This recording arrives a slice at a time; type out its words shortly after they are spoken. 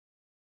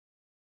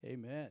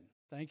Amen.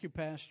 Thank you,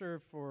 Pastor,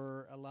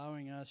 for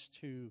allowing us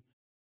to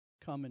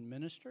come and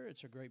minister.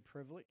 It's a great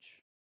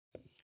privilege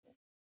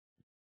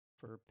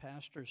for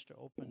pastors to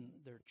open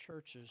their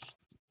churches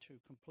to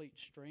complete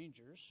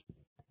strangers.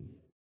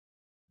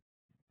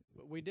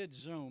 But we did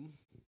Zoom,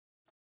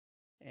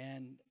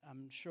 and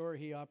I'm sure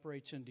he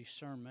operates in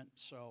discernment,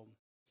 so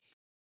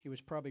he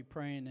was probably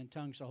praying in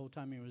tongues the whole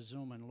time he was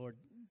Zooming. Lord,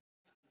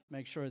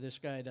 make sure this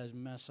guy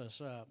doesn't mess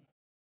us up.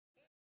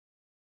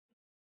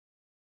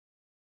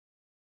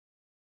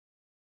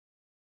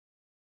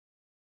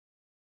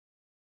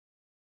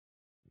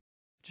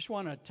 Just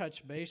want to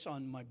touch base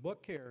on my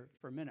book here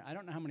for a minute. I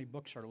don't know how many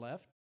books are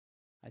left.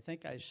 I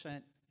think I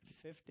sent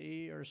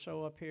 50 or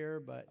so up here,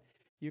 but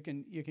you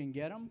can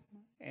get them.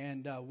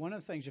 And one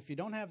of the things, if you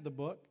don't have the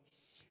book,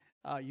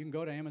 you can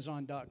go to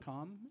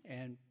Amazon.com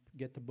and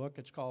get the book.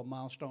 It's called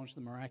Milestones to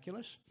the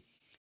Miraculous.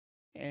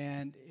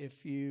 And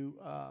if you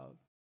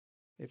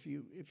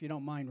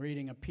don't mind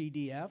reading a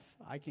PDF,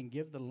 I can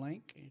give the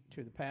link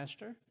to the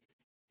pastor.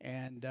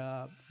 And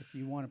if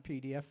you want a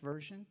PDF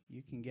version,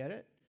 you can get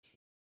it.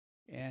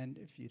 And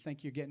if you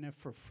think you're getting it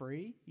for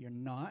free, you're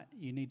not.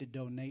 You need to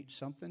donate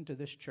something to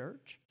this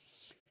church,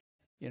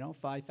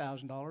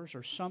 $5,000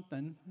 or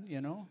something,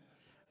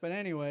 But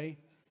anyway,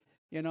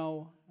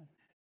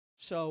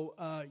 so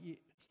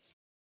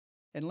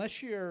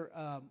unless you're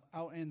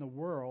out in the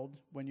world,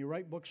 when you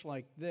write books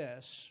like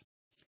this,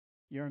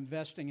 you're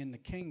investing in the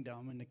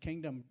kingdom, and the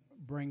kingdom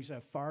brings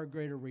a far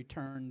greater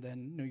return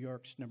than New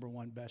York's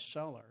 #1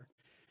 bestseller.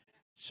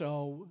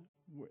 So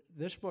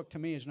this book to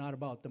me is not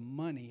about the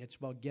money. It's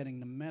about getting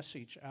the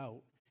message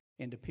out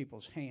into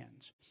people's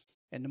hands.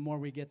 And the more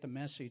we get the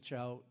message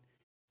out,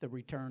 the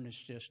return is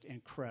just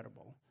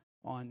incredible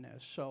on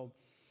this. So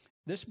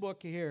this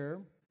book here,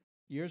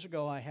 years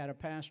ago, I had a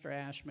pastor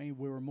ask me,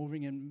 we were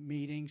moving in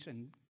meetings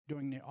and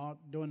doing the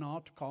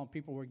altar call, and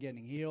people were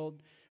getting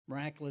healed.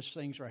 Miraculous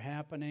things were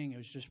happening. It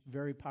was just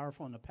very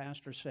powerful. And the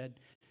pastor said,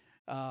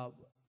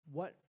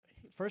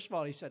 first of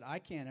all, he said, I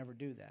can't ever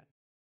do that.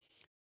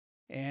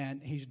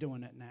 And he's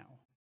doing it now.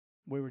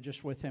 We were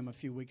just with him a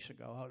few weeks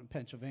ago out in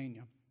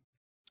Pennsylvania.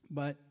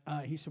 But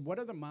he said, what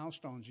are the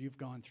milestones you've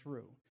gone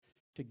through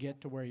to get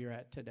to where you're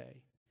at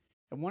today?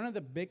 And one of the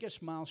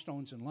biggest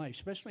milestones in life,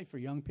 especially for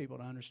young people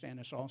to understand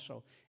this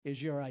also,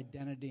 is your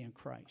identity in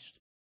Christ.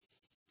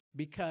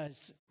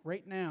 Because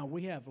right now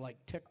we have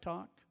like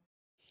TikTok,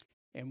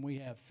 and we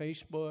have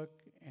Facebook,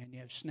 and you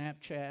have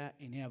Snapchat,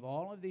 and you have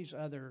all of these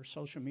other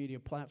social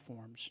media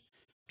platforms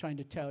trying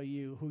to tell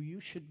you who you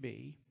should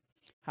be,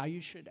 how you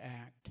should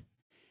act,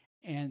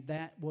 and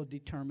that will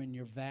determine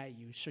your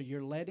value. So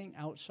you're letting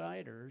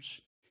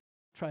outsiders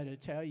try to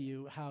tell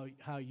you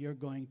how you're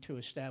going to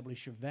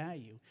establish your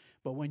value.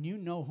 But when you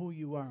know who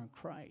you are in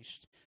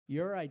Christ,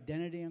 your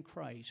identity in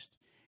Christ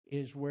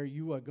is where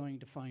you are going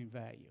to find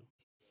value.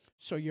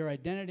 So your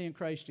identity in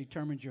Christ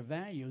determines your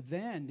value.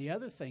 Then the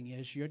other thing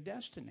is your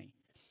destiny.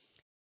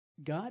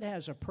 God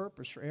has a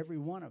purpose for every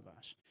one of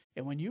us.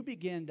 And when you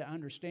begin to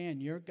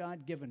understand your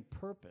God-given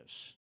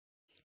purpose,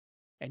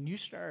 and you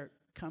start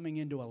coming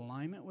into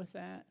alignment with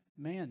that,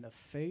 man, the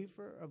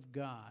favor of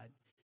God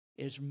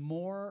is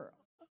more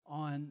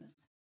on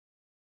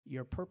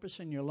your purpose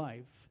in your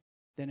life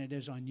than it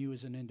is on you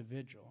as an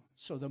individual.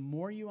 So the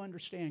more you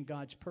understand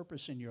God's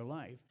purpose in your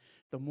life,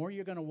 the more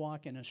you're going to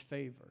walk in His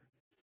favor.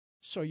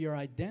 So your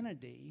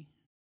identity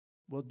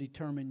will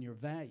determine your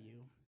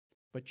value,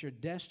 but your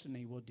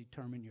destiny will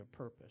determine your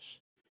purpose.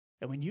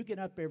 And when you get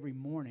up every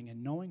morning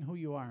and knowing who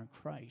you are in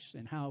Christ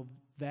and how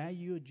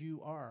valued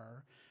you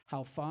are,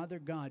 how Father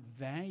God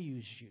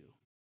values you,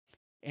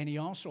 and He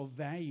also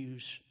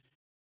values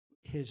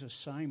His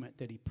assignment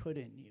that He put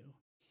in you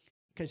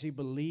because He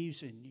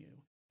believes in you.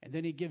 And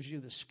then He gives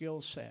you the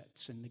skill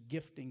sets and the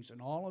giftings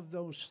and all of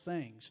those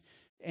things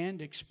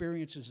and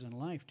experiences in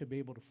life to be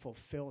able to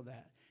fulfill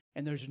that.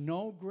 And there's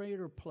no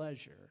greater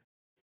pleasure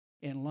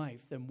in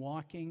life than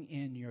walking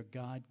in your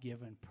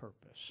God-given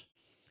purpose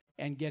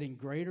and getting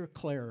greater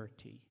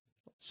clarity.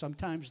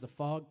 Sometimes the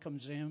fog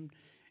comes in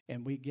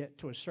and we get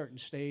to a certain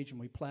stage and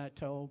we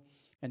plateau,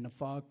 and the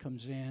fog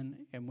comes in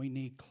and we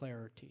need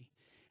clarity.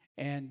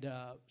 And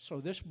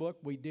so this book,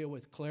 we deal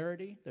with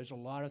clarity. There's a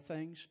lot of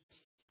things.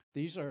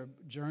 These are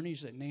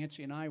journeys that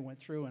Nancy and I went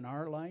through in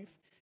our life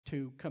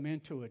to come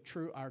into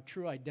our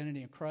true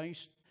identity in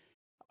Christ,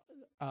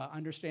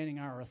 understanding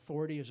our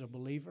authority as a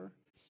believer.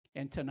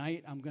 And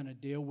tonight I'm going to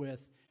deal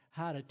with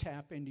how to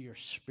tap into your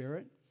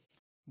spirit.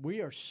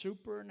 We are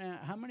supernatural.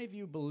 How many of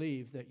you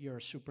believe that you're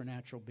a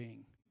supernatural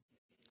being?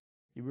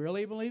 You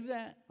really believe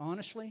that,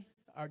 honestly?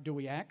 Or do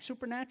we act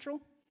supernatural?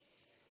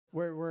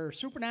 We're a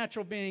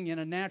supernatural being in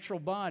a natural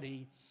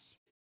body,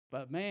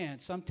 but man,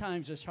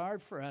 sometimes it's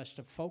hard for us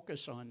to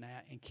focus on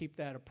that and keep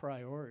that a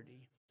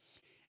priority.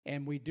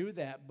 And we do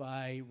that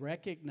by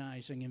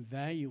recognizing and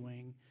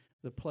valuing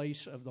the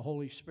place of the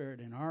Holy Spirit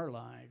in our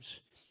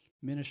lives,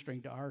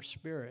 ministering to our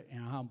spirit,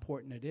 and how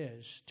important it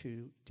is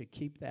to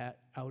keep that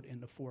out in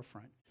the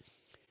forefront.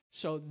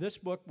 So this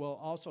book will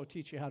also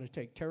teach you how to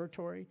take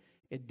territory,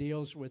 It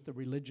deals with the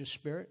religious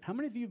spirit. How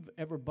many of you have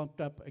ever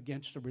bumped up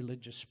against a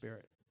religious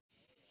spirit?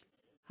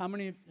 How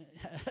many?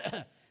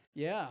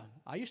 Yeah,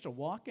 I used to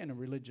walk in a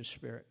religious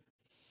spirit.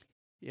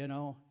 You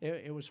know,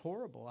 it was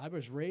horrible. I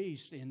was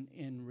raised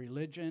in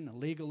religion,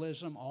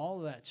 legalism, all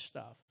that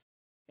stuff,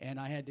 and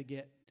I had to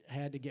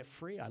get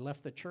free. I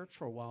left the church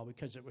for a while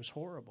because it was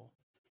horrible.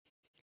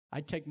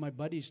 I'd take my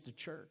buddies to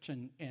church,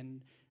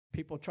 and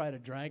people try to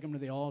drag them to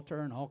the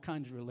altar and all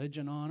kinds of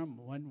religion on them.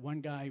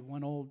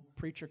 One old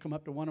preacher come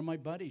up to one of my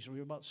buddies. We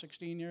were about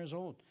 16 years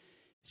old.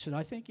 He said,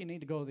 "I think you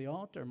need to go to the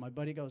altar." My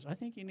buddy goes, "I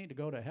think you need to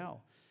go to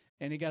hell."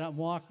 And he got up and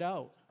walked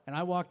out. And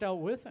I walked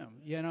out with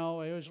him. You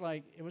know, it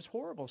was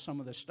horrible, some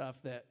of the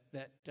stuff that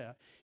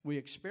we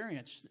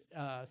experienced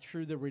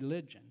through the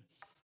religion.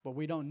 But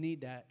we don't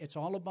need that. It's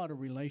all about a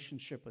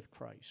relationship with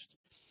Christ.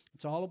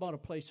 It's all about a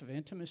place of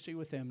intimacy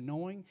with Him,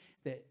 knowing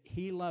that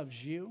He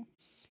loves you.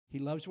 He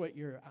loves what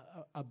you're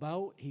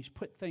about. He's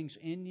put things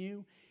in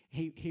you.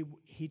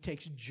 He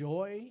takes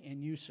joy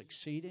in you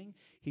succeeding.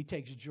 He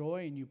takes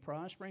joy in you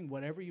prospering.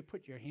 Whatever you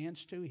put your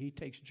hands to, He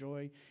takes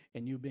joy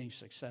in you being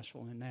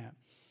successful in that.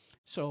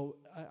 So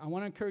I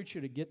want to encourage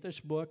you to get this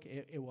book.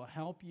 It will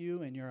help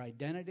you in your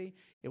identity.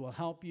 It will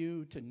help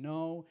you to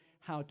know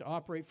how to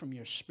operate from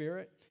your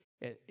spirit.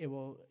 It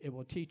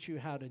will teach you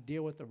how to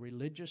deal with the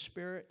religious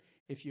spirit.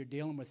 If you're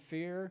dealing with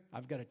fear,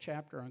 I've got a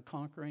chapter on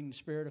conquering the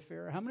spirit of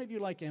fear. How many of you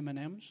like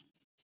M&Ms?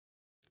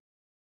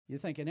 You're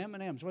thinking,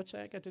 M&Ms, what's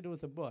that got to do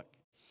with the book?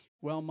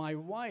 Well, my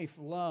wife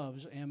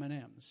loves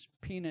M&Ms,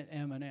 peanut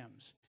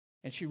M&Ms.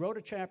 And she wrote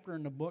a chapter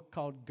in the book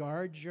called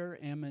Guard Your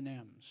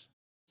M&Ms.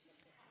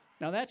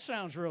 Now, that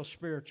sounds real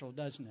spiritual,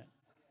 doesn't it?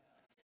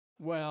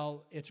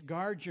 Well, it's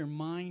guard your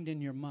mind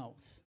and your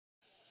mouth.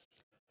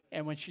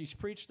 And when she's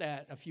preached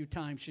that a few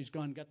times, she's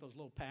gone and got those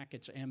little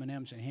packets of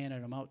M&Ms and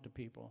handed them out to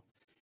people.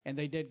 And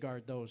they did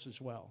guard those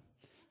as well.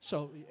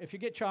 So if you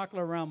get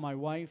chocolate around my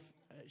wife,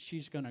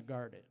 she's going to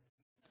guard it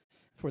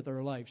for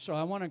their life. So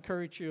I want to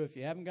encourage you, if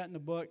you haven't gotten the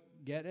book,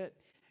 get it.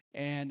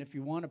 And if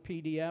you want a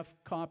PDF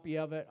copy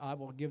of it, I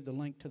will give the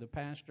link to the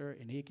pastor,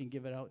 and he can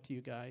give it out to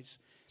you guys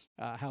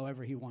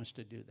however he wants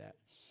to do that.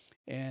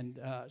 And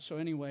so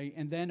anyway,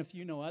 and then if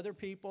you know other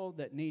people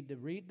that need to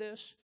read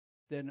this,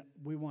 then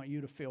we want you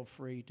to feel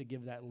free to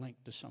give that link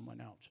to someone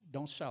else.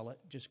 Don't sell it,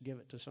 just give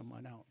it to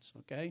someone else,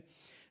 okay?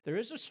 There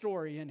is a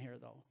story in here,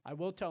 though. I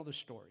will tell the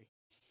story.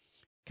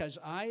 Because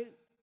I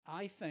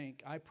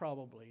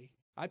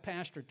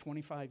pastored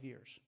 25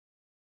 years.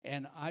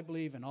 And I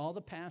believe in all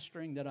the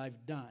pastoring that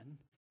I've done,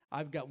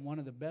 I've got one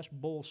of the best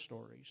bull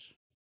stories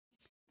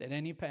that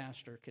any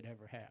pastor could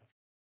ever have.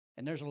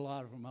 And there's a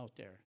lot of them out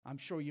there. I'm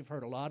sure you've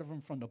heard a lot of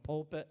them from the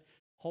pulpit.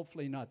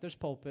 Hopefully not this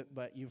pulpit,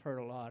 but you've heard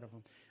a lot of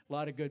them. A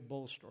lot of good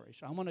bull stories.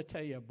 I want to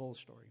tell you a bull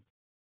story.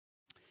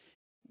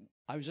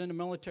 I was in the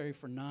military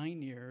for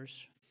 9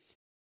 years.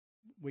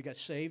 We got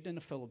saved in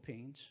the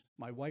Philippines.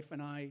 My wife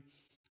and I,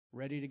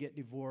 ready to get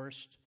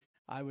divorced.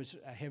 I was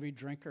a heavy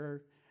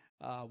drinker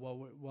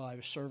while I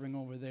was serving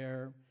over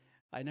there.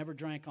 I never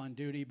drank on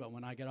duty, but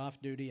when I got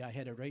off duty, I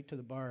headed right to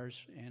the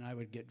bars, and I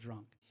would get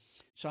drunk.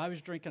 So I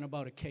was drinking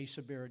about a case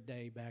of beer a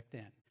day back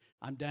then.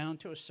 I'm down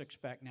to a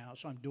six-pack now,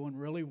 so I'm doing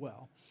really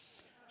well.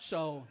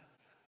 So,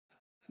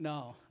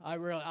 no,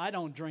 I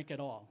don't drink at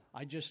all.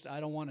 I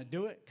don't want to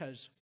do it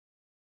because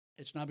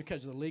it's not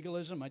because of the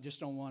legalism. I just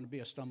don't want to be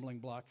a stumbling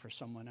block for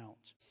someone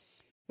else.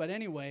 But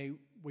anyway,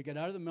 we got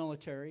out of the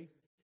military,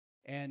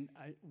 and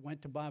I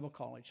went to Bible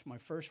college. My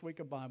first week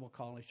of Bible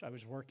college, I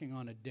was working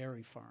on a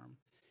dairy farm,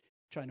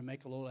 trying to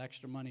make a little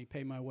extra money,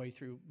 pay my way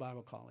through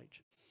Bible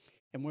college.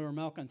 And we were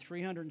milking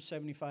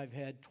 375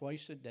 head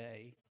twice a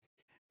day,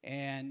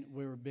 and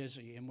we were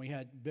busy. And we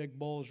had big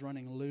bulls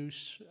running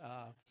loose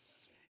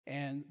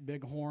and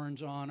big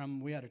horns on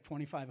them. We had a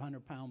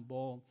 2,500-pound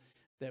bull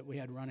that we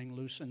had running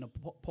loose in the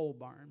pole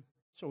barn.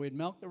 So we'd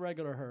milk the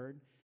regular herd,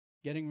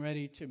 getting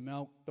ready to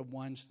milk the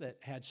ones that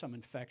had some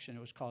infection. It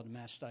was called a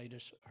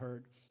mastitis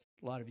herd.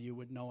 A lot of you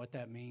would know what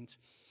that means.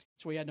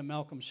 So we had to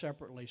milk them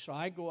separately. So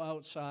I go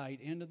outside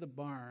into the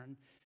barn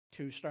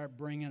to start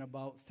bringing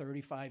about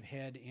 35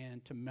 head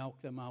in to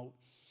milk them out.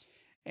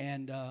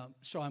 And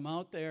so I'm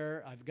out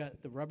there. I've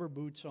got the rubber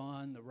boots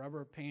on, the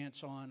rubber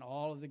pants on,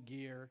 all of the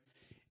gear.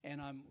 And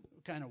I'm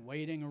kind of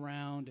waiting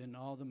around and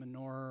all the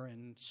manure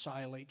and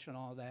silage and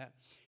all that.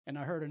 And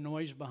I heard a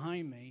noise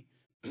behind me.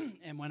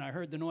 And when I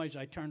heard the noise,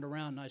 I turned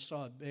around and I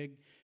saw a big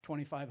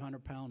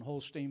 2,500-pound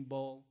Holstein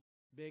bull,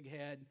 big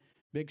head,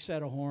 big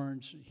set of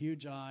horns,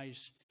 huge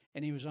eyes,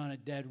 and he was on a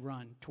dead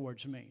run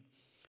towards me.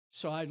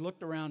 So I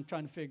looked around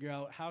trying to figure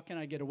out how can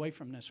I get away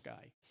from this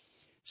guy.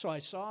 So I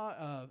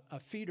saw a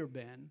feeder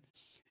bin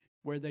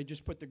where they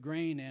just put the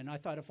grain in. I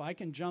thought if I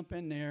can jump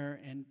in there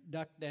and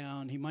duck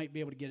down, he might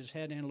be able to get his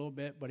head in a little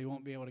bit, but he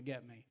won't be able to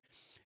get me.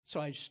 So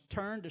I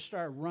turned to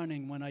start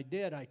running. When I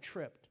did, I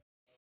tripped.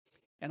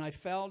 And I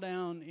fell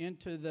down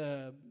into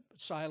the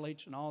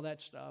silage and all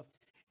that stuff.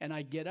 And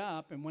I get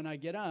up, and when I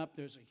get up,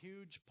 there's a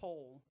huge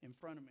pole in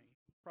front of me,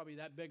 probably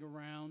that big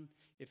around.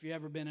 If you've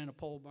ever been in a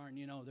pole barn,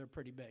 you know they're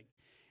pretty big.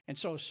 And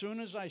so as soon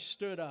as I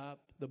stood up,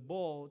 the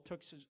bull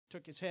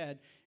took his head,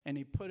 and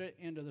he put it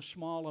into the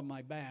small of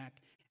my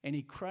back, and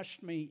he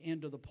crushed me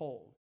into the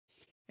pole.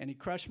 And he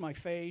crushed my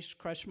face,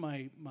 crushed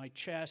my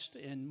chest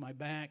and my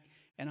back,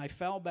 and I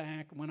fell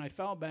back. When I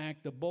fell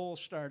back, the bull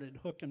started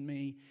hooking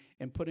me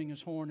and putting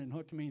his horn and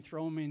hooking me and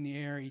throwing me in the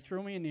air. He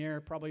threw me in the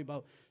air probably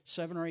about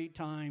 7 or 8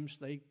 times.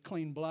 They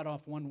cleaned blood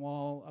off one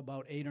wall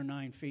about 8 or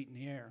 9 feet in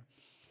the air.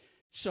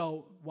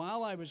 So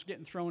while I was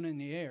getting thrown in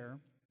the air,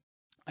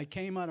 I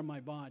came out of my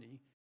body,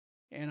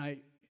 and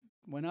I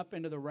went up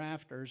into the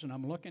rafters, and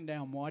I'm looking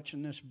down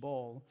watching this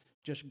bull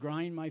just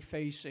grind my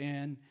face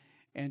in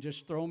and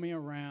just throw me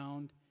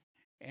around.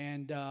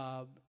 And,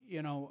 I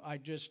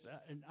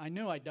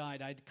knew I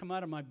died. I'd come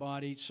out of my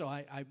body, so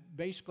I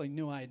basically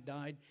knew I had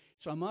died.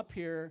 So I'm up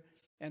here,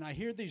 and I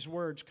hear these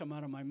words come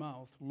out of my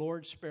mouth,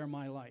 Lord, spare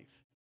my life.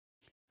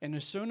 And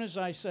as soon as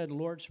I said,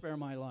 Lord, spare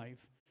my life,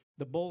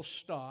 the bull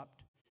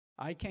stopped.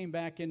 I came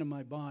back into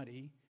my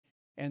body,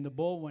 and the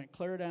bull went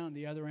clear down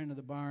the other end of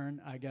the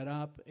barn. I got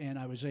up, and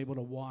I was able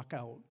to walk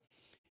out.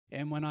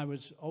 And when I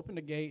was opened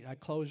the gate, I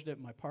closed it.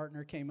 My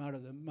partner came out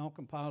of the milk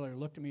and parlor,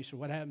 looked at me, said,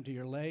 what happened to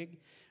your leg?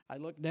 I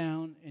looked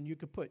down, and you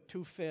could put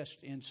 2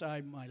 fists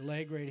inside my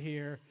leg right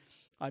here.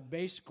 I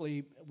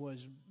basically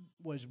was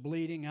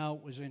bleeding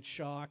out, was in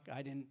shock.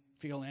 I didn't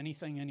feel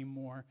anything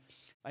anymore.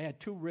 I had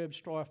 2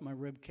 ribs tore off my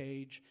rib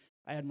cage.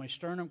 I had my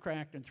sternum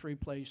cracked in 3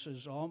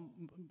 places, a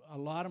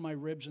lot of my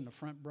ribs in the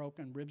front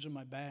broken, ribs in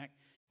my back,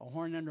 a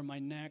horn under my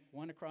neck,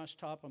 one across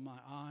top of my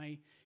eye.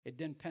 It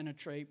didn't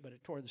penetrate, but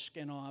it tore the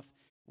skin off,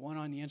 one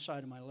on the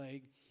inside of my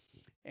leg.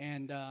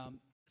 And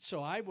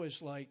so I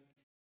was like,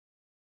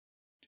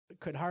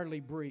 could hardly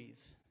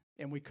breathe.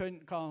 And we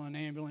couldn't call an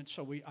ambulance,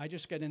 so I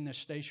just got in this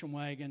station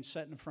wagon,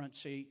 sat in the front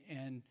seat,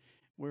 and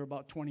we were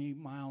about 20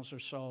 miles or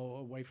so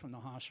away from the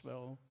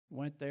hospital.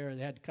 Went there.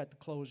 They had to cut the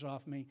clothes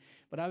off me.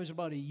 But I was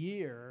about a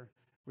year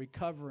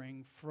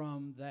recovering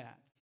from that.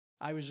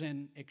 I was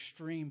in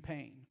extreme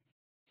pain.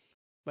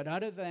 But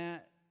out of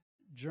that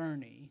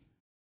journey,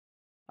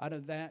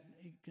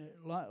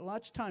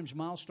 lots of times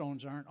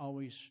milestones aren't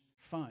always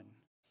fun.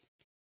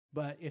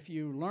 But if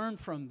you learn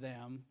from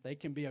them, they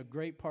can be a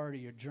great part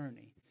of your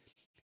journey.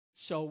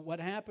 So what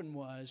happened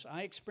was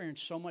I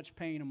experienced so much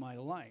pain in my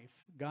life,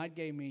 God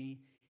gave me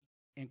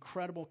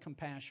incredible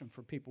compassion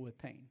for people with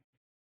pain.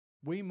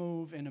 We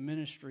move in a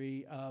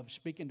ministry of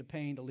speaking to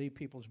pain to leave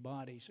people's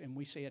bodies, and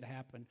we see it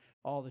happen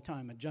all the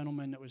time. A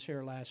gentleman that was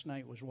here last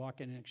night was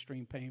walking in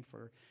extreme pain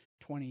for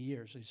 20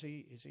 years. Is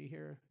he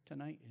here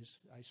tonight?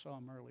 I saw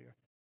him earlier.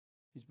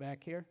 He's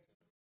back here?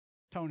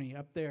 Tony,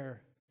 up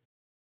there,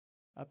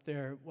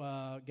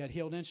 got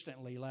healed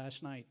instantly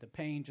last night. The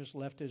pain just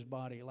left his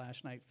body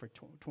last night for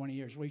 20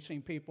 years. We've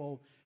seen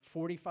people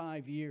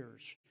 45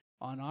 years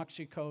on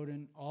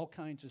oxycodone, all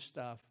kinds of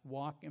stuff,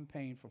 walk in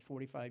pain for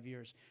 45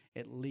 years.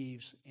 It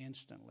leaves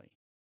instantly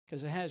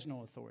because it has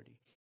no authority.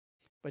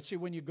 But see,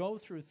 when you go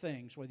through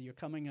things, whether you're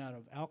coming out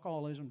of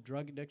alcoholism,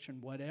 drug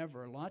addiction,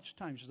 whatever, lots of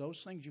times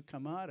those things you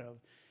come out of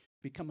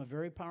become a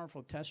very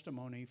powerful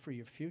testimony for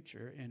your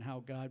future and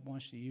how God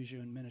wants to use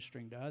you in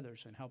ministering to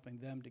others and helping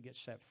them to get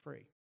set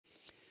free.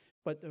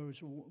 But there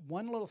was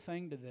one little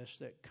thing to this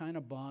that kind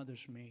of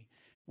bothers me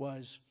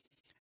was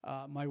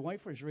my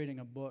wife was reading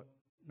a book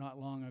not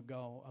long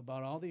ago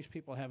about all these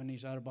people having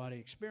these out-of-body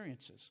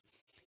experiences.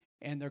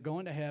 And they're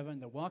going to heaven,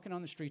 they're walking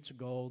on the streets of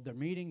gold, they're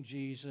meeting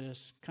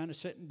Jesus, kind of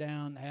sitting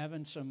down,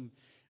 having some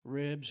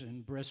ribs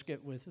and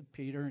brisket with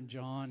Peter and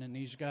John and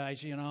these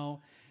guys,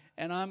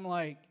 And I'm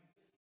like,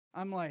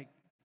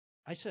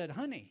 I said,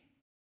 honey,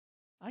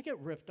 I get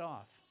ripped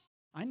off.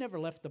 I never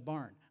left the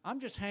barn. I'm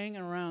just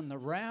hanging around the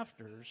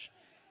rafters.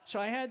 So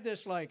I had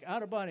this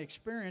out-of-body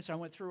experience. I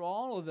went through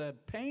all of the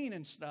pain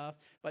and stuff,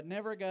 but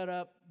never got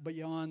up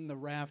beyond the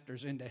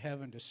rafters into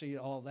heaven to see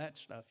all that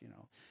stuff,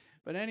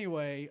 But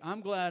anyway,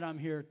 I'm glad I'm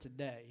here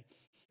today.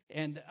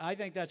 And I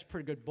think that's a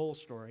pretty good bull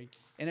story.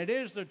 And it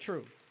is the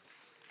truth,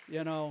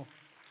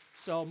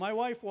 So my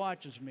wife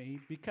watches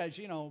me because,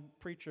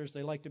 preachers,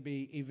 they like to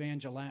be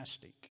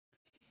evangelistic,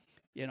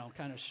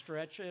 kind of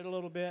stretch it a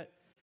little bit.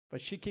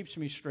 But she keeps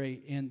me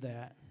straight in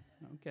that,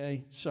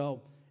 okay?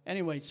 So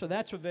anyway, so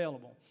that's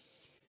available.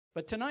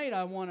 But tonight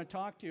I want to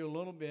talk to you a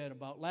little bit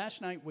about, last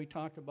night we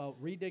talked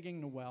about redigging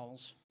the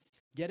wells,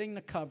 getting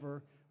the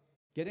cover,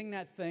 getting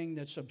that thing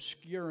that's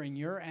obscuring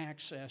your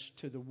access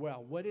to the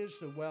well. What is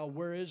the well?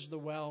 Where is the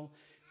well?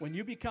 When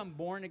you become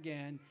born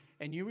again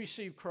and you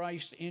receive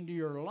Christ into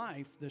your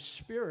life, the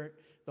Spirit,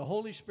 the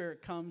Holy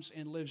Spirit comes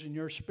and lives in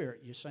your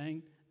spirit. You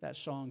sang that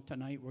song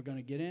tonight. We're going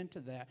to get into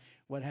that,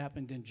 what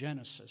happened in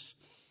Genesis,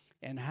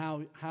 and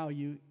how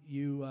you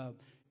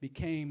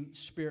became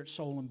spirit,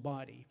 soul, and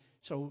body.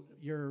 So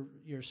you're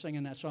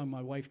singing that song.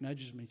 My wife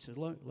nudges me and says,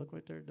 look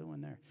what they're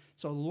doing there.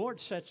 So the Lord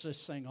sets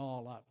this thing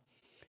all up.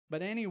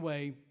 But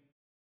anyway,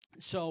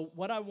 so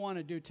what I want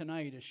to do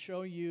tonight is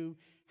show you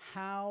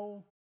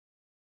how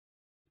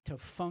to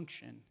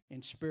function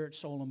in spirit,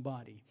 soul, and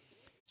body.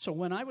 So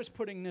when I was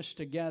putting this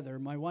together,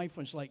 my wife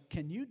was like,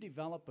 can you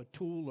develop a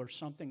tool or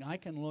something I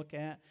can look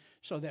at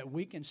so that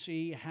we can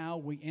see how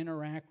we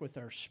interact with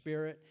our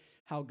spirit,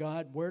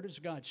 where does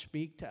God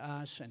speak to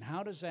us, and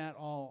how does that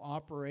all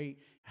operate?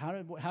 How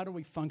do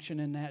we function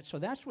in that? So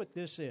that's what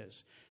this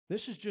is.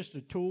 This is just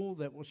a tool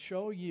that will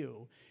show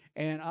you.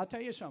 And I'll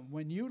tell you something,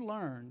 when you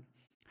learn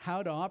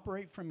how to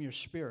operate from your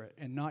spirit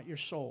and not your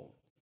soul,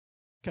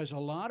 because a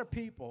lot of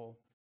people,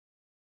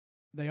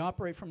 they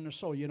operate from their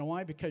soul. You know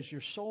why? Because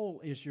your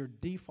soul is your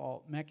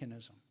default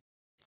mechanism.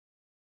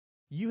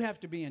 You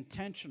have to be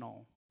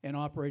intentional in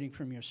operating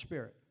from your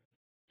spirit.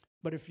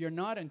 But if you're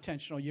not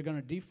intentional, you're going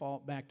to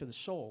default back to the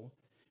soul,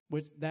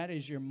 which that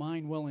is your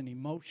mind, will, and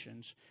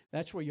emotions.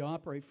 That's where you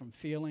operate from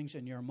feelings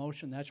and your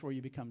emotion. That's where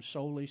you become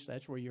soulish.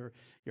 That's where you're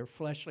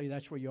fleshly.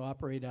 That's where you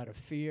operate out of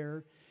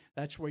fear.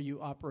 That's where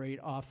you operate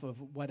off of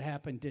what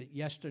happened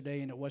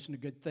yesterday and it wasn't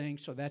a good thing.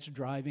 So that's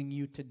driving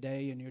you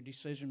today in your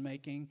decision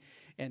making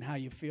and how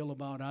you feel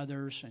about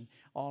others and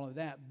all of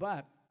that.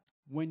 But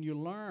when you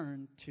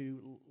learn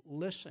to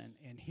listen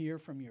and hear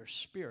from your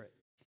spirit,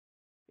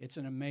 it's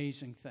an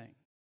amazing thing.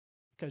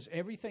 Because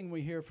everything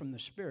we hear from the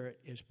Spirit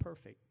is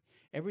perfect.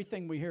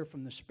 Everything we hear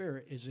from the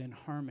Spirit is in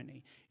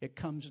harmony. It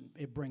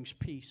brings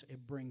peace.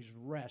 It brings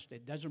rest.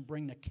 It doesn't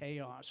bring the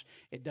chaos.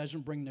 It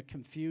doesn't bring the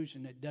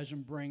confusion. It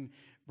doesn't bring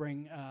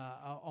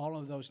all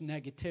of those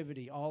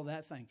negativity, all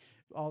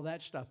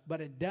that stuff.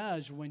 But it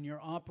does when you're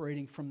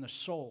operating from the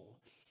soul.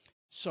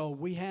 So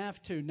we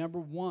have to, number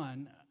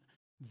one,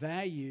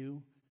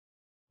 value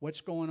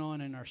what's going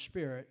on in our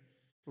spirit,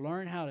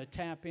 learn how to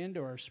tap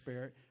into our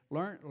spirit,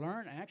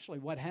 learn actually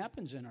what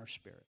happens in our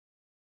spirit.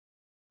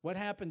 What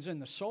happens in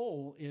the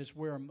soul is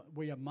where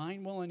we have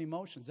mind, will, and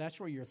emotions. That's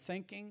where your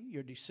thinking,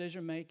 your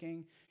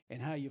decision-making,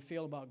 and how you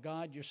feel about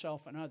God,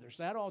 yourself, and others.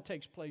 That all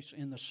takes place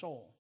in the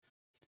soul.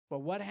 But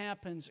what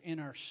happens in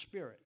our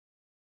spirit?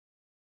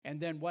 And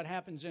then what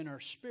happens in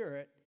our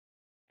spirit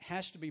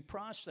has to be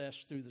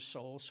processed through the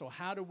soul. So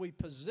how do we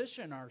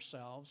position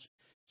ourselves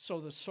so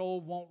the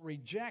soul won't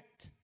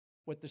reject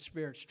what the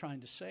Spirit's trying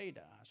to say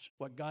to us,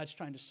 what God's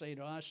trying to say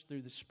to us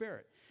through the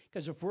Spirit?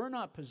 Because if we're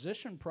not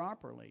positioned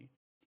properly,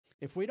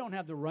 if we don't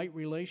have the right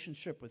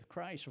relationship with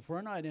Christ, if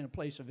we're not in a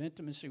place of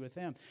intimacy with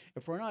Him,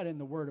 if we're not in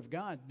the Word of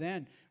God,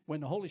 then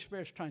when the Holy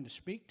Spirit's trying to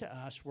speak to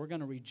us, we're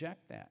going to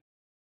reject that.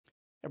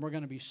 And we're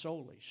going to be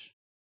soulish.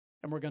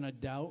 And we're going to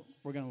doubt,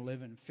 we're going to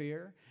live in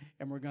fear,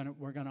 and we're going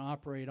to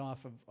operate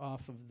off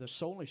of the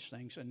soulish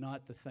things and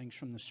not the things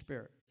from the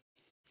Spirit.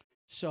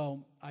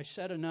 So I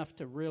said enough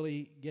to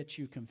really get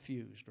you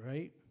confused,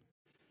 right?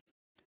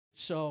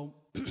 So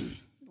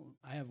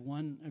I have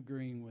one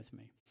agreeing with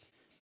me.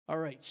 All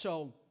right,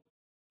 so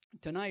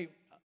tonight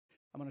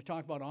I'm going to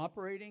talk about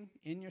operating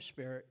in your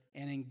spirit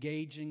and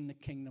engaging the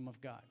kingdom of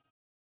God.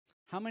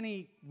 How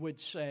many would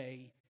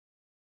say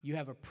you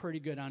have a pretty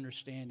good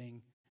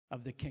understanding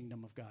of the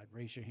kingdom of God?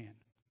 Raise your hand.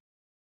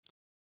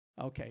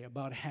 Okay,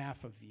 about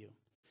half of you.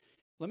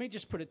 Let me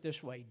just put it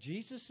this way.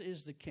 Jesus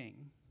is the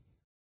king.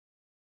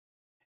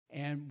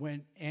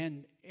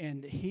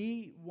 And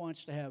He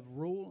wants to have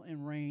rule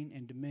and reign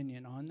and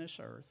dominion on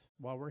this earth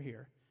while we're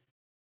here.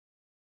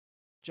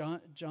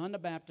 John the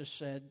Baptist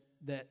said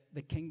that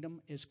the kingdom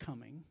is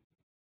coming.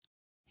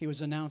 He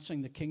was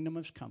announcing the kingdom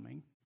is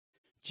coming.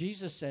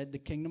 Jesus said the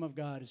kingdom of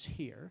God is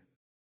here.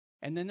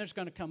 And then there's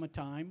going to come a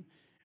time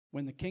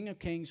when the King of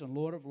Kings and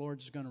Lord of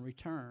Lords is going to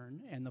return,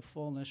 and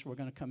we're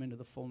going to come into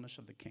the fullness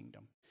of the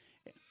kingdom.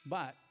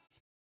 But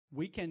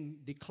we can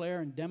declare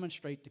and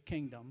demonstrate the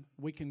kingdom.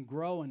 We can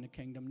grow in the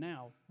kingdom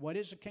now. What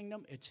is the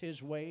kingdom? It's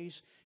His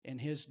ways and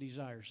His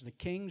desires. The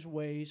King's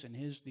ways and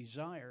His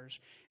desires.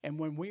 And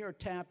when we are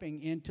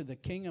tapping into the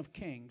King of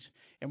Kings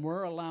and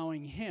we're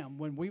allowing Him,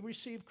 when we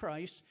receive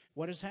Christ,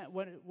 what does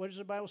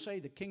the Bible say?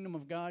 The kingdom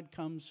of God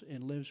comes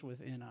and lives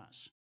within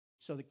us.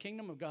 So the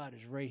kingdom of God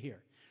is right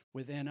here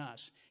within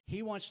us.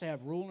 He wants to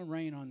have rule and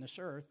reign on this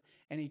earth,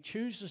 and He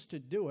chooses to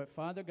do it.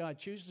 Father God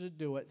chooses to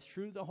do it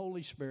through the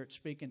Holy Spirit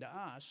speaking to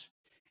us,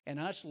 and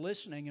us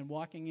listening and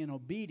walking in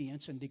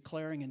obedience and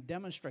declaring and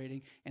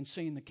demonstrating and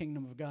seeing the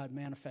kingdom of God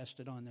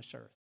manifested on this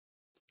earth.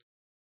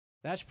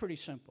 That's pretty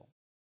simple.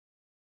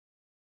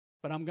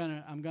 But I'm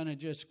gonna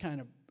just kind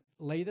of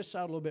lay this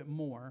out a little bit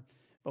more.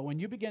 But when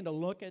you begin to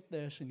look at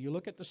this and you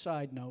look at the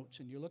side notes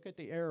and you look at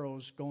the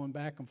arrows going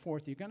back and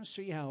forth, you're going to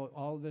see how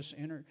all this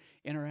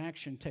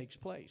interaction takes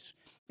place.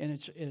 And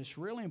it's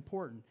really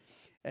important.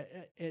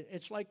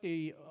 It's like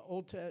the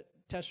Old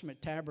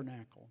Testament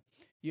tabernacle.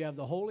 You have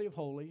the Holy of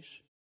Holies,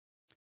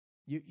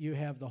 you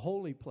have the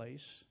holy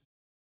place,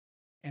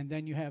 and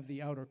then you have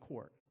the outer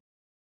court.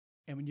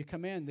 And when you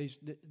come in,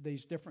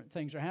 these different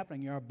things are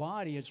happening. Your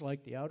body is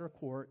like the outer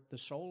court. The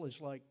soul is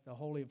like the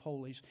Holy of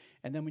Holies.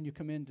 And then when you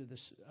come into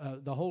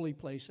the holy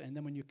place, and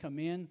then when you come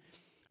in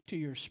to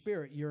your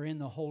spirit, you're in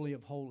the Holy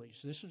of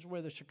Holies. This is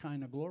where the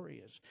Shekinah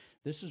glory is.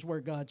 This is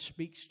where God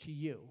speaks to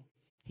you.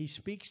 He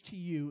speaks to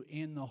you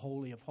in the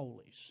Holy of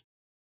Holies,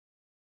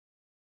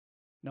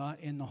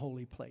 not in the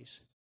holy place.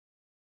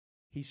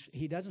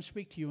 He doesn't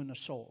speak to you in the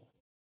soul.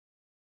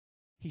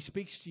 He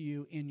speaks to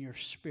you in your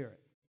spirit.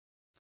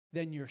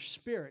 then your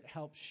spirit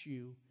helps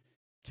you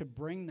to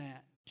bring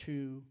that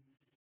to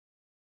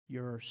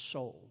your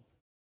soul.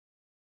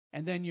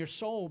 And then your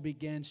soul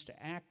begins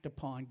to act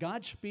upon.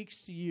 God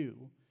speaks to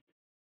you.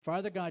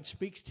 Father God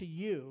speaks to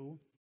you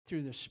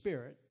through the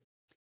Spirit.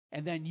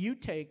 And then you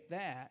take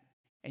that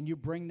and you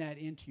bring that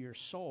into your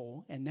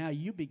soul. And now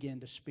you begin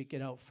to speak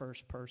it out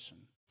first person.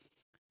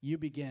 You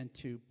begin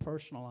to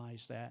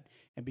personalize that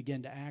and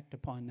begin to act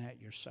upon that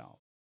yourself.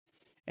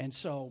 And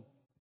so,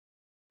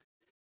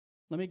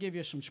 let me give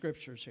you some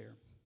scriptures here.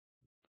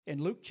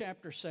 In Luke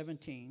chapter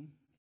 17,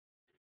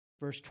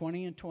 verse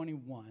 20 and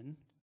 21,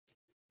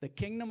 the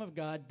kingdom of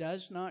God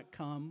does not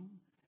come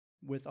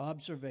with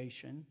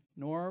observation,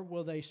 nor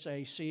will they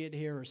say, see it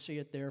here or see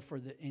it there,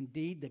 for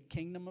indeed the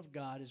kingdom of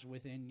God is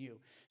within you.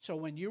 So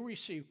when you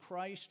receive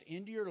Christ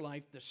into your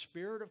life, the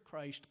Spirit of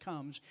Christ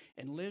comes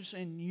and lives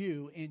in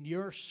you, in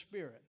your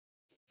spirit.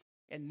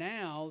 And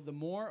now, the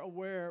more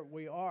aware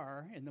we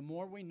are, and the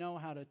more we know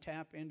how to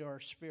tap into our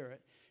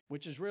spirit,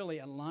 which is really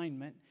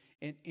alignment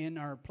in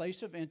our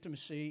place of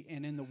intimacy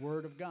and in the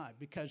Word of God.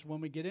 Because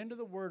when we get into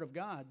the Word of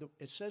God,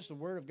 it says the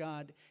Word of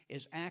God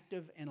is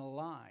active and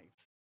alive.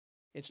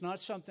 It's not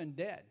something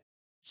dead.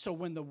 So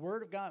when the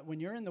Word of God,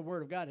 when you're in the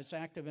Word of God, it's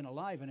active and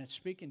alive, and it's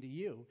speaking to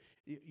you.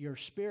 Your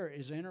spirit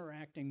is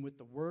interacting with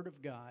the Word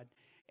of God,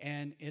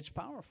 and it's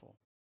powerful.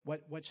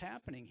 What's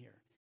happening here?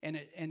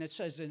 And it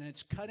says, and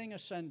it's cutting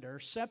asunder,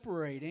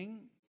 separating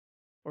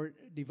or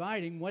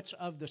dividing what's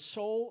of the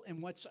soul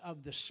and what's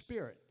of the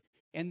spirit,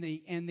 and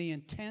the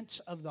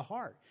intents of the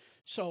heart.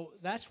 So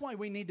that's why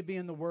we need to be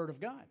in the Word of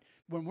God.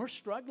 When we're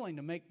struggling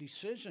to make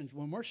decisions,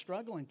 when we're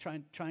struggling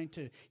trying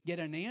to get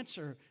an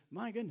answer,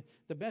 my goodness,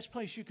 the best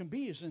place you can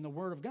be is in the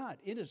Word of God.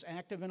 It is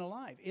active and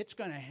alive. It's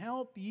going to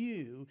help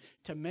you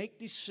to make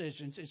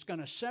decisions. It's going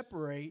to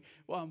separate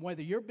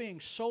whether you're being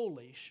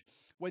soulish,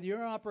 whether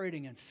you're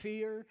operating in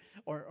fear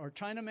or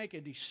trying to make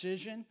a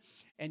decision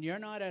and you're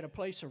not at a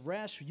place of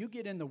rest. You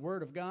get in the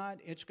Word of God,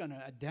 it's going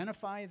to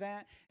identify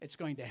that. It's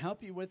going to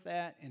help you with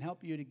that and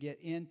help you to get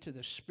into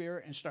the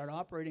Spirit and start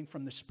operating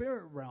from the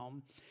Spirit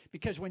realm.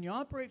 Because when you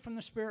operate from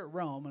the Spirit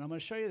realm, and I'm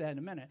going to show you that in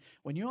a minute,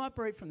 when you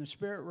operate from the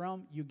Spirit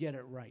realm, you get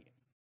it right.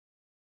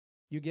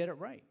 You get it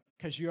right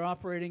because you're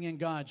operating in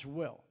God's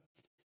will.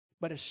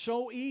 But it's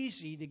so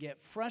easy to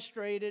get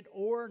frustrated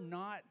or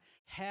not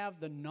have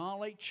the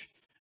knowledge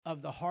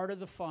of the heart of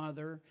the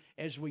Father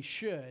as we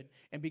should,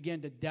 and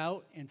begin to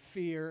doubt and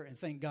fear and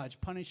think God's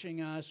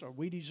punishing us or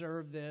we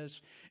deserve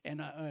this.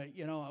 And,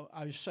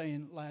 I was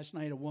saying last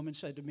night, a woman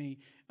said to me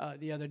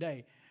the other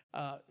day,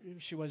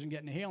 she wasn't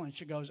getting a healing.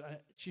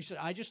 She said,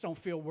 I just don't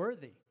feel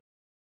worthy.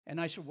 And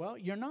I said, well,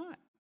 you're not.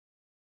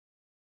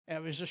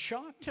 It was a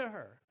shock to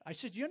her. I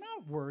said, you're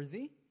not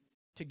worthy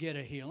to get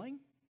a healing.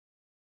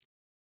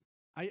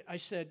 I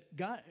said,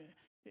 God,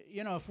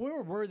 if we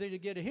were worthy to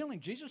get a healing,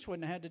 Jesus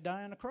wouldn't have had to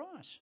die on the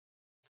cross.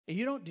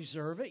 You don't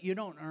deserve it. You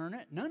don't earn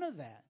it. None of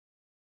that.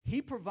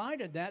 He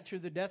provided that through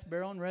the death,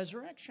 burial, and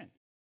resurrection.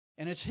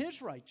 And it's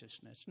His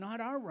righteousness, not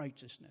our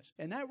righteousness.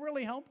 And that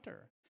really helped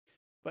her.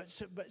 But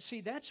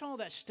see, that's all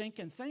that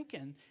stinking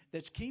thinking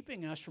that's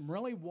keeping us from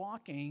really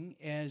walking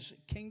as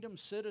kingdom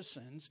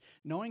citizens,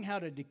 knowing how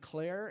to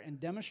declare and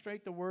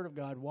demonstrate the Word of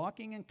God,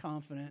 walking in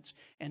confidence,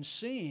 and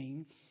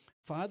seeing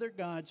Father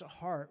God's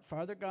heart,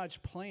 Father God's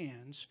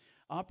plans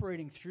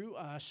operating through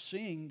us,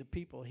 seeing the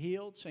people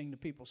healed, seeing the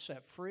people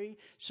set free,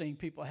 seeing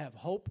people have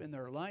hope in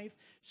their life,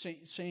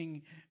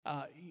 seeing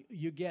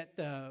you get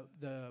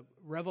the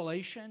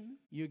revelation,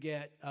 you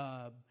get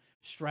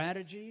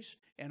strategies,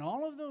 and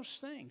all of those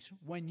things.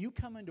 When you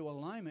come into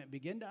alignment,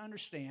 begin to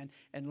understand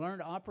and learn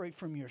to operate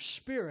from your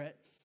spirit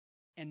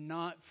and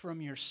not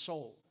from your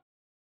soul.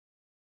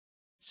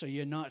 So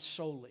you're not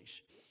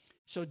soulish.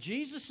 So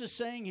Jesus is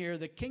saying here,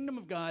 the kingdom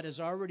of God has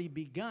already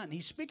begun.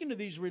 He's speaking to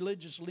these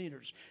religious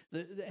leaders.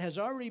 That has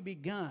already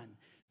begun.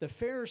 The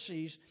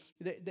Pharisees,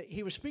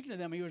 he was speaking to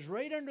them. He was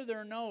right under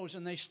their nose,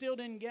 and they still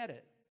didn't get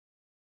it.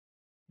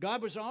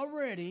 God was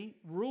already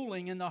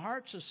ruling in the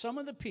hearts of some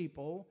of the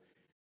people,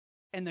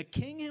 and the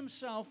king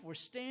himself was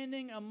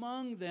standing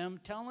among them,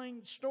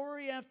 telling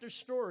story after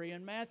story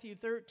in Matthew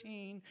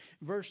 13,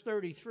 verse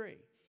 33.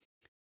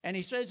 And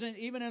he says,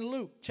 even in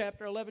Luke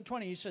chapter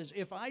 11:20, he says,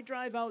 if I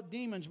drive out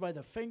demons by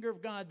the finger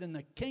of God, then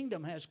the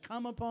kingdom has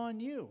come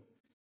upon you.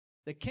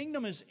 The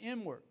kingdom is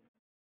inward.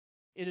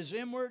 It is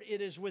inward.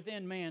 It is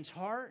within man's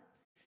heart.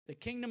 The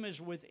kingdom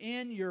is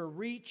within your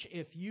reach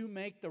if you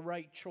make the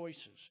right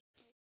choices.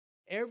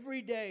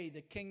 Every day,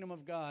 the kingdom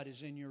of God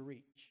is in your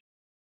reach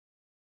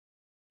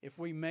if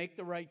we make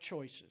the right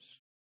choices.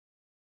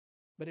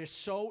 But it's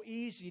so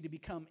easy to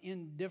become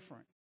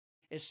indifferent.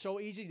 It's so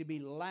easy to be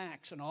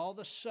lax, and all of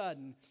a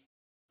sudden,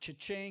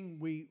 cha-ching,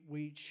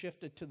 we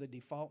shifted to the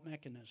default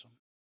mechanism.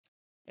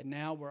 And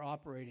now we're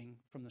operating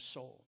from the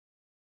soul.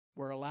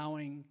 We're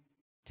allowing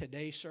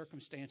today's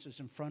circumstances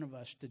in front of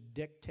us to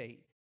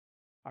dictate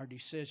our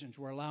decisions.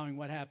 We're allowing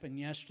what happened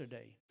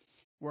yesterday.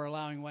 We're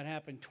allowing what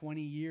happened 20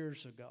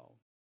 years ago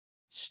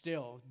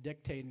still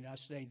dictating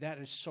us today. That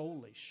is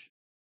soulish.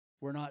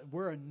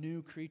 We're a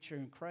new creature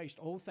in Christ.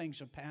 Old things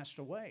have passed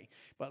away.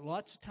 But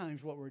lots of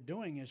times what we're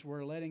doing is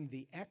we're letting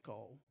the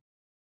echo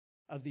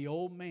of the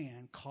old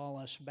man call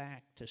us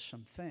back to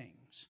some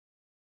things.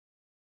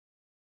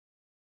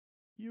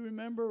 You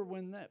remember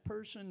when that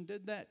person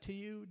did that to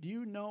you? Do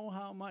you know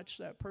how much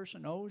that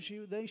person owes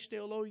you? They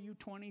still owe you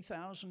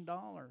 $20,000.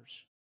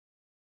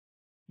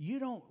 You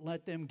don't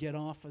let them get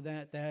off of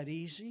that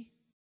easy.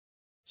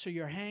 So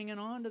you're hanging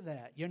on to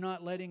that. You're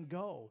not letting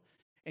go.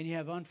 And you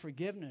have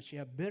unforgiveness. You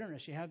have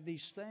bitterness. You have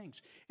these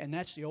things. And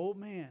that's the old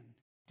man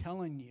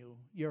telling you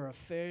you're a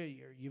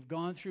failure. You've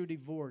gone through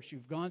divorce.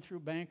 You've gone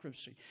through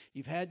bankruptcy.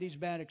 You've had these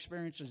bad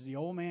experiences. The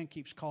old man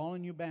keeps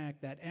calling you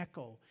back. That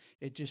echo,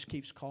 it just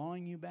keeps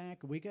calling you back.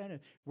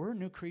 We're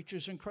new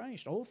creatures in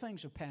Christ. Old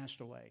things have passed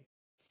away.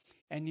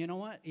 And you know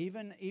what?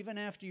 Even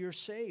after you're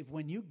saved,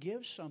 when you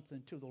give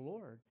something to the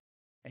Lord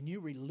and you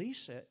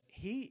release it,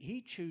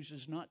 He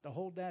chooses not to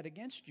hold that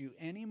against you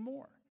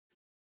anymore.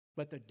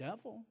 But the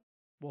devil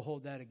will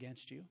hold that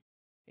against you.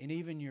 And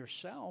even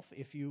yourself,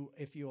 if you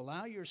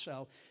allow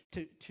yourself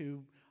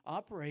to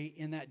operate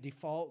in that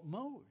default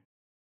mode.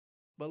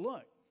 But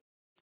look,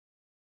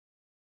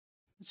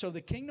 so the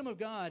kingdom of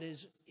God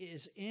is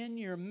in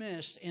your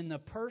midst in the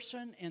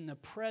person and the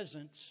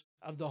presence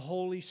of the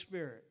Holy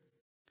Spirit.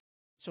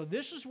 So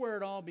this is where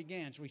it all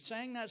begins. We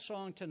sang that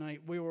song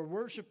tonight. We were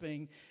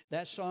worshiping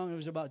that song. It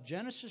was about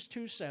Genesis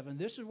 2:7.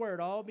 This is where it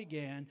all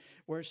began,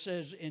 where it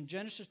says in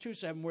Genesis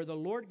 2:7, where the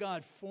Lord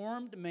God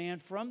formed man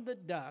from the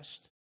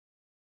dust.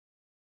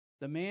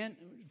 The man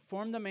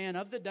formed the man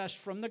of the dust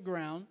from the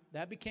ground.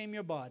 That became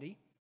your body.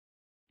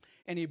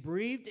 And He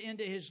breathed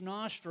into his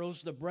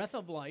nostrils the breath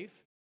of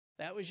life.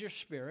 That was your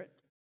spirit.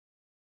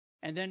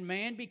 And then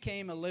man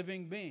became a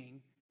living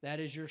being. That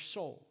is your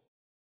soul.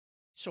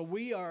 So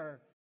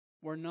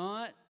we're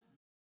not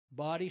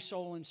body,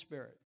 soul, and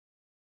spirit.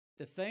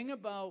 The thing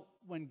about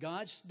when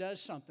God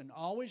does something,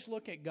 always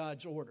look at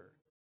God's order.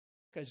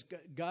 Because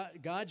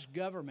God's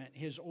government,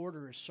 His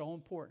order is so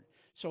important.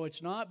 So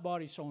it's not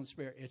body, soul, and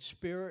spirit. It's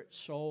spirit,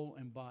 soul,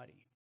 and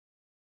body.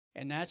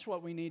 And that's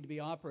what we need to be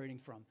operating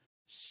from.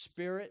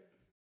 Spirit,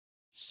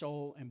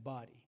 soul, and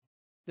body.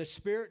 The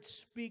Spirit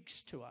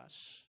speaks to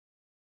us.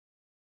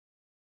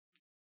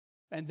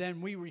 And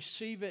then we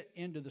receive it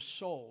into the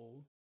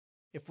soul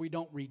if we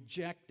don't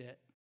reject it.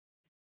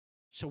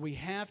 So we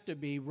have to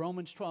be,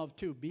 Romans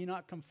 12:2, be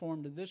not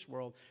conformed to this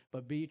world,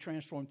 but be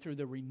transformed through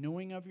the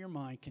renewing of your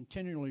mind,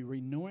 continually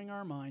renewing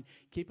our mind,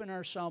 keeping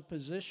ourselves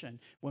positioned.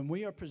 When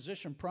we are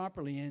positioned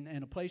properly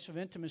in a place of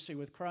intimacy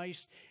with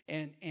Christ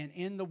and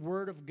in the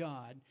Word of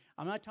God,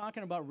 I'm not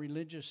talking about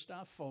religious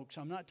stuff, folks.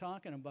 I'm not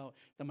talking about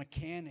the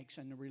mechanics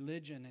and the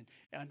religion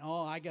and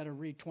I got to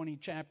read 20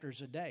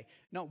 chapters a day.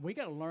 No, we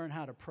got to learn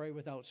how to pray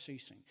without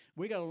ceasing.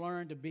 We got to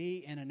learn to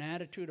be in an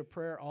attitude of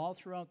prayer all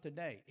throughout the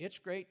day. It's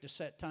great to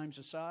set times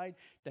aside,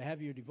 to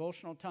have your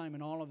devotional time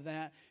and all of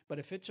that. But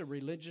if it's a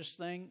religious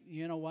thing,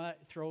 you know what?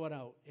 Throw it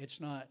out. It's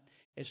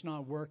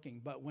not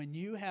working. But when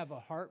you have a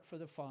heart for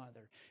the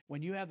Father,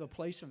 when you have a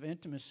place of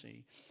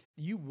intimacy,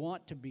 you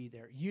want to be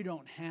there. You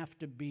don't have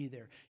to be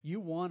there. You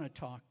want to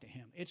talk to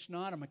Him. It's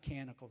not a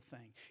mechanical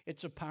thing.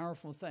 It's a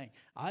powerful thing.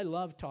 I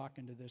love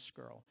talking to this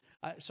girl.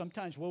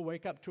 Sometimes we'll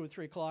wake up 2 or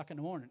 3 o'clock in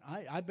the morning.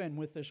 I've been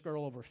with this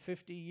girl over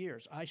 50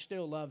 years. I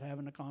still love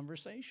having a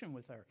conversation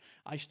with her.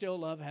 I still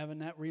love having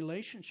that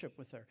relationship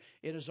with her.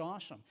 It is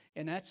awesome.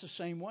 And that's the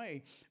same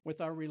way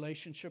with our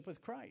relationship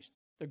with Christ.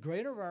 The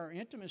greater our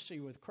intimacy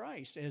with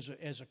Christ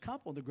as a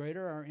couple, the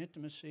greater our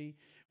intimacy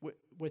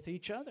with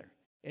each other.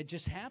 It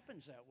just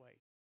happens that way.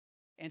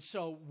 And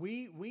so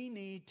we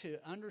need to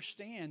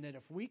understand that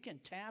if we can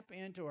tap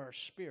into our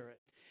spirit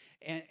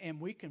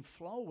and we can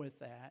flow with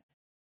that,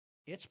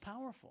 it's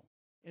powerful.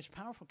 It's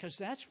powerful because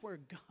that's where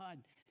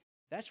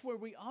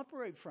we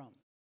operate from.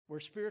 We're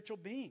spiritual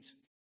beings.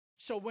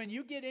 So when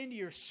you get into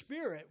your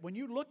spirit, when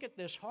you look at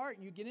this heart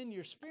and you get into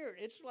your spirit,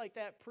 it's like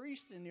that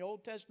priest in the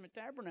Old Testament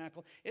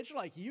tabernacle. It's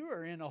like you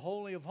are in a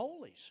Holy of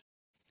Holies.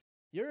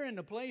 You're in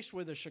a place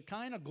where the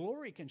Shekinah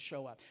glory can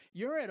show up.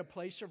 You're at a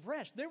place of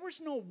rest. There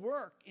was no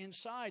work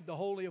inside the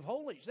Holy of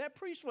Holies. That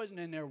priest wasn't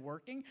in there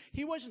working.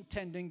 He wasn't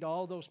tending to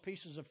all those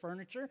pieces of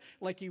furniture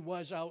like he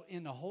was out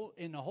in the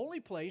holy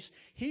place.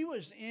 He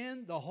was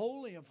in the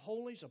Holy of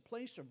Holies, a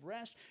place of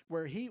rest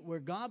where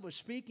God was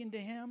speaking to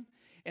him.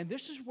 And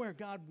this is where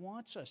God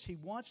wants us. He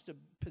wants to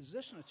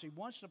position us. He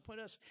wants to put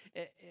us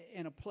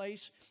in a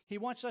place. He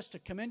wants us to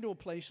come into a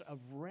place of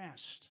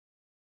rest.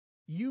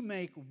 You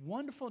make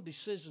wonderful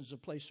decisions, a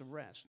place of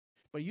rest.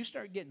 But you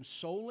start getting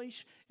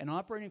soulish and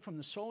operating from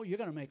the soul, you're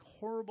going to make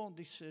horrible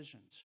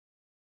decisions.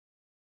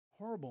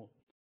 Horrible.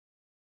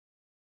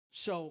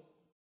 So,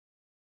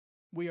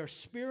 we are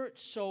spirit,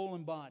 soul,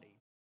 and body.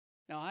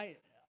 Now,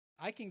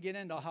 I can get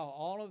into how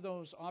all of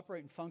those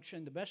operate and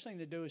function. The best thing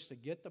to do is to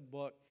get the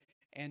book,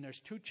 and there's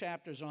 2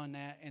 chapters on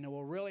that, and it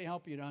will really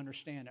help you to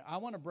understand it. I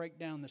want to break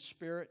down the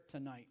spirit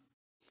tonight.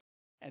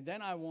 And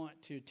then I want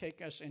to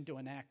take us into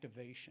an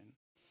activation.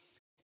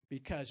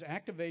 Because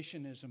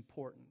activation is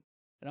important.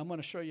 And I'm going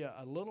to show you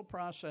a little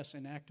process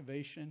in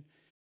activation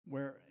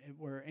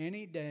where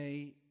any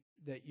day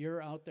that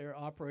you're out there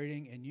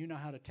operating and you know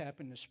how to tap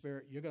in the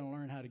Spirit, you're going to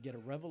learn how to get a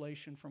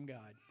revelation from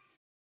God,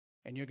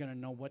 and you're going to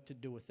know what to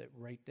do with it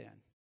right then,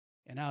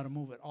 and how to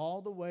move it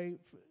all the way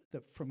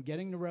from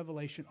getting the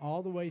revelation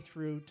all the way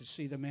through to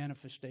see the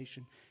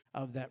manifestation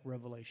of that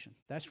revelation.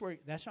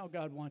 That's how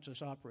God wants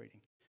us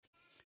operating.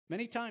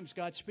 Many times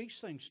God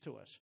speaks things to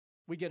us.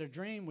 We get a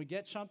dream, we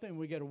get something,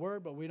 we get a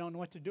word, but we don't know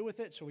what to do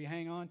with it, so we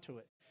hang on to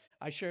it.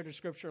 I shared a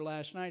scripture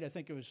last night. I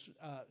think it was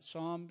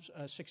Psalms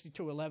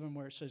 62:11,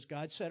 where it says,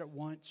 God said it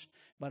once,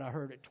 but I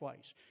heard it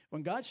twice.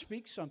 When God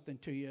speaks something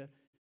to you,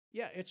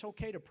 yeah, it's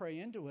okay to pray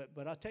into it,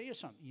 but I'll tell you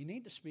something. You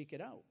need to speak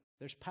it out.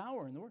 There's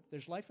power in the word.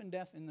 There's life and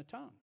death in the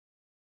tongue.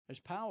 There's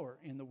power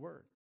in the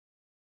word.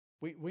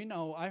 We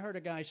know, I heard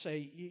a guy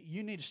say,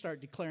 you need to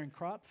start declaring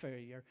crop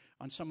failure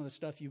on some of the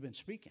stuff you've been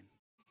speaking.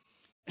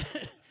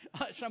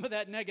 Some of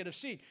that negative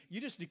seed.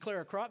 You just declare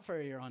a crop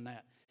failure on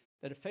that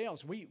it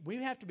fails. We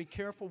have to be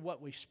careful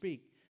what we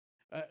speak.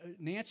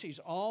 Nancy's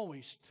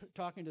always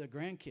talking to the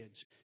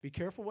grandkids. Be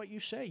careful what you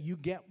say. You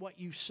get what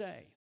you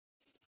say.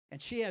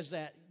 And she has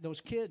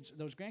those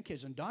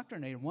grandkids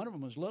indoctrinated. One of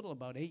them was little,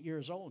 about 8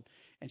 years old.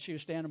 And she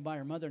was standing by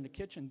her mother in the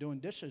kitchen doing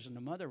dishes, and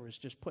the mother was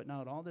just putting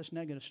out all this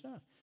negative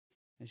stuff.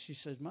 And she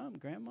says, Mom,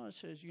 Grandma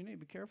says, you need to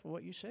be careful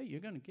what you say. You're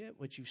going to get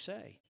what you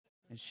say.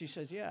 And she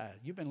says, yeah,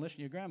 you've been listening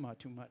to your grandma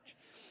too much.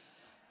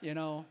 You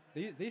know,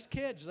 these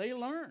kids, they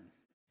learn.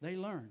 They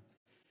learn.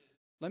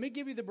 Let me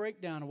give you the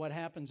breakdown of what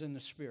happens in the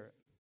Spirit.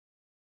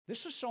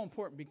 This is so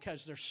important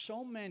because there's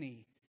so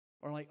many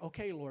are like,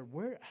 okay, Lord,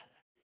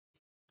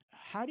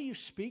 how do you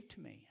speak to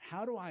me?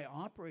 How do I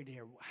operate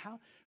here?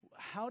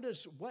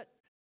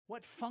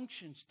 What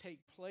functions take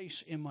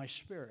place in my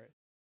spirit?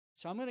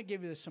 So I'm going to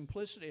give you the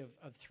simplicity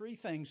of three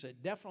things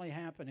that definitely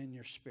happen in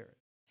your spirit.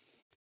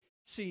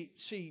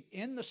 See,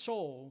 in the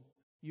soul,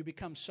 you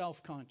become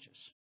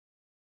self-conscious.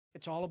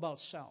 It's all about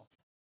self.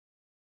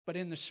 But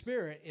in the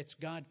spirit, it's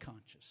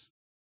God-conscious.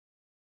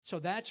 So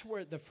that's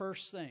where the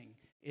first thing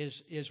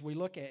is we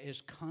look at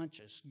is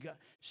conscious,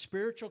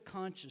 spiritual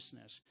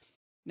consciousness.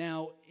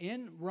 Now,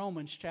 in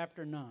Romans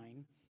chapter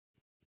 9,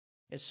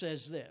 it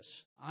says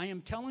this, I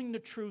am telling the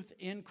truth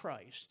in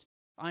Christ.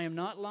 I am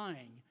not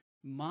lying.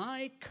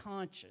 My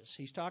conscience,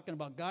 he's talking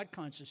about God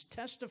conscious,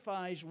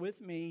 testifies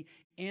with me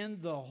in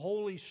the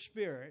Holy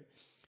Spirit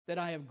that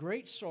I have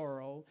great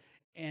sorrow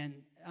and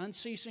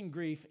unceasing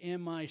grief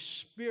in my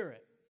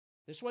spirit.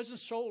 This wasn't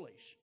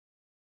soulish.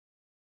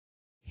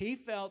 He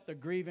felt the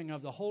grieving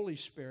of the Holy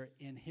Spirit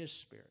in his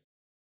spirit.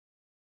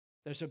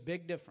 There's a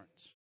big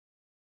difference.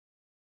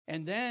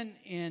 And then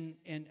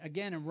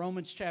again in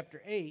Romans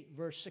chapter 8,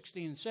 verse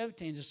 16 and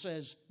 17, it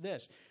says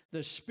this,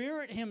 the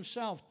Spirit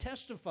himself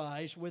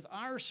testifies with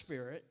our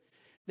spirit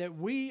that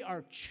we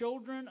are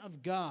children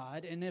of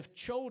God, and if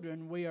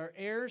children, we are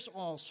heirs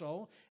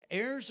also,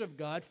 heirs of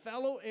God,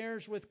 fellow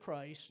heirs with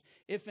Christ,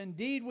 if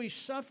indeed we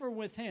suffer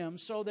with him,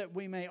 so that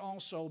we may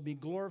also be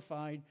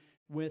glorified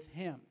with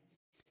him.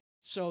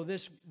 So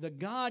the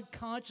God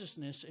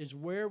consciousness is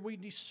where we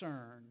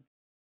discern.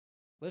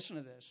 Listen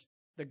to this.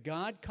 The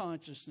God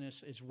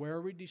consciousness is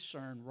where we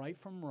discern right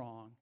from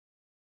wrong,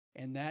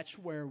 and that's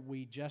where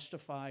we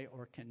justify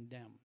or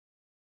condemn.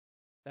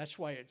 That's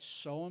why it's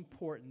so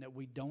important that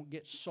we don't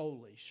get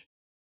soulish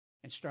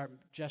and start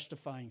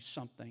justifying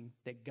something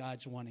that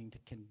God's wanting to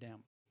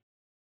condemn.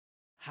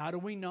 How do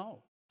we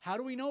know? How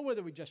do we know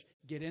whether we just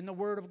get in the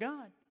Word of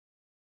God?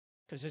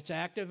 Because it's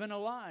active and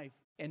alive,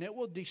 and it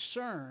will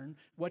discern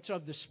what's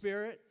of the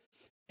Spirit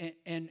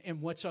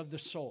and what's of the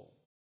soul.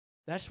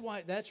 That's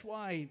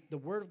why the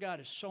Word of God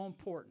is so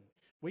important.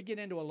 We get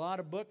into a lot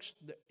of books.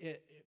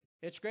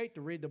 It's great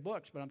to read the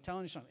books, but I'm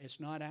telling you something, it's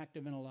not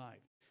active and alive.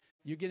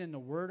 You get in the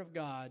Word of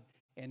God,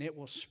 and it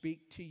will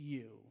speak to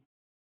you.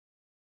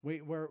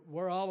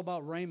 We're all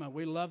about Rhema.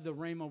 We love the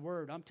Rhema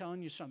word. I'm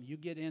telling you something. You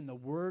get in the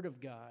Word of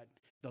God,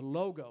 the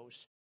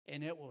Logos,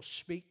 and it will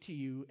speak to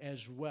you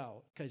as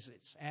well because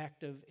it's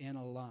active and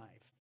alive.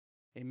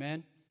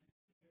 Amen?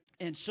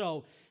 And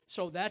so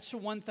that's the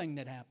one thing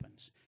that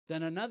happens.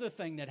 Then another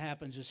thing that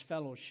happens is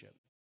fellowship.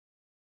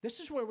 This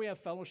is where we have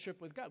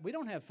fellowship with God. We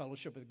don't have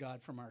fellowship with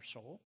God from our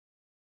soul.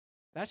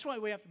 That's why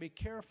we have to be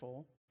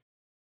careful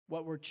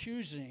what we're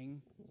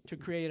choosing to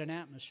create an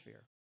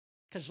atmosphere.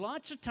 Because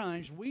lots of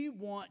times we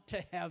want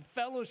to have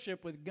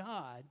fellowship with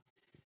God,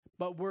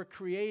 but we're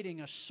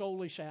creating a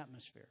soulish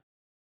atmosphere.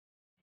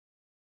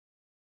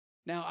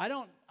 Now,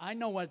 I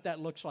know what that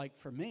looks like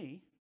for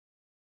me.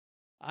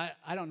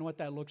 I don't know what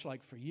that looks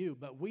like for you,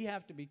 but we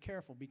have to be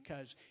careful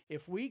because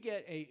if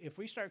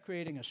we start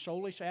creating a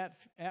soulish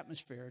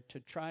atmosphere to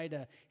try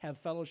to have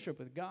fellowship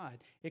with God,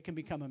 it can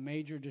become a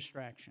major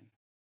distraction.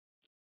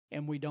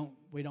 And we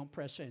don't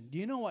press in. Do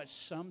you know what?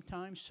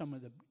 Sometimes some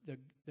of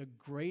the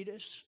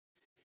greatest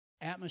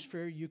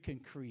atmosphere you can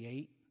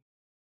create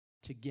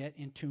to get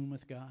in tune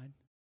with God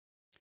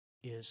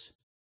is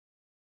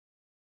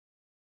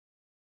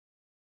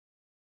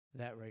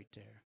that right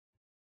there.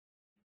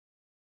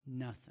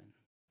 Nothing.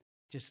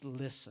 Just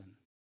listen.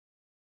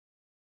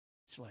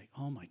 It's like,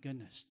 oh my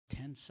goodness,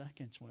 10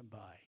 seconds went by.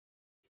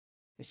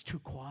 It's too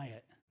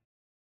quiet.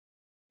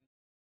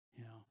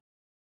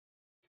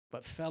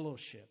 But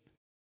fellowship.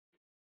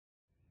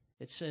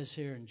 It says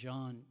here in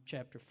John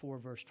chapter 4,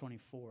 verse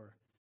 24,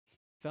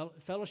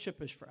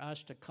 fellowship is for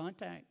us to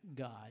contact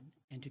God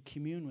and to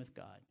commune with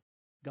God.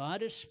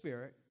 God is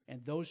spirit,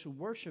 and those who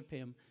worship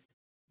him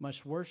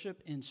must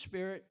worship in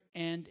spirit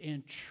and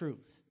in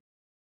truth.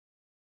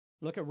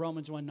 Look at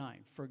Romans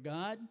 1:9. For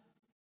God,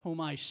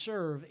 whom I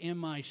serve in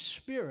my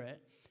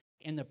spirit,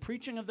 in the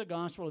preaching of the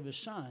gospel of his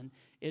Son,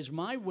 is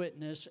my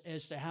witness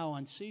as to how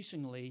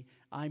unceasingly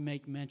I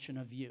make mention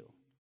of you.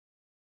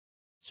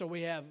 So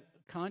we have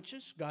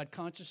God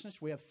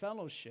consciousness, we have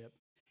fellowship,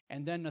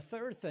 and then the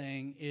third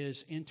thing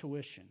is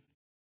intuition.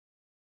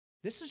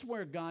 This is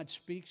where God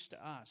speaks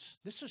to us.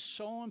 This is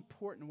so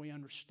important we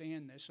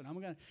understand this. And I'm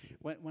going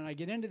to, when I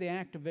get into the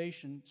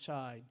activation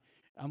side,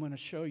 I'm going to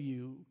show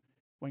you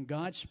when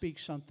God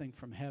speaks something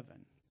from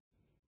heaven,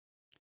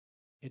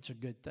 it's a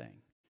good thing.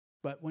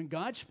 But when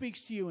God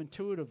speaks to you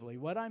intuitively,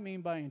 what I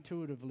mean by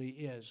intuitively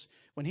is,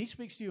 when he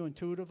speaks to you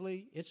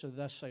intuitively, it's a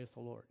thus saith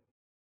the Lord.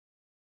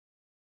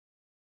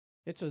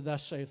 It's a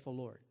thus saith the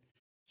Lord.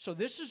 So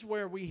this is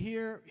where we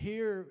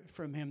hear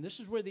from him. This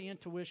is where the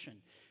intuition.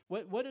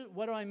 What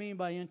do I mean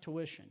by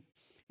intuition?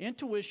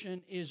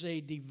 Intuition is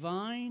a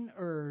divine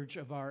urge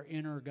of our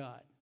inner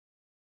God.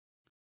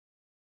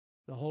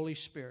 The Holy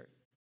Spirit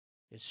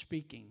is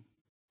speaking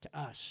to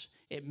us.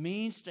 It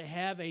means to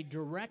have a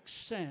direct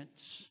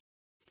sense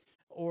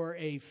or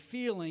a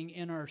feeling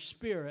in our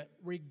spirit,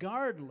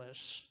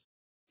 regardless.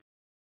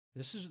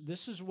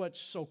 This is what's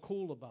so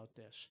cool about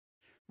this.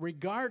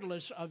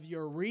 Regardless of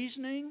your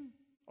reasoning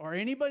or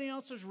anybody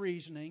else's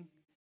reasoning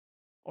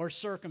or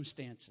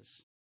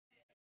circumstances.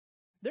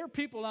 There are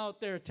people out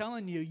there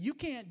telling you, you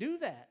can't do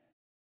that.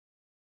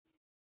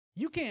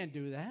 You can't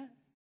do that.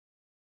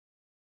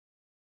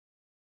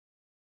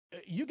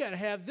 You got to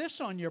have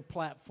this on your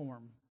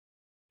platform.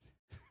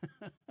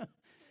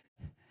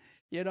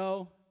 You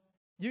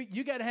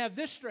got to have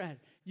this strategy.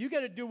 You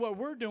got to do what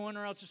we're doing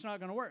or else it's not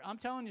going to work. I'm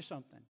telling you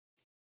something.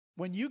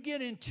 When you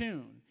get in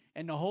tune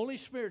and the Holy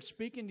Spirit's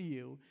speaking to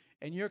you,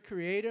 and you're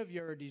creative,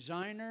 you're a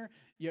designer,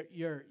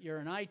 you're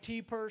an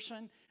IT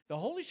person, the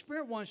Holy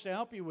Spirit wants to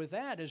help you with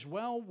that as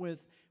well,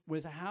 with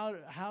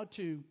how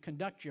to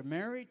conduct your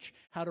marriage,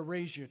 how to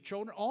raise your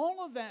children.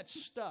 All of that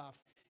stuff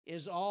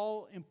is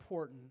all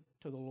important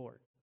to the Lord,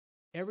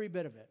 every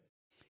bit of it.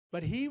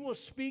 But he will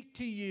speak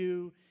to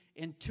you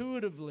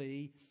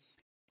intuitively,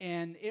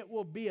 and it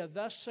will be a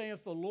thus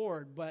saith the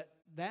Lord. But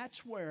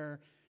that's where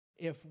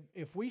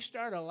if we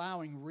start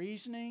allowing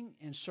reasoning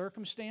and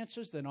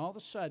circumstances, then all of a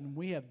sudden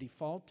we have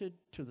defaulted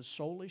to the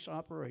soulish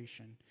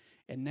operation,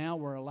 and now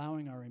we're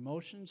allowing our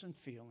emotions and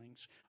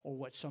feelings or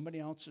what somebody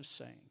else is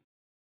saying,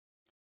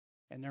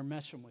 and they're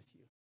messing with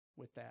you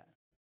with that.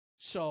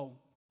 So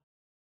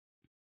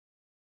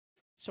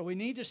we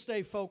need to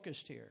stay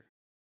focused here.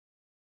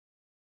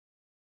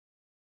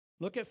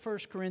 Look at 1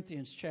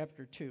 Corinthians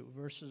chapter 2,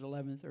 verses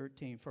 11 and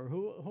 13. For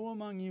who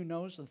among you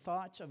knows the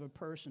thoughts of a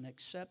person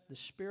except the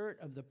spirit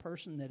of the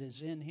person that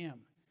is in him?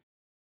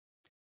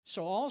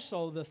 So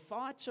also the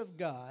thoughts of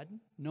God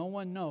no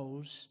one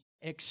knows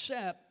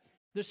except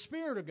the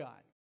Spirit of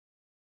God.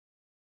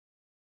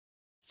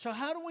 So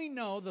how do we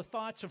know the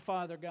thoughts of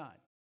Father God?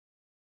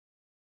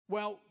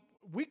 Well,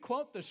 we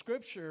quote the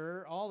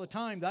scripture all the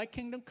time, thy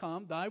kingdom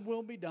come, thy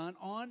will be done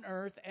on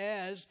earth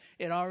as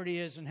it already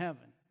is in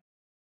heaven.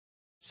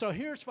 So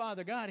here's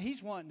Father God.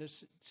 He's wanting to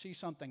see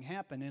something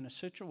happen in a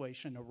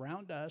situation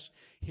around us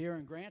here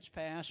in Grants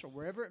Pass or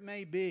wherever it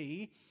may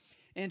be.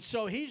 And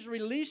so he's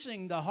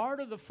releasing the heart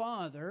of the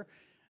Father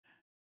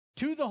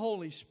to the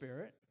Holy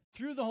Spirit,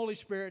 through the Holy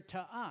Spirit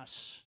to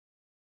us.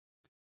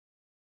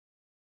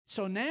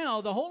 So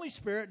now the Holy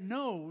Spirit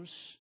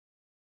knows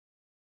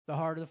the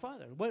heart of the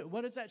Father.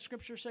 What does that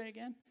scripture say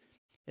again?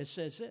 It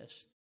says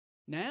this.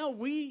 Now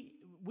we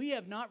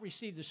have not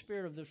received the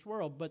spirit of this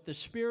world, but the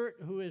Spirit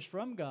who is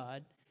from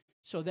God,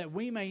 so that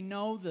we may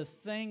know the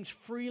things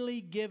freely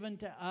given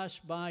to us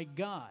by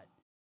God.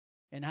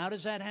 And how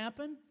does that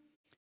happen?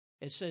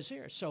 It says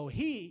here, so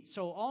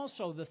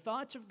also the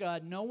thoughts of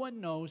God no one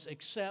knows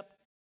except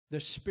the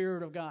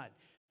Spirit of God.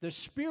 The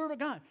Spirit of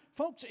God.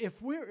 Folks,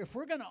 if we're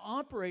going to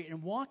operate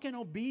and walk in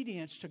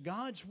obedience to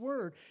God's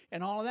Word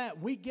and all of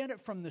that, we get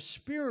it from the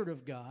Spirit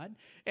of God.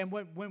 And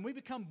when we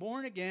become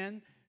born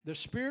again, the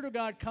Spirit of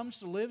God comes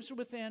to live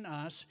within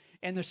us,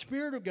 and the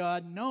Spirit of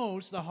God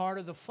knows the heart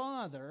of the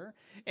Father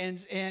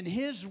and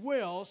His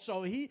will.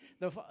 So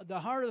the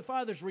heart of the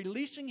Father is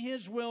releasing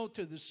His will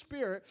to the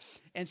Spirit,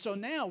 and so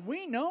now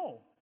we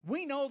know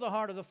the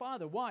heart of the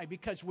Father. Why?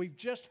 Because we've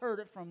just heard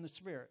it from the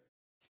Spirit.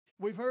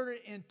 We've heard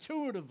it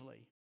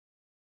intuitively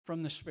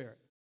from the Spirit.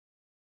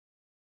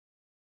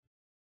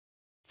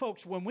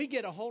 Folks, when we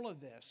get a hold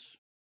of this,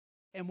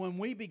 and when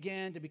we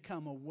began to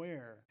become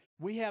aware,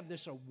 we have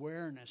this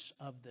awareness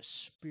of the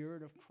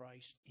Spirit of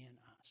Christ in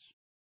us.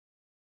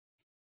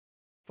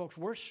 Folks,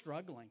 we're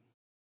struggling.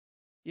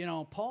 You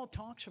know, Paul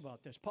talks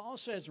about this. Paul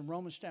says in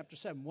Romans chapter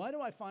 7, why do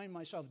I find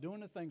myself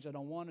doing the things I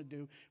don't want to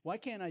do? Why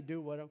can't I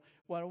do what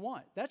I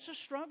want? That's a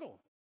struggle.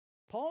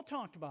 Paul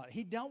talked about it.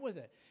 He dealt with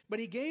it. But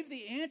he gave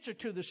the answer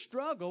to the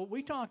struggle.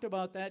 We talked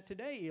about that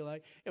today, Eli.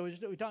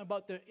 We talked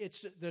about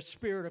it's the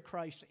Spirit of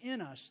Christ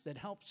in us that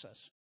helps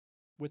us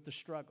with the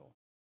struggle.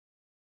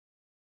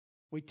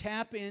 We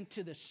tap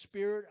into the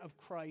Spirit of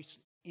Christ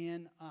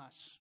in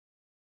us.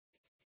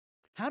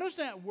 How does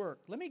that work?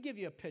 Let me give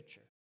you a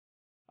picture.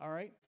 All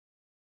right?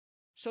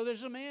 So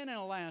there's a man in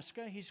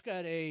Alaska. He's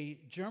got a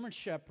German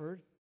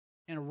Shepherd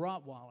and a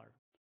Rottweiler.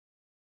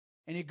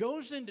 And he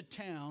goes into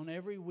town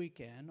every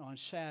weekend on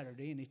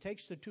Saturday, and he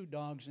takes the two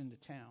dogs into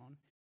town,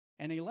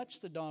 and he lets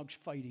the dogs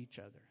fight each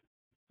other.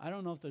 I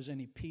don't know if there's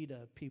any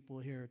PETA people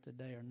here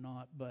today or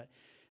not, but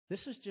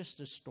this is just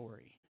a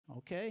story,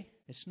 okay?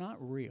 It's not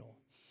real.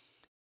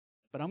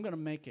 But I'm going to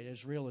make it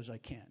as real as I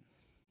can.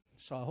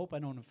 So I hope I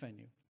don't offend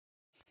you.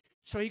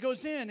 So he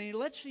goes in, and he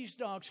lets these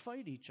dogs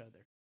fight each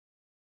other.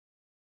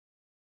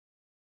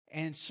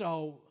 And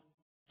so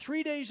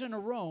 3 days in a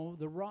row,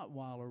 the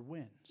Rottweiler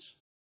wins.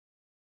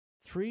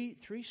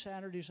 Three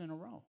Saturdays in a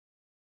row.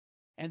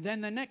 And then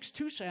the next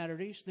 2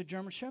 Saturdays, the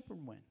German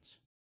Shepherd wins.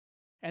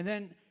 And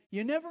then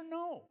you never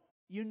know.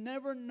 You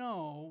never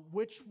know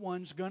which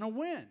one's going to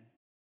win.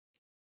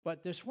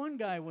 But this one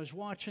guy was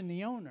watching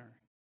the owner,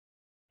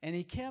 and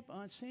he kept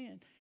on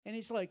seeing. And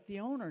he's like, the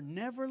owner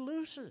never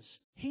loses.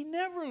 He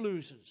never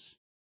loses.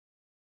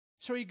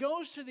 So he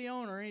goes to the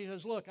owner, and he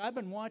goes, look, I've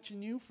been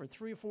watching you for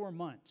 3 or 4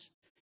 months.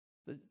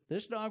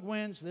 This dog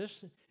wins.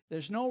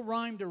 There's no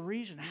rhyme to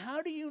reason.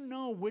 How do you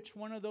know which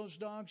one of those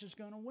dogs is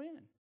going to win?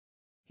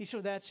 He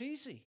said, that's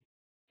easy.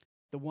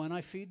 The one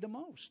I feed the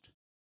most.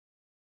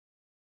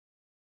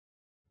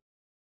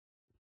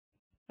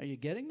 Are you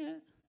getting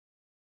that?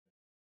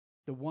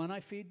 The one I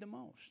feed the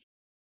most.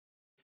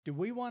 Do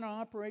we want to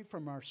operate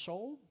from our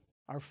soul,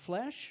 our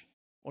flesh,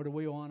 or do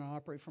we want to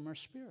operate from our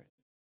spirit?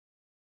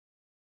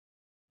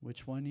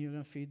 Which one are you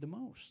going to feed the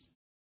most?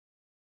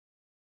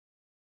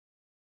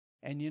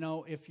 And you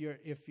know, if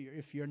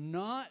you're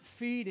not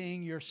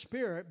feeding your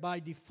spirit by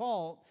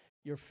default,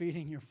 you're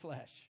feeding your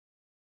flesh.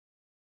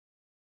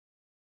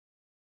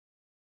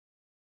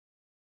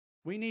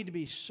 We need to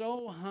be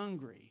so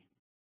hungry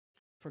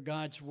for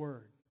God's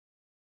word.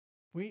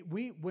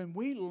 When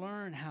we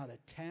learn how to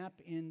tap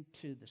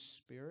into the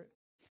Spirit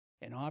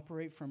and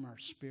operate from our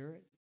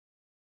spirit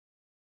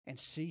and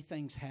see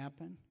things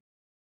happen,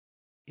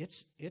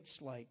 it's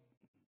like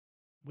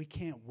we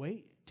can't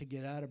wait to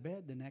get out of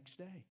bed the next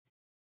day.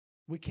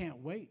 We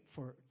can't wait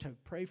to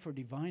pray for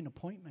divine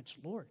appointments.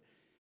 Lord,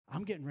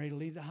 I'm getting ready to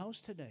leave the house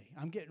today.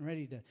 I'm getting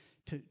ready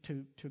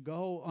to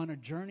go on a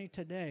journey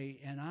today,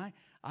 and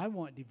I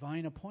want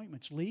divine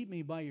appointments. Lead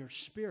me by your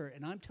Spirit.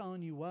 And I'm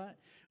telling you what,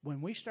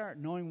 when we start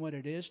knowing what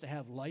it is to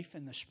have life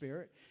in the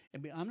Spirit,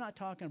 I'm not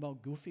talking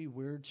about goofy,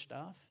 weird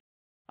stuff.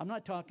 I'm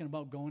not talking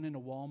about going into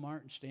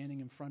Walmart and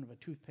standing in front of a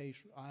toothpaste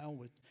aisle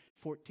with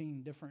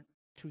 14 different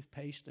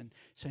toothpaste and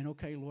saying,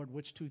 okay, Lord,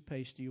 which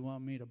toothpaste do you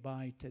want me to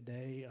buy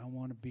today? I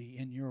want to be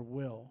in your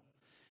will.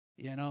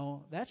 You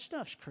know, that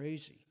stuff's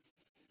crazy.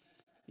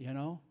 You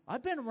know,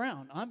 I've been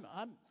around.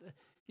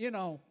 You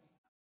know,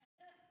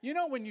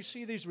 when you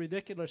see these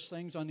ridiculous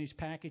things on these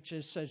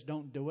packages says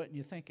don't do it, and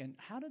you're thinking,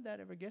 how did that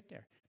ever get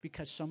there?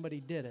 Because somebody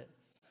did it.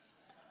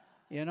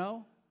 You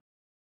know,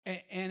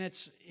 and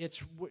it's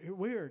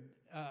weird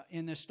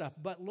in this stuff.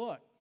 But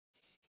look,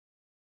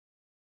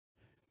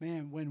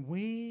 man, when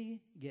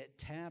we get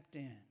tapped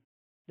in,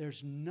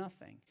 there's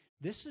nothing.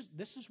 This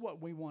is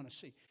what we want to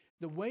see.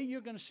 The way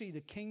you're going to see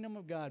the kingdom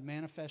of God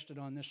manifested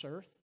on this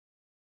earth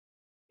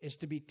is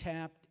to be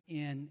tapped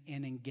in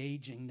and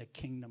engaging the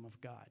kingdom of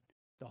God,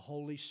 the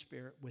Holy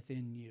Spirit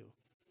within you.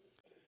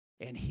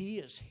 And He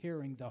is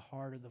hearing the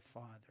heart of the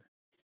Father.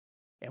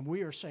 And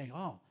we are saying,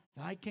 oh,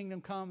 thy kingdom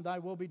come, thy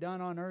will be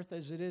done on earth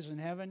as it is in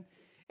heaven.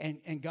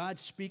 And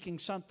God's speaking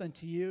something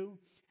to you.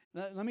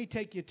 Let me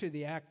take you to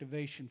the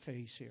activation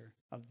phase here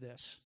of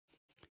this.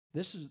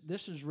 This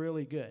is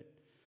really good.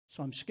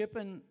 So I'm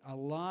skipping a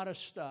lot of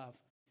stuff.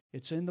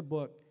 It's in the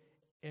book.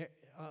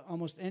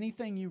 Almost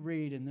anything you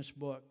read in this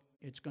book,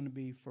 it's going to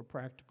be for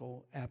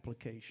practical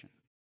application.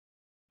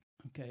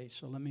 Okay,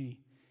 so give me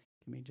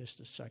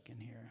just a second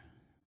here.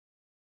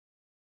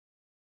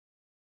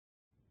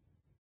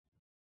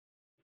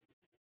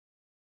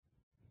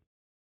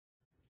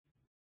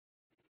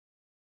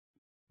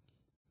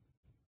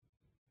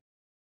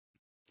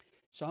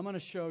 So I'm going to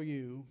show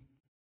you,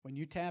 when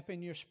you tap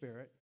in your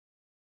spirit,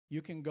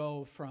 you can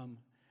go from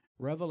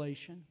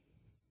revelation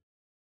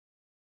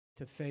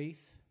to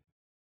faith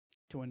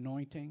to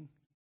anointing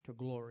to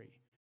glory.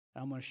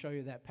 I'm going to show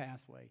you that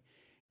pathway.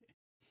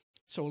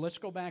 So let's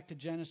go back to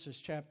Genesis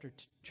chapter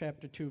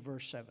 2,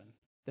 verse 7.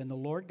 Then the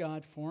Lord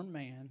God formed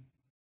man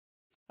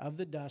of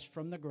the dust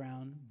from the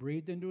ground,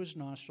 breathed into his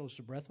nostrils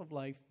the breath of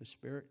life. The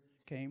Spirit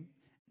came,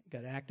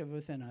 got active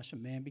within us,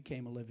 and man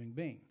became a living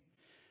being.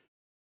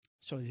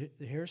 So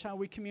here's how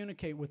we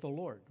communicate with the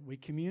Lord. We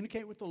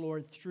communicate with the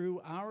Lord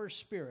through our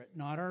spirit,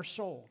 not our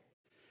soul.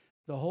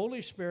 The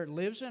Holy Spirit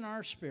lives in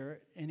our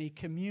spirit, and He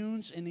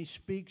communes and He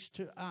speaks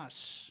to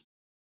us.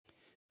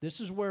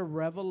 This is where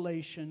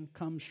revelation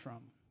comes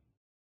from.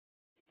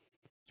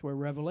 It's where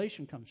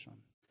revelation comes from.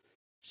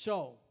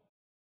 So,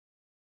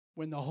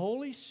 when the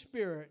Holy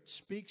Spirit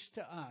speaks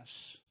to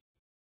us,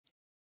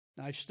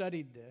 now I've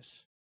studied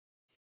this,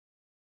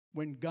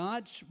 when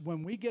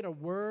we get a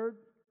word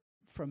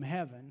from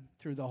heaven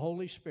through the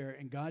Holy Spirit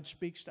and God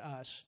speaks to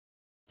us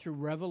through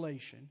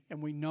revelation,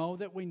 and we know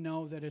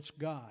that it's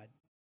God,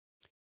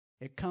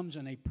 it comes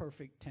in a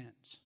perfect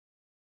tense.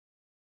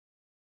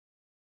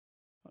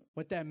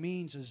 What that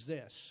means is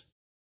this: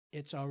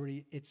 it's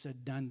a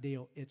done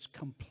deal. It's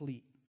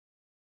complete.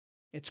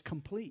 It's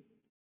complete.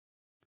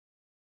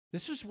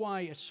 This is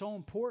why it's so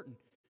important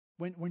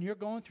when you're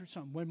going through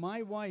something. When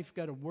my wife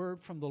got a word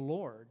from the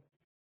Lord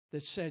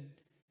that said,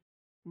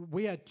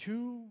 we had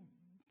two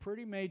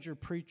pretty major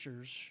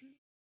preachers,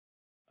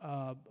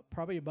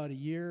 probably about a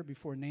year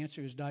before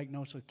Nancy was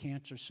diagnosed with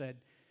cancer, said,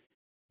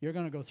 you're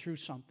going to go through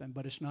something,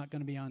 but it's not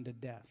going to be on to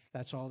death.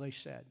 That's all they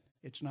said.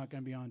 It's not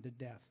going to be on to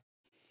death.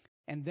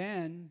 And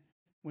then,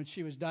 when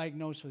she was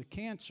diagnosed with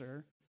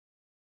cancer,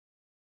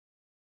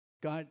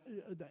 God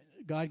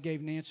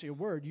gave Nancy a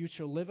word: you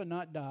shall live and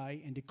not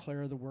die and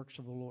declare the works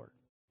of the Lord.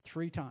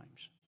 3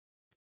 times.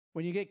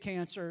 When you get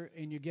cancer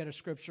and you get a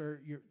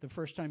scripture, the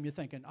first time you're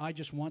thinking, I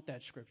just want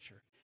that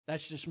scripture.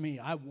 That's just me.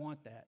 I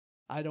want that.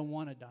 I don't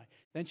want to die.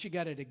 Then she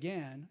got it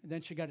again.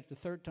 Then she got it the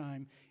 3rd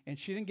time, and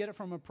she didn't get it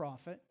from a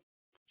prophet.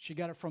 She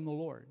got it from the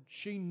Lord.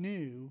 She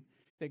knew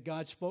that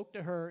God spoke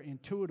to her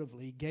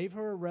intuitively, gave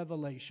her a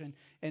revelation,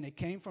 and it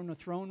came from the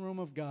throne room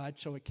of God,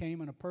 so it came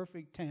in a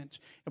perfect tense.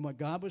 And what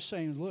God was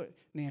saying is, look,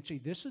 Nancy,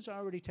 this is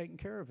already taken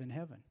care of in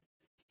heaven.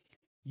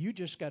 You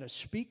just got to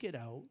speak it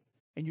out,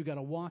 and you got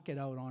to walk it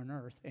out on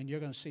earth, and you're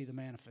going to see the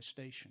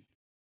manifestation.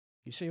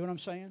 You see what I'm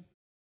saying?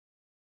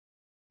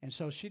 And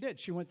so she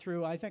did. She went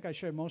through, I think I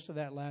shared most of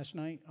that last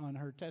night on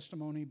her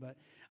testimony, but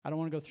I don't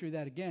want to go through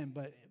that again.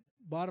 But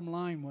bottom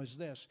line was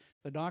this: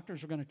 the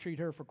doctors were going to treat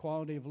her for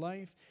quality of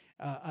life.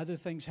 Other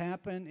things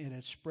happened. It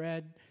had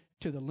spread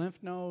to the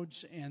lymph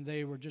nodes, and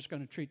they were just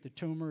going to treat the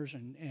tumors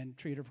and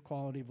treat her for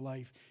quality of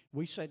life.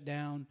 We sat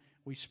down.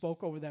 We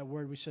spoke over that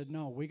word. We said,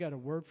 no, we got a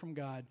word from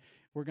God.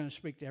 We're going to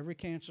speak to every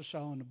cancer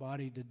cell in the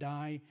body to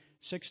die.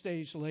 6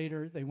 days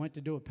later, they went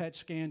to do a PET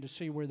scan to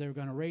see where they were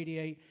going to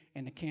radiate,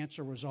 and the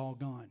cancer was all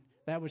gone.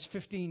 That was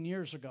 15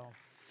 years ago.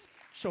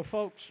 So,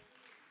 folks,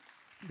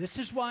 this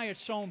is why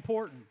it's so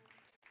important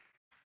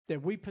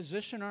that we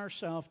position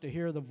ourselves to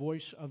hear the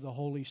voice of the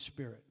Holy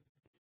Spirit.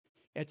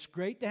 It's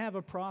great to have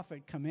a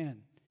prophet come in,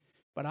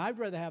 but I'd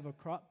rather have a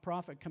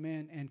prophet come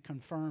in and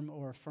confirm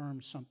or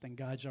affirm something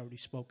God's already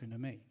spoken to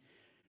me.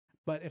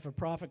 But if a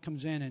prophet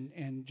comes in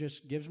and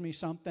just gives me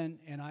something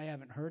and I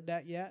haven't heard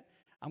that yet,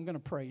 I'm going to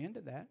pray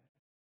into that.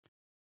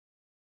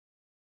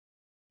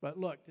 But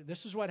look,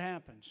 this is what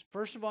happens.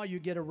 First of all, you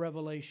get a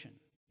revelation.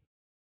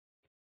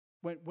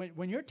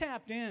 When you're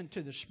tapped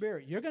into the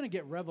Spirit, you're going to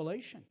get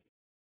revelation.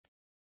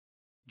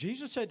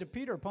 Jesus said to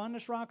Peter, upon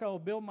this rock I will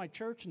build my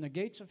church, and the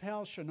gates of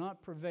hell shall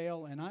not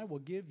prevail, and I will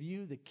give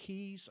you the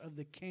keys of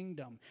the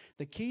kingdom.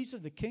 The keys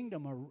of the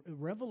kingdom are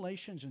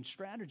revelations and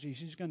strategies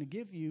He's going to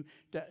give you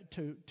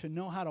to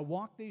know how to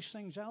walk these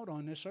things out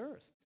on this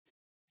earth.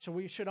 So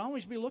we should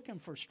always be looking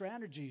for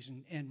strategies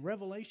and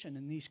revelation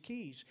in these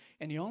keys.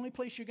 And the only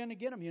place you're going to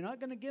get them, you're not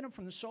going to get them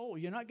from the soul.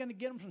 You're not going to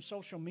get them from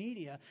social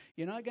media.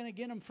 You're not going to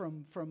get them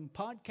from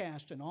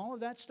podcasts and all of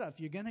that stuff.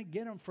 You're going to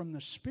get them from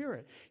the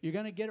Spirit. You're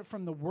going to get it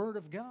from the Word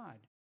of God.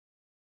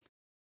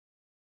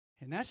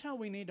 And that's how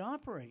we need to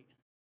operate.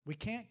 We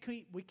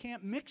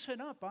can't mix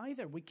it up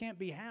either. We can't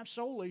be half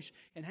soulish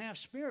and half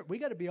spirit. We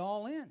got to be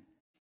all in.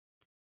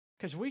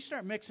 Because if we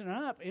start mixing it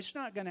up, it's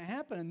not going to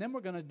happen, and then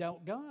we're going to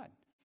doubt God.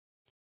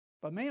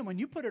 But man, when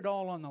you put it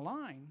all on the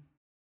line,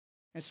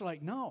 it's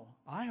like, no,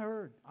 I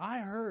heard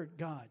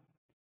God.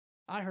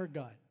 I heard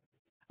God.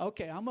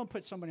 Okay, I'm going to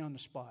put somebody on the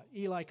spot.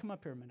 Eli, come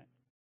up here a minute.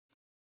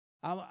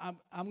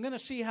 I'm going to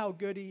see how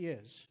good he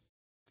is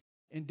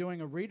in doing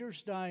a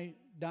Reader's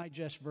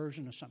Digest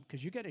version of something,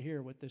 because you got to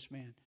hear what this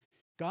man,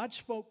 God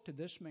spoke to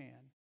this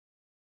man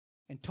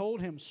and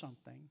told him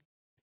something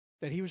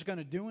that he was going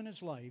to do in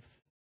his life.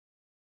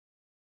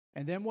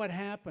 And then what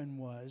happened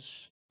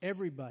was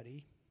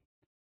everybody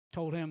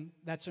told him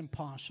that's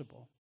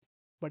impossible.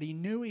 But he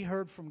knew he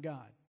heard from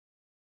God.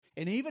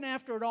 And even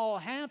after it all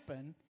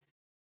happened,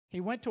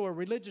 he went to a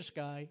religious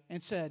guy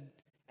and said,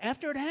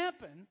 after it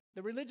happened,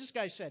 the religious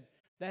guy said,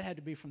 that had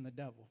to be from the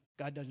devil.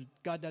 God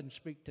doesn't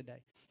speak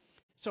today.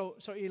 So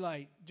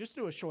Eli, just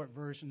do a short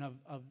version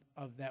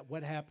of that.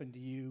 What happened to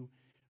you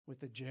with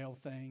the jail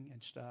thing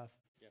and stuff?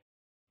 Yep.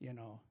 You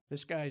know,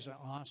 this guy's an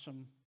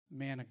awesome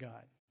man of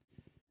God.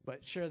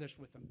 But share this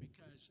with him,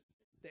 because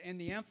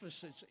the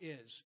emphasis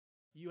is,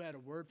 you had a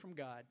word from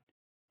God,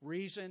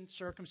 reason,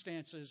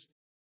 circumstances,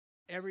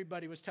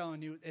 everybody was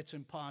telling you it's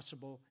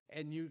impossible,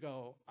 and you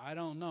go, I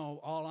don't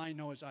know, all I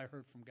know is I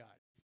heard from God.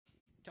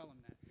 Tell them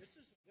that. This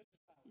is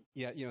powerful.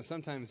 Yeah, you know,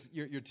 sometimes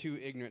you're too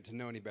ignorant to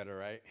know any better,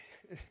 right?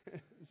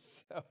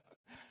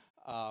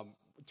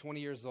 20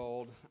 years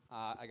old.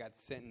 I got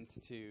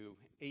sentenced to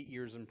 8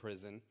 years in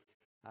prison.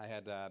 I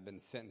had been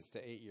sentenced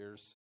to 8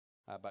 years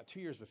about 2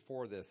 years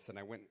before this, and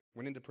I went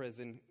into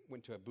prison,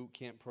 went to a boot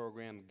camp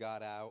program,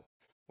 got out.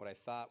 What I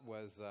thought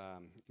was,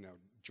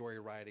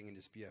 joyriding and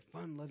just be a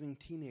fun-loving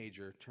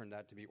teenager turned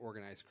out to be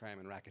organized crime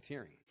and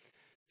racketeering.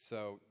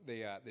 So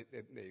they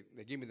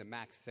gave me the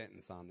max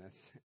sentence on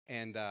this,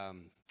 and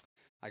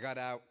I got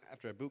out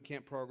after a boot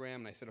camp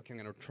program, and I said, okay, I'm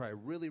going to try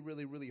really,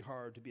 really, really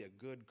hard to be a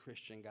good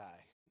Christian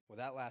guy. Well,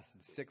 that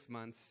lasted 6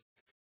 months,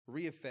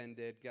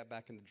 reoffended, got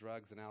back into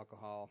drugs and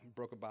alcohol,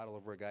 broke a bottle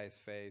over a guy's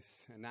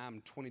face, and now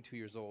I'm 22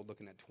 years old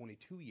looking at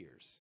 22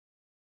 years.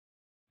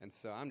 And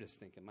so I'm just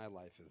thinking my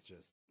life is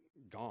just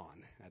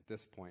gone at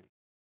this point.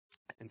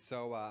 And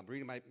so I'm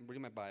reading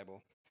my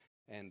Bible,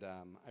 and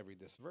I read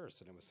this verse,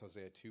 and it was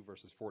Hosea 2,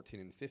 verses 14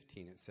 and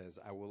 15. It says,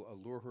 I will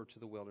allure her to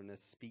the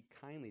wilderness, speak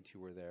kindly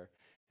to her there,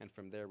 and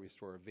from there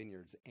restore her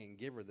vineyards, and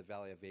give her the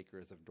valley of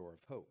acres of door of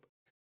hope.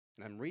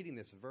 And I'm reading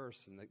this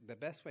verse, and the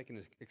best way I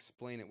can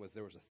explain it was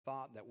there was a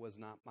thought that was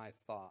not my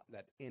thought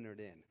that entered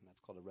in, and that's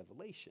called a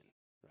revelation,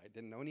 right?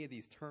 Didn't know any of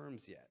these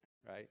terms yet,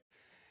 right?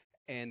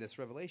 And this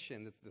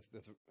revelation,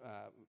 this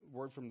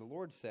word from the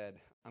Lord said,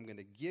 I'm going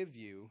to give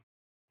you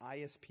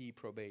ISP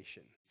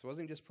probation. So it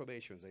wasn't just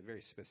probation, it was a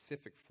very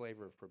specific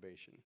flavor of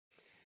probation.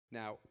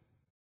 Now,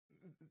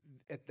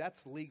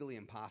 that's legally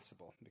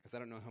impossible, because I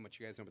don't know how much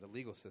you guys know about the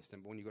legal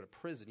system, but when you go to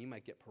prison, you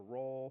might get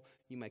parole,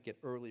 you might get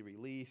early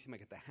release, you might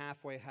get the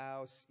halfway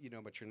house,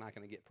 but you're not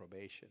going to get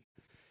probation.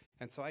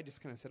 And so I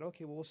just kind of said,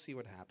 okay, well, we'll see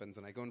what happens.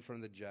 And I go in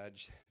front of the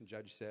judge. The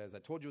judge says, I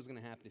told you it was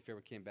going to happen if you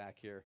ever came back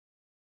here.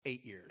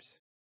 8 years.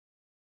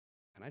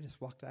 And I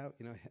just walked out,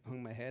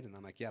 hung my head, and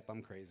I'm like, yep,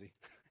 I'm crazy.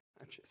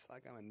 I'm just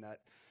like, I'm a nut.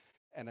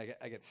 And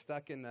I get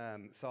stuck in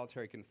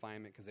solitary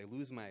confinement because they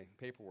lose my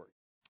paperwork.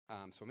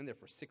 So I'm in there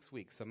for 6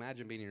 weeks. So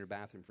imagine being in your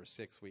bathroom for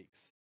 6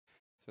 weeks.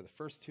 So the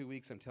first 2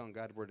 weeks, I'm telling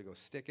God where to go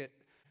stick it.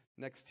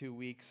 Next 2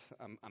 weeks,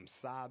 I'm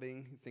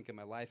sobbing, thinking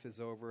my life is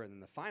over. And then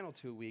the final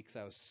 2 weeks,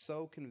 I was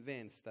so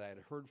convinced that I had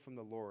heard from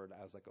the Lord.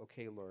 I was like,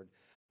 okay, Lord,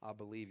 I'll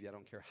believe you. I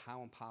don't care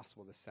how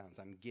impossible this sounds.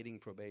 I'm getting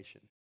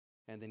probation.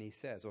 And then he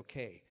says,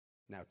 okay,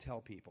 now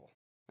tell people.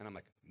 And I'm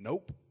like,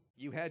 nope,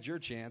 you had your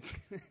chance,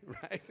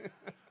 right?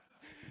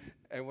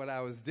 And what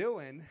I was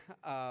doing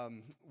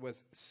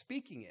was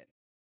speaking it,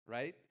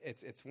 right?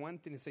 It's one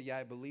thing to say, yeah,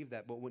 I believe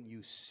that, but when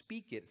you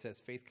speak it, it says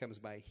faith comes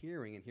by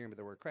hearing, and hearing by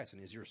the word of Christ.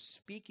 And as you're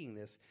speaking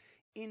this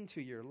into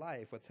your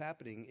life, what's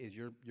happening is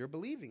you're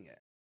believing it,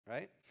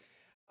 right?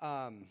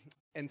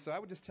 And so I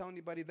would just tell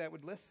anybody that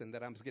would listen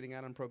that I was getting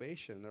out on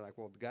probation. They're like,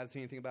 well, did God say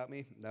anything about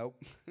me?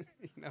 Nope.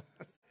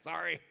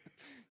 Sorry.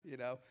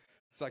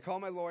 So I call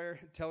my lawyer,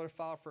 tell her to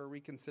file for a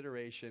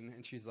reconsideration,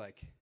 and she's like,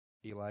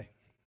 Eli,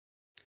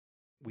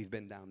 we've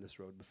been down this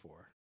road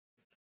before.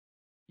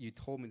 You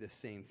told me the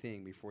same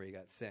thing before you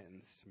got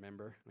sentenced,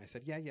 remember? And I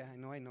said, yeah, I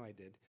know I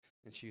did.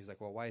 And she was like,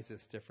 well, why is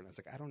this different? I was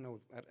like, I don't know.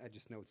 I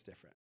just know it's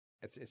different.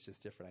 It's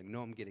just different. I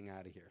know I'm getting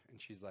out of here.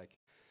 And she's like,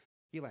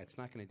 Eli, it's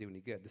not going to do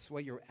any good. This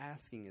what you're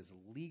asking is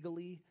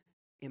legally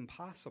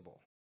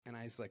impossible. And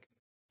I was like,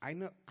 I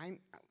know.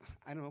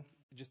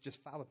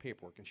 Just file the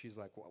paperwork. And she's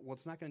like, well,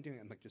 it's not going to do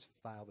anything. I'm like, just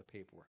file the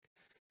paperwork.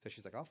 So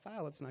she's like, I'll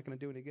file it. It's not going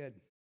to do any good.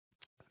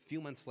 A few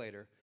months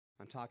later,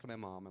 I'm talking to my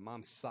mom. My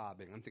mom's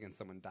sobbing. I'm thinking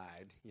someone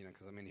died,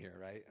 because I'm in here,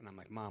 right? And I'm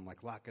like, Mom,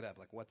 lock it up.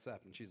 What's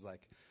up? And she's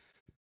like,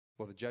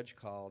 well, the judge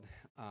called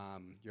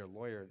your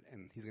lawyer,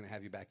 and he's going to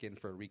have you back in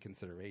for a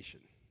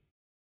reconsideration.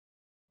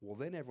 Well,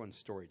 then everyone's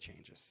story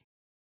changes.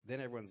 Then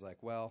everyone's like,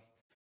 well,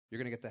 you're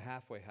going to get the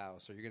halfway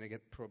house, or you're going to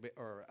get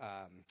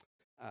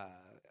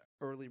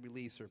early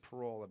release or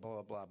parole, or blah,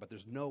 blah, blah, but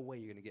there's no way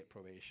you're going to get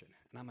probation.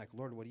 And I'm like,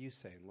 Lord, what are you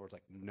saying? And the Lord's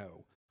like,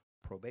 no,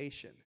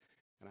 probation.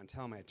 And I'm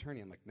telling my attorney,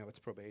 I'm like, no, it's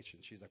probation.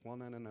 She's like, well,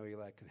 no, you're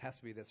like, it has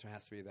to be this or it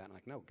has to be that. I'm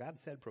like, no, God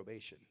said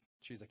probation.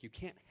 She's like, you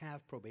can't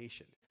have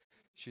probation.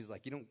 She's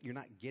like, you're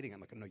not getting it. I'm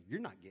like, no, you're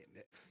not getting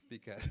it,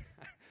 because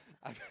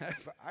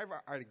I've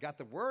already got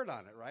the word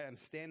on it, right? I'm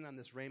standing on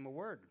this rhema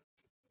word.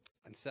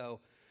 And so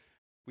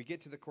we get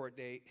to the court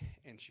date,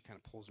 and she kind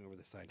of pulls me over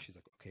the side. She's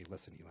like, okay,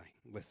 listen, Eli,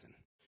 listen.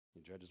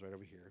 The judge is right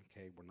over here.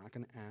 Okay, we're not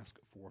going to ask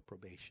for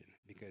probation,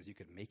 because you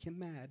could make him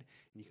mad,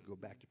 and you can go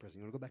back to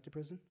prison. You want to go back to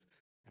prison?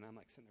 And I'm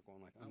like sitting there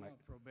going I'm on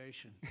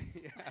probation.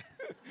 Yeah.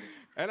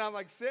 And I'm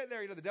like sitting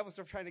there, the devil's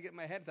still trying to get in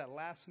my head at that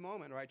last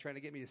moment, right? Trying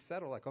to get me to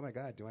settle, like, oh my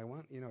God, do I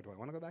want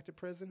to go back to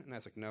prison? And I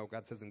was like, no,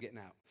 God says I'm getting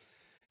out.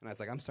 And I was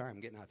like, I'm sorry,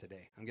 I'm getting out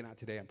today. I'm getting out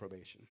today on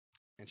probation.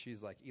 And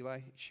she's like, Eli,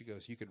 she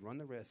goes, you could run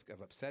the risk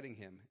of upsetting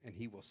him, and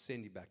he will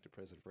send you back to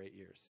prison for 8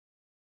 years.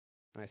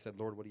 And I said,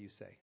 Lord, what do you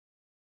say?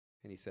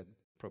 And he said,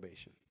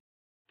 probation.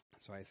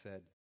 So I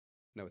said,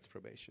 no, it's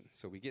probation.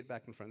 So we get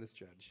back in front of this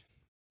judge.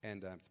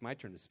 And it's my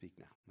turn to speak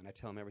now. And I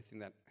tell him everything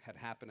that had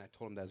happened. I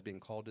told him that I was being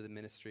called to the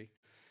ministry.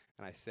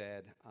 And I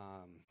said,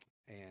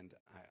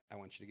 I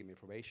want you to give me a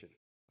probation.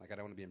 I don't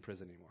want to be in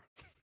prison anymore.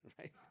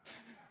 Right?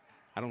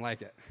 I don't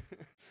like it.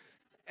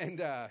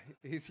 And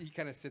he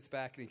kind of sits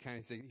back, and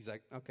he's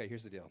like, okay,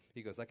 here's the deal.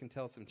 He goes, I can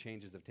tell some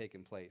changes have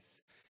taken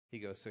place. He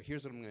goes, so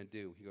here's what I'm going to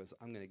do. He goes,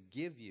 I'm going to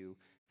give you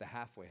the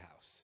halfway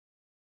house.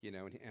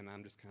 And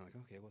I'm just kind of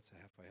like, okay, what's the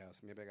halfway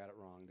house? Maybe I got it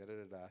wrong. Da, da,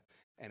 da, da.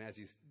 And as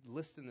he's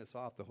listing this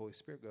off, the Holy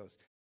Spirit goes,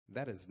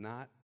 that is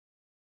not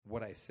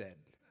what I said.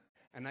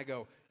 And I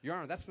go, Your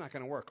Honor, that's not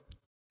going to work.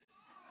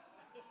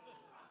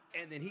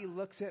 And then he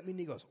looks at me and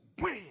he goes,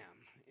 wham!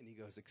 And he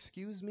goes,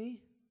 excuse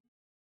me?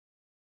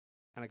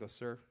 And I go,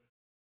 sir,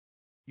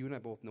 you and I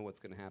both know what's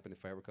going to happen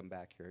if I ever come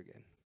back here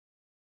again.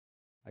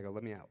 I go,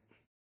 let me out.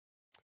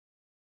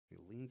 He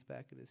leans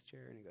back in his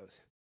chair and he goes,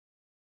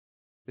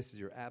 this is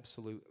your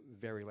absolute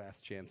very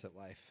last chance at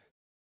life.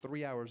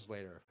 3 hours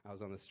later, I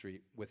was on the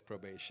street with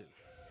probation.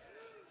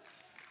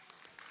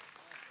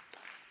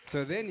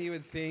 So then you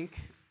would think,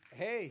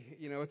 hey,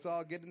 it's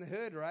all good in the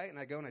hood, right? And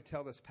I go and I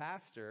tell this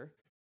pastor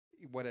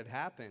what had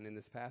happened, and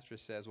this pastor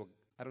says, well,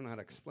 I don't know how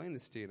to explain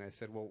this to you. And I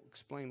said, well,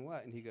 explain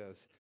what? And he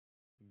goes,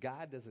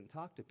 God doesn't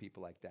talk to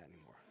people like that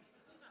anymore.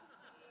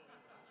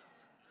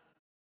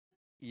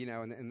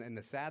 And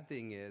the sad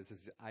thing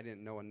is I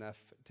didn't know enough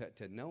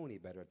to know any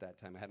better at that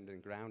time. I hadn't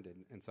been grounded.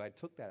 And so I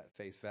took that at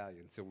face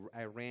value. And so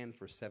I ran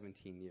for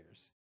 17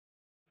 years.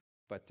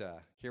 But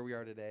here we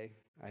are today.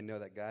 I know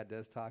that God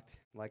does talk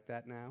like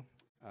that now.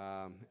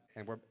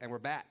 And we're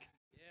back.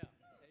 Yeah.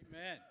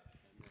 Amen.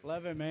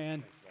 Love it,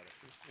 man.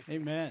 Thanks,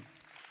 amen.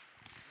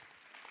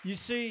 You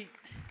see,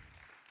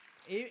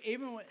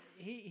 even when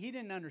he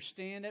didn't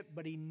understand it,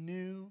 but he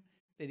knew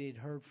that he had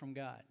heard from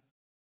God.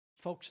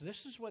 Folks,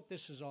 this is what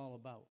this is all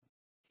about.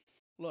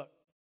 Look,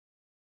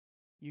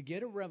 you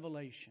get a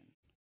revelation,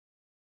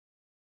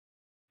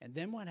 and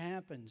then what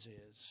happens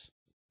is,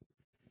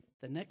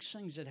 the next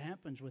things that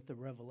happens with the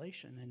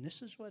revelation, and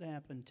this is what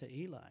happened to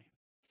Eli,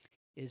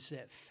 is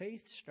that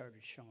faith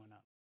started showing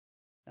up.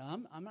 Now,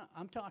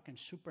 I'm talking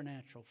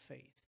supernatural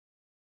faith.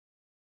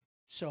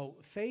 So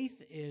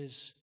faith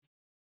is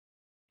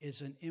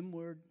an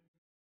inward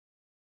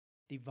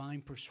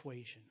divine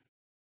persuasion,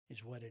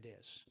 is what it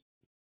is.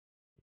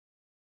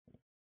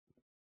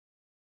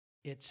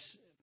 It's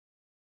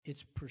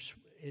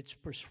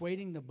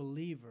persuading the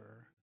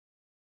believer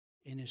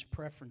in his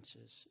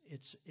preferences.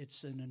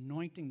 It's an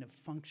anointing that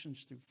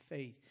functions through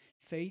faith.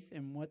 Faith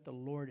in what the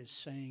Lord is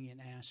saying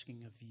and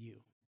asking of you.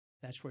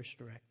 That's where it's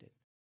directed.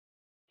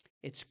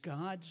 It's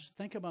God's,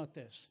 think about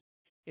this.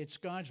 It's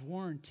God's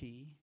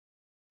warranty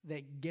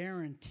that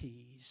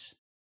guarantees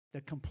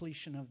the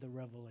completion of the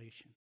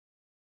revelation.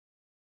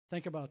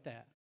 Think about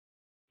that.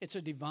 It's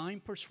a divine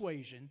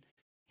persuasion.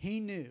 He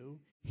knew,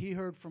 he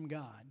heard from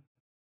God.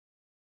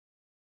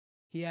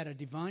 He had a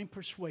divine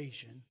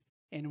persuasion,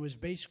 and it was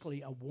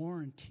basically a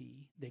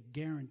warranty that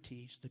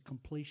guarantees the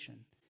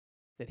completion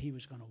that he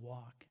was going to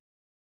walk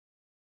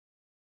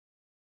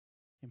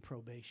in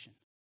probation.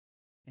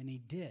 And he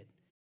did.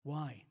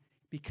 Why?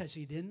 Because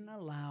he didn't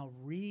allow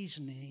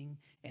reasoning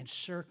and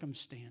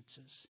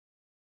circumstances.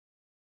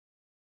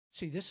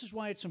 See, this is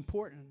why it's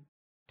important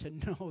to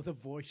know the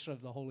voice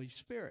of the Holy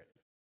Spirit.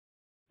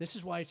 This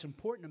is why it's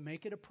important to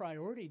make it a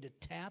priority to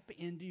tap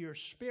into your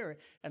spirit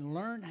and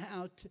learn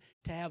how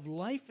to have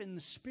life in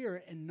the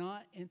spirit and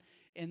not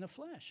in the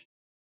flesh.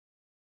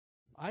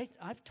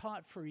 I've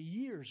taught for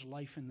years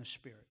life in the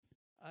spirit.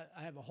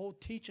 I have a whole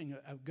teaching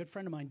a good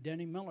friend of mine,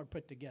 Denny Miller,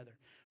 put together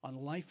on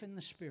life in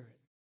the spirit.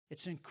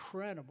 It's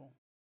incredible.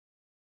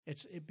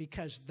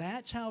 Because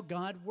that's how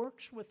God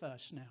works with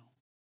us now,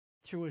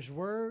 through his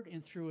word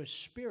and through his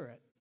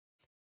spirit,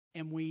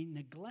 and we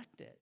neglect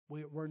it.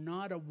 We're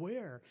not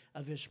aware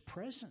of his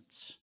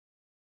presence.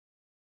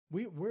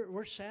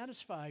 We're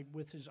satisfied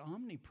with his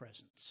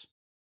omnipresence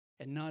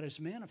and not his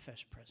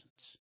manifest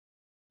presence.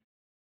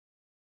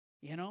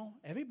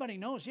 Everybody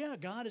knows,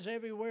 God is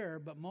everywhere,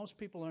 but most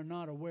people are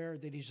not aware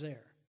that he's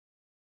there.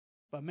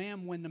 But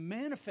man, when the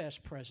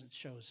manifest presence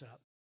shows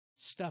up,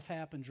 stuff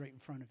happens right in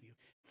front of you.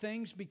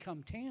 Things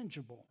become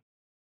tangible.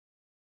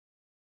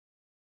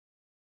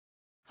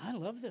 I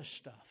love this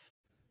stuff.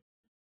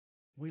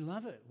 We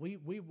love it.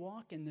 We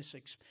walk in this,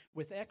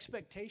 with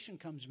expectation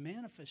comes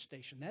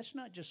manifestation. That's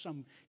not just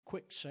some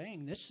quick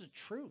saying. This is the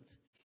truth.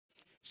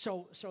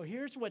 So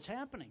here's what's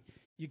happening.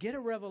 You get a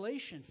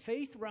revelation.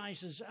 Faith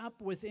rises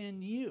up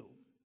within you.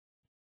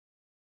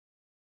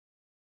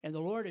 And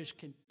the Lord is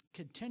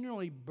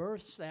continually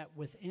births that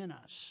within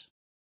us.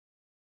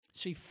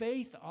 See,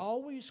 faith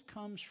always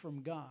comes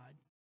from God.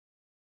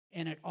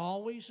 And it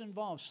always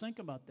involves, think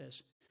about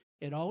this,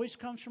 it always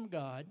comes from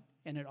God,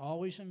 and it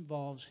always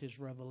involves his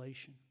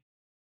revelation.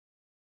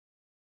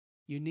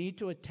 You need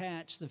to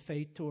attach the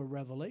faith to a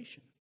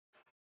revelation.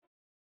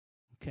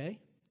 Okay?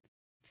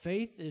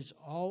 Faith is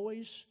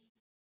always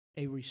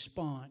a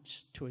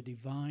response to a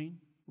divine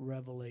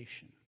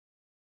revelation.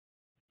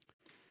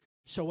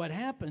 So what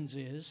happens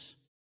is,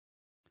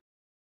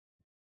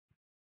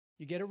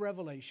 you get a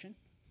revelation.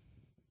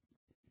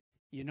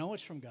 You know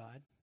it's from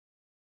God.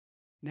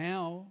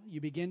 Now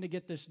you begin to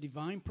get this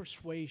divine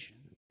persuasion.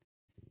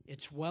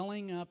 It's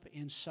welling up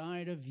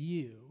inside of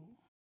you.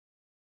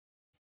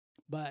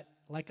 But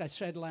like I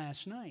said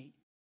last night,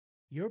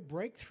 your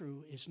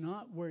breakthrough is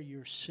not where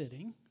you're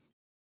sitting.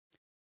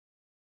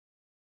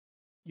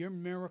 Your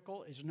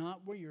miracle is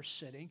not where you're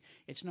sitting.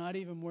 It's not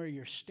even where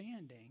you're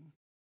standing,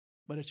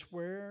 but it's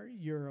where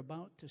you're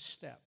about to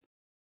step.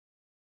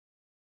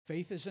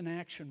 Faith is an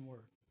action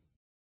word.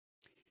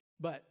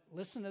 But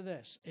listen to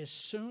this. As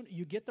soon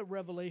you get the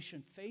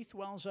revelation, faith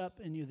wells up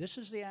in you. This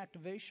is the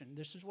activation.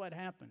 This is what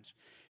happens.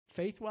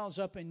 Faith wells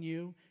up in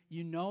you.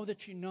 You know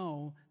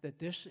that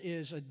this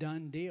is a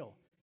done deal.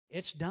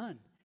 It's done.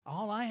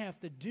 All I have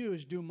to do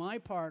is do my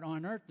part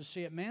on earth to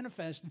see it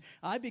manifest.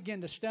 I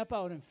begin to step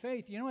out in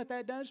faith. You know what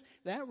that does?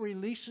 That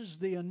releases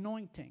the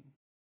anointing.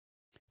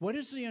 What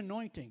is the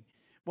anointing?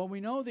 Well,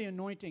 we know the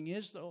anointing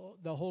is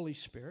the Holy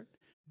Spirit,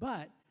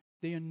 but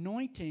the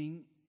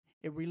anointing,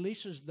 it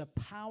releases the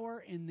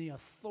power and the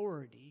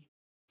authority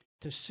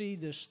to see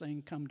this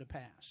thing come to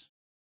pass.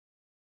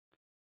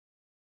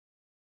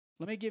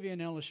 Let me give you an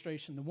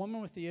illustration. The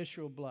woman with the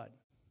issue of blood.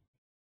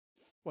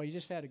 Well, you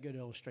just had a good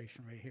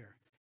illustration right here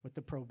with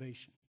the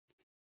probation.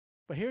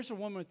 But here's a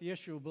woman with the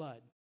issue of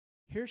blood.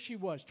 Here she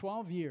was,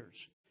 12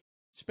 years.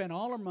 Spent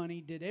all her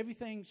money, did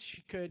everything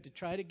she could to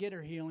try to get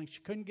her healing.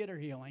 She couldn't get her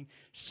healing.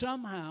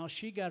 Somehow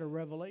she got a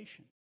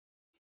revelation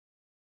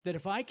that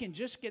if I can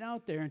just get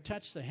out there and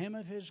touch the hem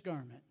of his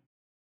garment,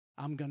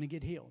 I'm going to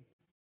get healed.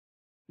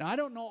 Now, I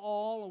don't know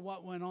all of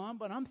what went on,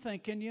 but I'm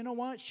thinking, you know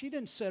what? She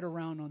didn't sit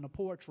around on the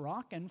porch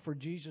rocking for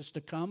Jesus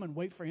to come and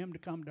wait for him to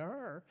come to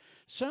her.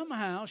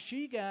 Somehow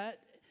she got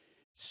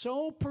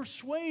so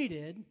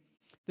persuaded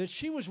that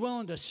she was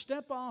willing to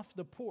step off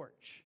the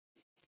porch.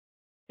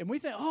 And we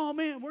think, oh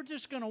man, we're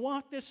just going to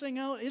walk this thing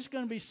out. It's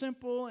going to be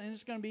simple and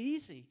it's going to be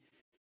easy.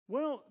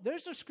 Well,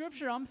 there's a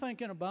scripture I'm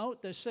thinking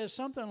about that says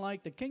something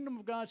like the kingdom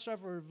of God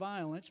suffereth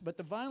violence, but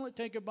the violent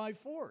take it by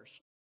force.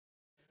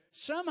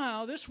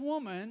 Somehow this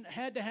woman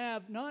had to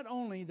have not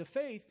only the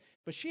faith,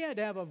 but she had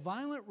to have a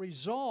violent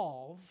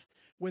resolve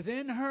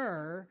within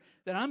her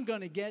that I'm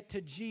going to get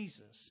to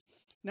Jesus.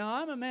 Now,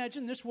 I'm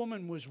imagining this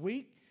woman was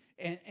weak,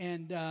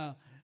 and I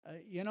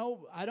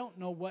don't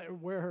know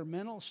where her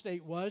mental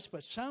state was,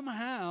 but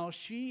somehow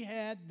she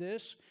had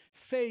this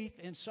faith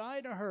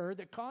inside of her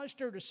that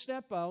caused her to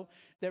step out,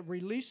 that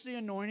released the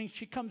anointing.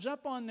 She comes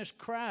up on this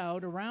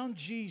crowd around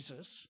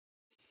Jesus,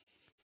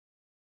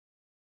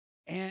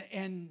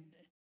 and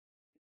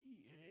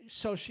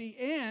so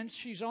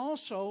she's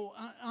also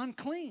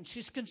unclean.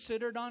 She's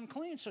considered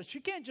unclean, so she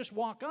can't just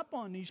walk up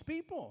on these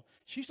people.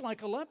 She's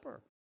like a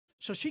leper.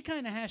 So she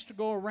kind of has to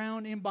go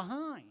around in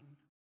behind,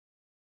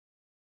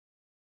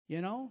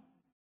 And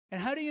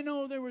how do you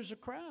know there was a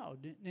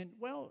crowd? And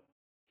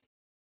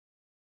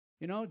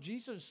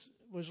Jesus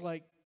was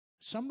like,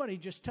 somebody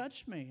just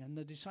touched me. And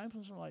the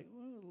disciples are like,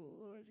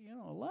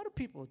 well, a lot of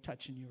people are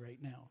touching you right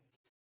now.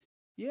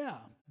 Yeah,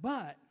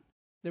 but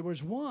there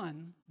was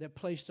one that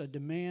placed a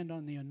demand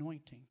on the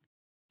anointing.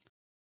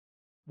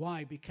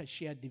 Why? Because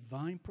she had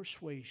divine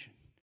persuasion.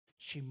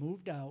 She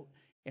moved out.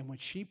 And when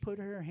she put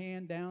her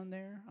hand down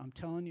there, I'm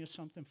telling you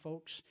something,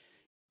 folks,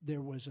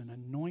 there was an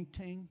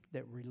anointing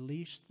that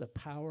released the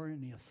power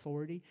and the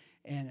authority.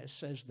 And it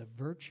says the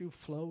virtue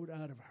flowed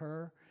out of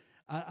her,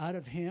 out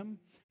of him.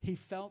 He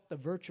felt the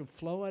virtue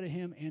flow out of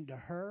him into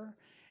her.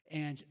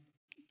 And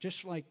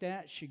just like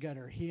that, she got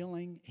her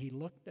healing. He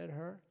looked at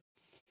her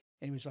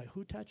and he was like,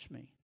 who touched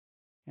me?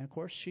 And of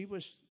course, she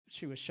was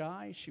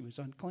shy. She was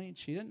unclean.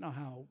 She didn't know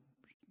how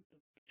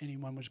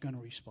anyone was going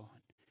to respond.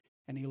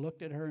 And he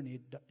looked at her and he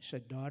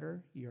said,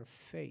 daughter, your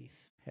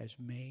faith has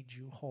made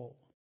you whole.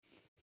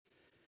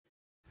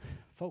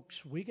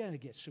 Folks, we got to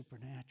get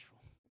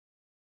supernatural.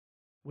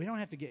 We don't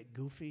have to get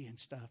goofy and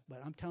stuff,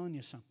 but I'm telling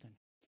you something.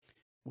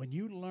 When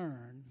you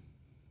learn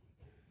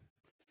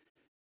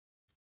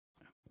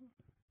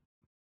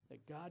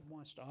that God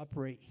wants to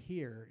operate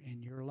here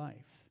in your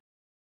life,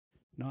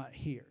 not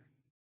here.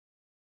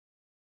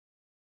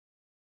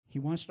 He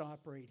wants to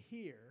operate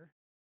here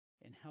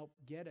and help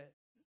get it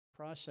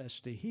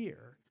processed to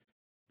here.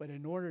 But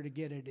in order to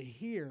get it to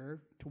here,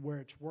 to where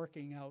it's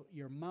working out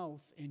your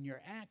mouth and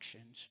your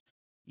actions,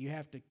 you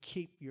have to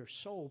keep your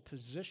soul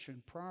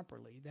positioned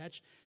properly.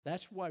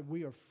 That's why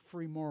we are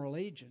free moral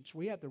agents.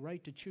 We have the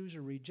right to choose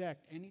or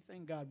reject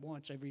anything God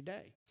wants every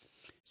day.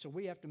 So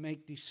we have to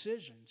make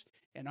decisions.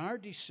 And our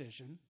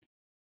decision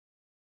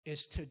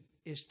is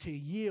to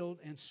yield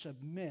and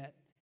submit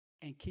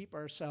and keep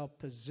ourselves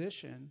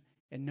positioned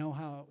and know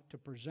how to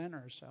present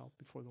ourselves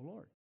before the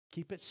Lord.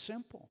 Keep it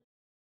simple.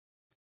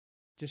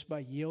 Just by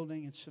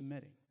yielding and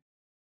submitting.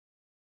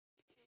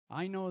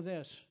 I know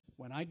this.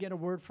 When I get a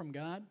word from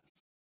God,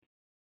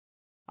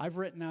 I've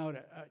written out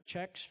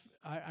checks.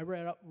 I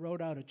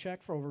wrote out a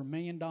check for over $1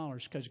 million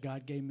because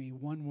God gave me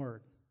one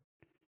word.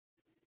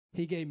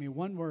 He gave me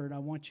one word. I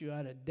want you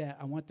out of debt.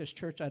 I want this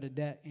church out of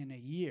debt in a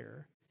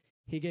year.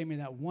 He gave me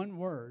that one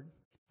word.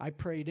 I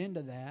prayed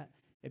into that.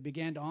 It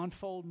began to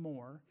unfold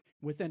more.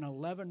 Within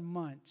 11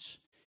 months,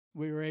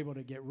 we were able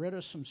to get rid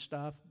of some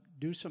stuff,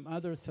 do some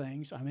other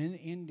things. I'm in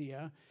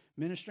India,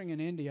 ministering in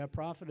India. A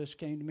prophetess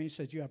came to me and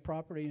said, you have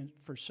property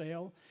for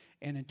sale,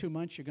 and in 2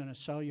 months you're going to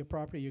sell your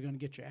property. You're going to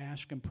get your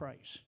asking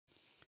price.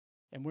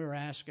 And we were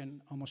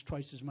asking almost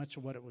twice as much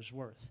of what it was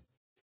worth.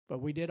 But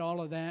we did all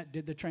of that,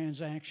 did the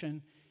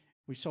transaction.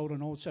 We sold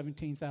an old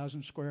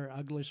 17,000 square,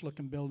 ugliest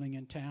looking building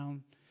in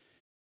town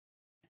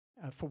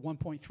for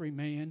 $1.3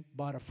 million.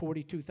 Bought a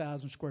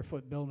 42,000 square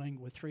foot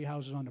building with 3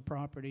 houses on the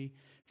property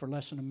for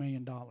less than $1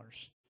 million.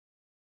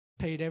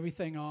 Paid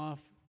everything off,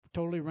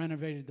 totally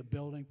renovated the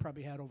building,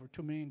 probably had over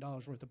 $2 million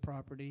worth of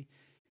property,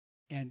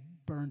 and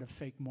burned a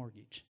fake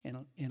mortgage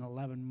in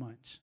 11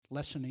 months,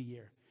 less than a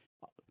year,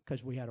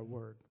 because we had a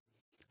word.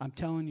 I'm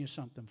telling you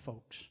something,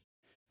 folks.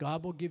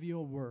 God will give you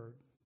a word.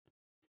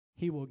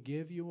 He will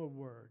give you a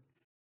word.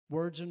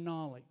 Words of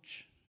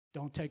knowledge.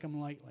 Don't take them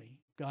lightly.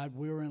 God,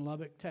 we were in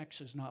Lubbock,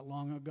 Texas not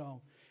long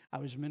ago. I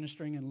was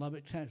ministering in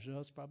Lubbock, Texas.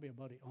 Well, it's probably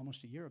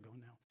almost a year ago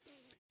now. I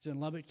was in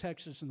Lubbock,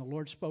 Texas, and the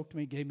Lord spoke to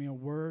me, gave me a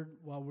word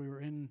while we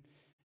were in,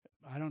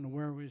 I don't know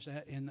where it was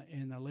at,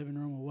 in the living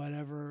room or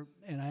whatever,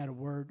 and I had a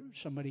word.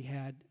 Somebody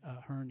had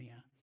a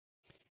hernia.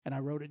 And I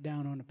wrote it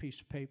down on a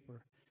piece of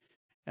paper.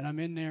 And I'm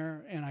in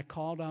there, and I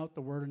called out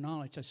the word of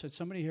knowledge. I said,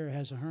 somebody here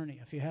has a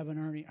hernia. If you have a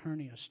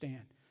hernia,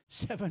 stand.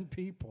 7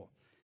 people.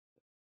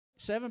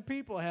 7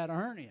 people had a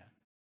hernia.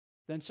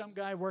 Then some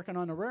guy working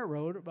on the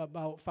railroad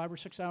about 5 or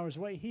 6 hours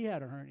away, he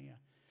had a hernia.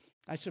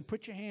 I said,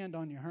 put your hand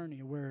on your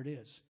hernia where it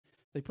is.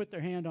 They put their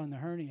hand on the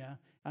hernia.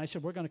 I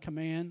said, we're going to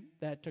command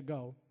that to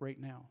go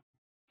right now.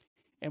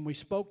 And we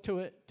spoke to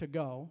it to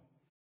go.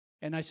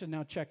 And I said,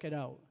 now check it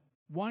out.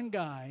 One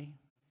guy,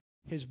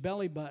 his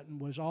belly button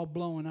was all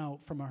blown out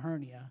from a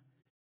hernia.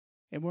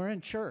 And we're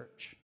in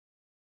church.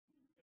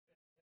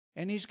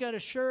 And he's got a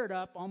shirt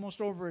up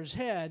almost over his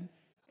head.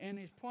 And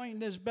he's pointing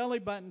to his belly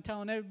button,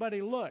 telling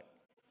everybody, look,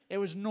 it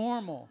was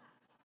normal.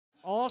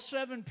 All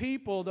 7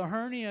 people, the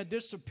hernia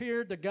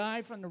disappeared. The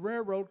guy from the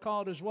railroad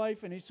called his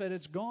wife, and he said,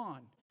 it's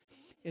gone.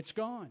 It's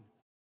gone.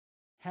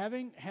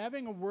 Having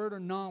a word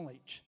of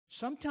knowledge.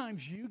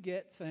 Sometimes you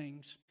get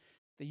things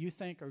that you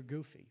think are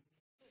goofy.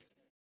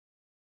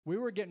 We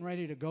were getting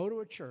ready to go to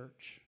a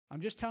church.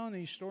 I'm just telling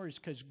these stories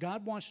because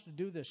God wants to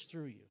do this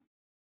through you,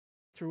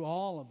 through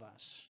all of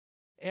us.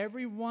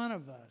 Every one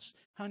of us.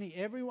 Honey,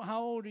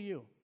 how old are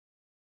you?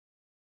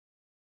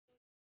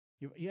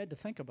 You had to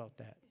think about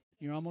that.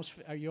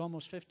 Are you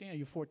almost 15? Are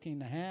you 14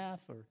 and a half?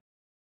 Or?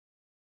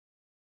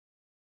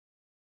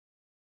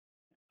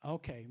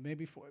 Okay,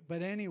 maybe 4.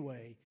 But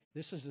anyway,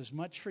 this is as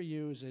much for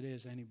you as it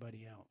is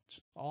anybody else.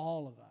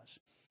 All of us.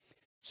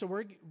 So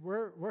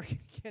we're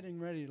getting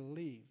ready to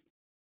leave.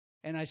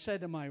 And I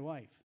said to my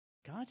wife,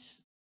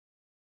 God's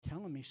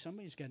telling me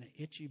somebody's got an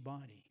itchy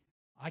body.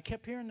 I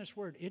kept hearing this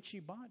word, itchy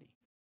body.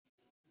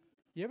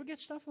 You ever get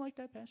stuff like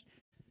that, Pastor?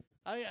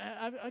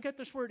 I got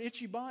this word,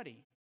 itchy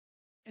body.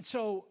 And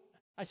so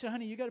I said,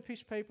 honey, you got a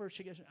piece of paper?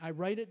 She goes, I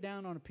write it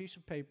down on a piece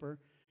of paper,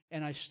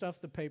 and I stuff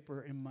the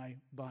paper in my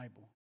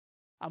Bible.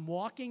 I'm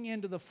walking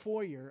into the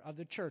foyer of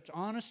the church,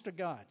 honest to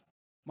God.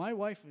 My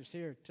wife was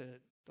here to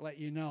let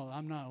you know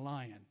I'm not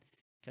lying,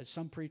 because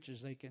some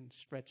preachers, they can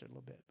stretch it a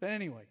little bit. But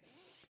anyway,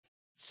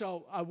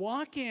 so I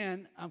walk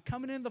in, I'm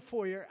coming in the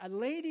foyer, a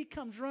lady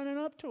comes running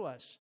up to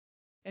us,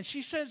 and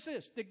she says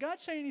this, did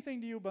God say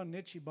anything to you about an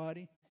itchy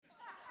body?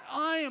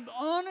 I am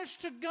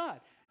honest to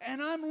God. And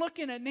I'm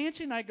looking at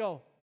Nancy, and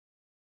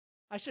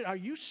I said, are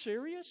you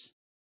serious?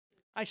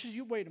 I said,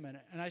 you wait a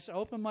minute. And I said,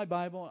 open my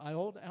Bible. I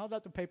held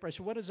out the paper. I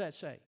said, what does that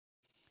say?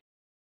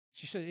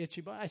 She said,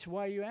 itchy body. I said,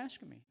 why are you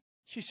asking me?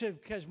 She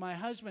said, because my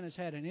husband has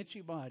had an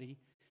itchy body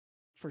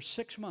for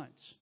 6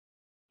 months,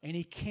 and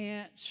he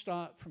can't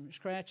stop from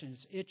scratching.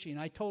 It's itchy. And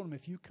I told him,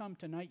 if you come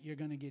tonight, you're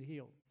going to get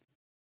healed.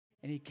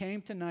 And he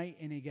came tonight,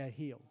 and he got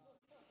healed.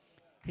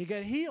 He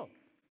got healed.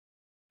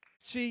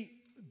 See,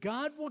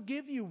 God will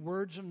give you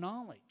words of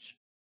knowledge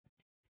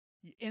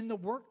in the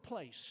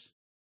workplace,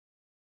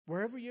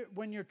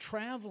 when you're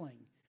traveling.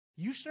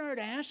 You start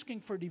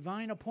asking for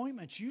divine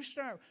appointments. You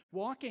start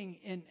walking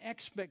in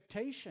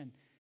expectation.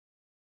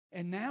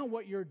 And now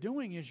what you're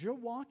doing is you're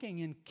walking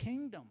in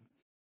kingdom.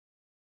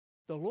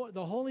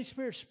 The Holy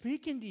Spirit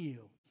speaking to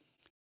you.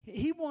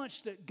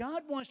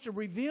 God wants to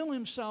reveal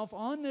himself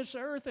on this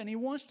earth, and he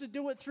wants to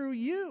do it through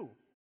you.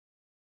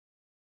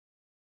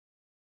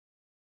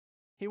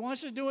 He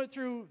wants to do it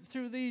through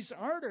these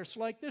artists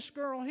like this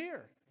girl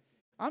here.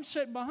 I'm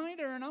sitting behind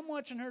her, and I'm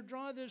watching her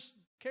draw this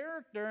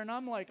character, and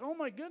I'm like, oh,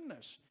 my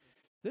goodness,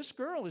 this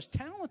girl is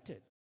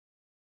talented.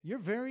 You're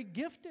very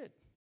gifted.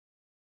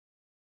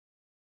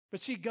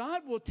 But see,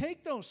 God will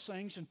take those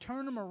things and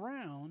turn them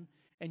around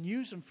and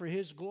use them for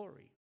his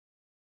glory.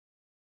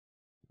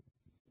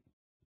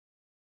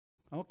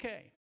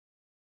 Okay,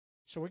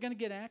 so we're going to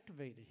get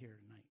activated here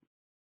tonight.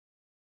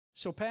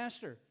 So,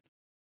 Pastor,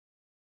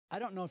 I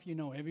don't know if you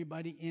know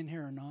everybody in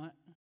here or not,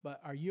 but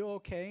are you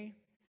okay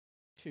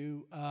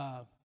to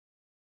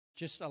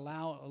just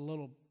allow a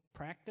little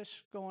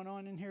practice going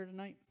on in here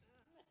tonight?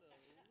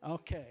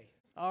 Okay.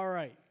 All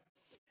right.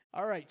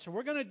 All right. So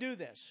we're going to do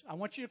this. I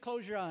want you to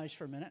close your eyes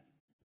for a minute.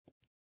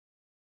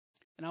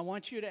 And I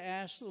want you to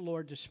ask the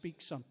Lord to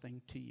speak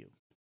something to you.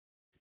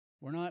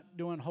 We're not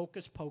doing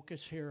hocus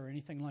pocus here or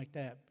anything like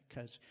that,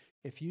 because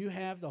if you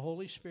have the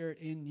Holy Spirit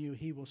in you,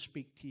 he will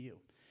speak to you.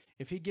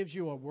 If he gives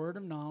you a word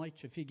of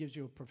knowledge, if he gives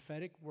you a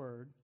prophetic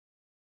word,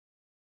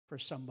 for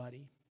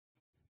somebody.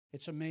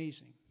 It's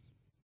amazing.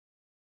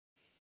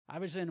 I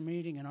was in a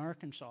meeting in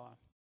Arkansas,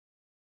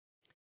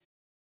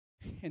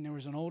 and there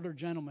was an older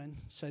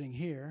gentleman sitting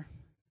here,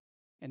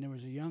 and there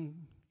was a young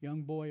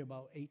boy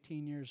about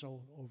 18 years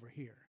old over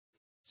here,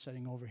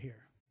 sitting over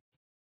here.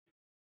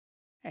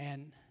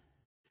 And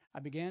I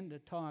began to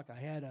talk. I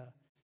had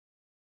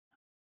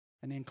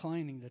an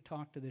inclining to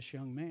talk to this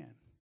young man.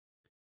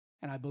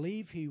 And I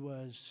believe he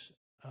was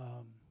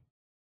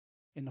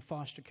in the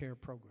foster care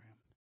program.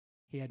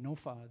 He had no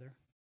father.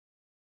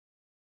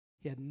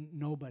 He had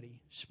nobody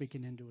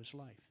speaking into his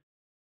life.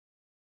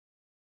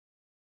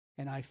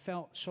 And I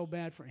felt so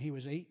bad for him. He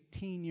was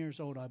 18 years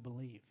old, I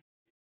believe.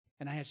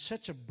 And I had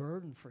such a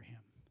burden for him.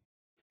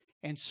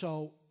 And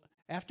so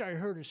after I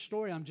heard his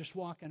story, I'm just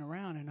walking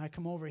around, and I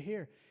come over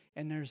here,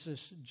 and there's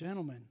this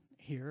gentleman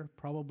here,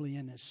 probably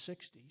in his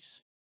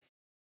 60s.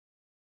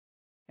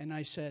 And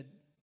I said,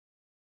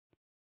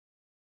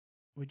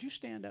 would you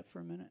stand up for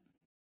a minute?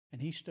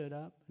 And he stood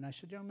up, and I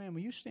said, young man,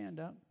 will you stand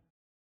up?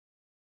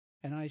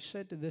 And I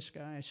said to this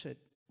guy, I said,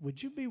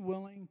 would you be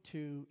willing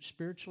to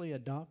spiritually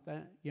adopt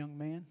that young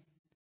man?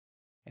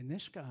 And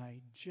this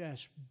guy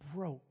just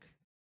broke.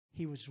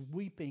 He was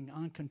weeping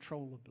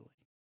uncontrollably.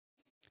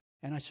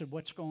 And I said,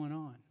 what's going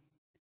on?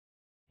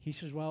 He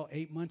says, well,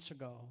 8 months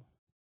ago,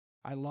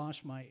 I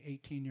lost my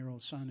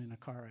 18-year-old son in a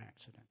car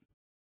accident.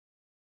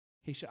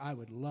 He said, I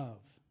would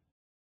love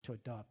to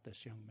adopt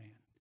this young man.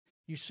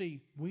 You see,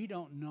 we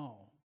don't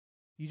know.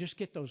 You just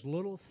get those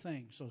little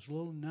things, those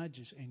little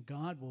nudges, and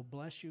God will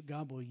bless you.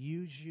 God will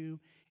use you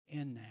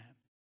in that.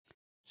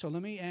 So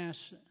let me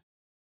ask,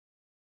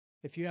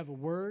 if you have a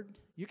word,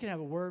 you can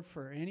have a word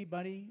for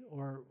anybody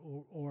or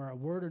a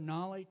word of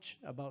knowledge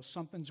about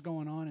something's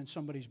going on in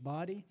somebody's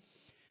body.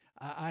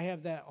 I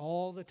have that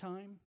all the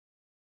time.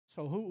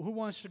 So who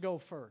wants to go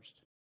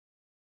first?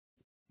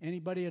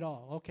 Anybody at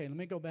all? Okay, let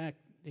me go back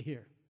to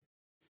here.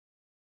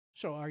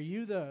 So are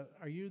you the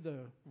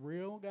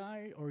real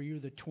guy, or are you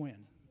the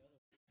twin?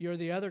 You're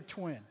the other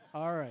twin.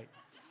 All right.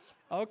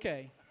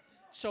 Okay.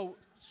 So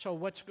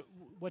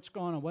what's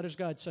going on? What is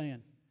God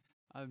saying?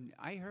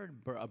 I heard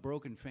a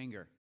broken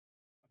finger.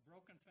 A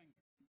broken finger.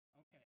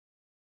 Okay.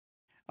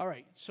 All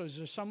right. So is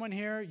there someone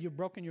here, you've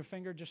broken your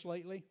finger just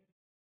lately?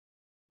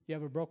 You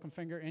have a broken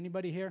finger?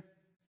 Anybody here?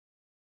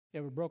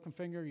 You have a broken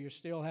finger? You're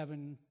still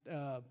having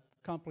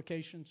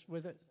complications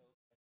with it?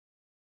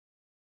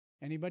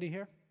 Anybody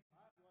here?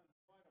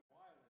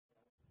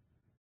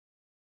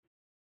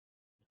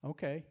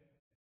 Okay.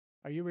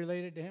 Are you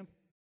related to him?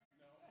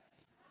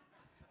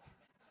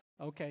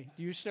 No. Okay.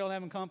 Do you still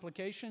having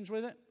complications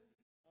with it?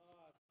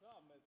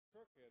 Some. It's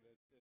crooked. It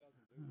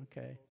doesn't do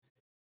Okay.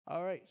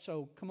 All right.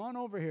 So come on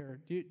over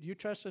here. Do you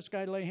trust this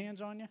guy to lay hands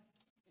on you?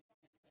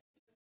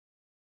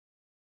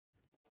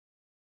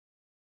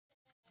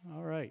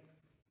 All right.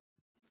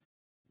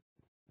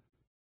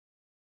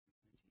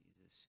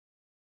 Jesus.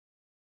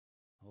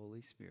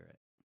 Holy Spirit.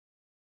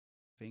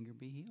 Finger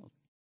be healed.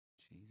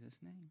 In Jesus'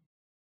 name.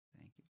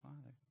 Thank you,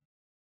 Father.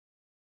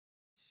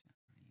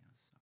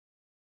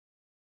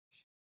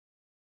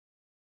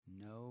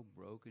 No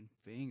broken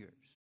fingers.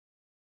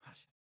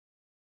 Hush.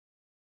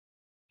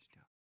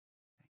 Stop.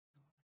 Thank you,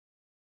 Lord.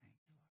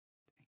 Thank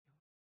you,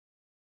 Lord.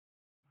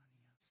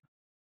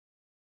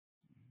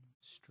 Thank you, Lord.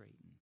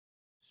 Straighten.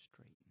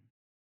 Straighten.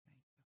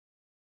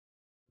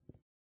 Thank you.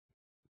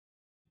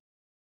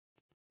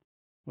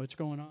 What's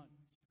going on?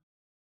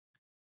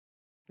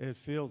 It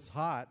feels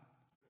hot.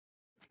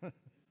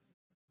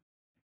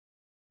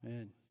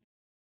 Amen.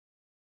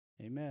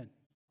 Amen.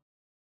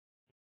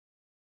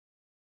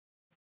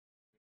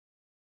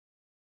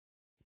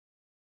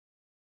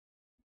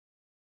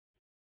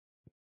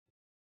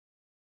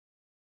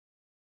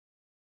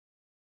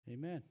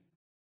 Amen.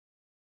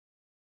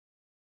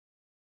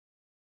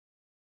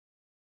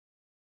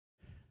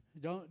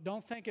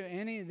 Don't think of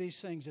any of these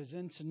things as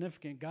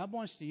insignificant. God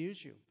wants to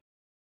use you.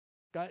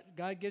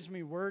 God gives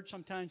me word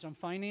sometimes on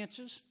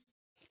finances,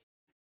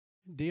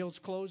 deals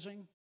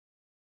closing.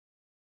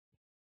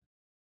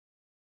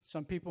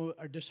 Some people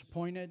are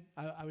disappointed.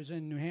 I was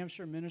in New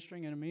Hampshire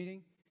ministering in a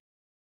meeting,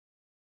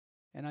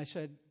 and I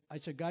said,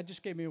 God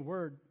just gave me a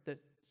word that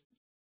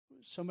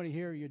somebody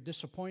here, you're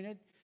disappointed.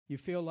 You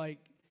feel like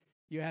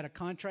you had a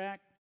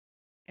contract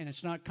and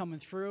it's not coming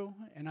through.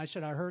 And I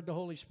said, I heard the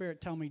Holy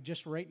Spirit tell me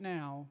just right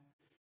now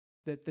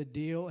that the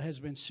deal has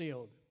been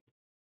sealed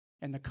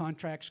and the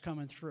contract's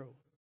coming through.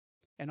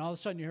 And all of a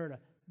sudden you heard a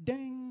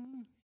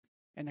ding,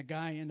 and the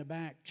guy in the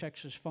back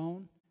checks his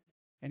phone,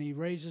 and he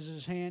raises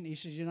his hand. He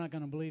says, you're not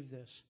going to believe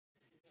this.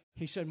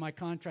 He said, my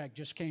contract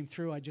just came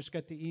through. I just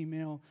got the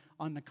email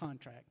on the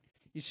contract.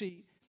 You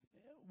see,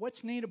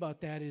 what's neat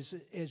about that is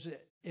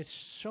it's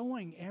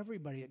showing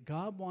everybody that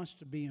God wants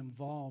to be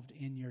involved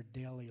in your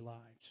daily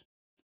lives.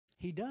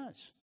 He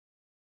does.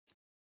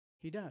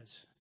 He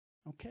does.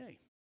 Okay.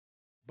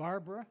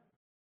 Barbara?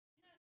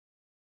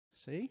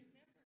 See?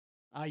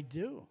 I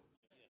do.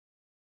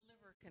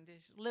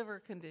 Liver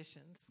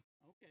conditions.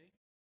 Okay.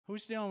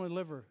 Who's dealing with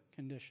liver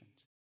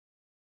conditions?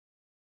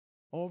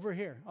 Over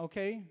here.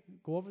 Okay.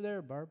 Go over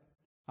there, Barb.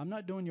 I'm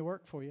not doing your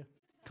work for you.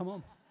 Come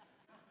on.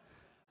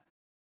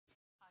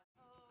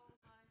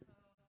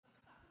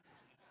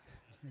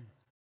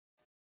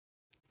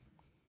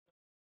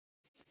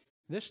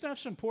 This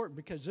stuff's important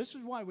because this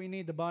is why we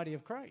need the body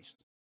of Christ.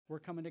 We're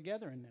coming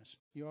together in this.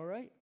 You all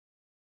right?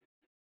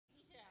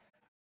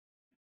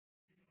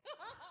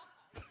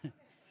 Yeah.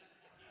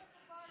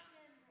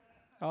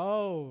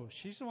 Oh,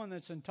 she's the one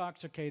that's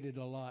intoxicated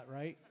a lot,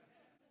 right?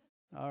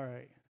 All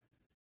right.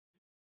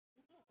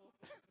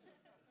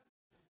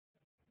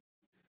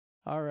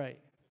 All right.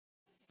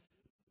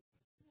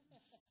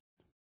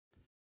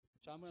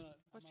 So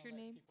What's your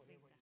name?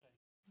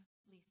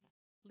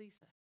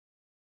 Lisa.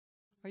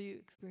 Are you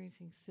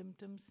experiencing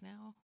symptoms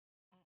now?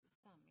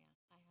 Some, yeah.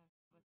 I have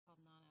what's called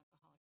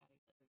non-alcoholic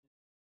fatty liver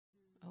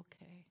disease.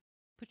 Okay.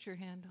 Put your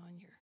hand on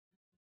your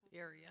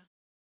area.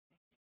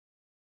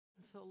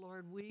 And so,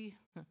 Lord, we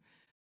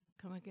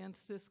come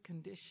against this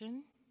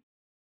condition.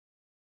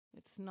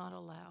 It's not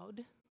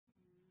allowed.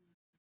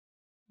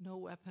 No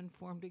weapon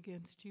formed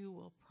against you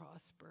will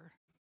prosper.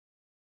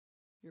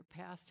 Your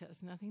past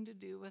has nothing to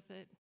do with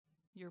it.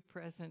 Your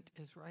present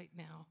is right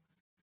now.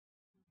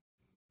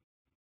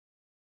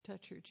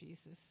 Touch her,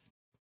 Jesus.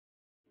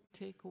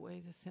 Take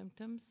away the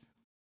symptoms.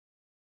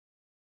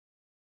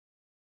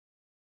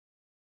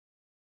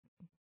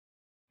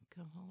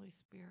 Come, Holy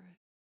Spirit.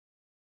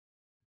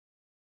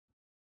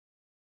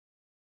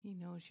 He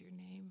knows your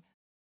name.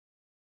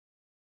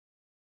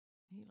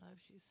 He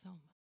loves you so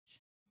much.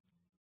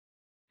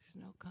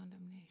 There's no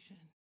condemnation.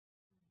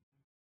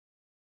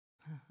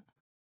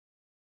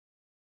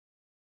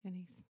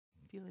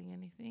 Feeling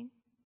anything?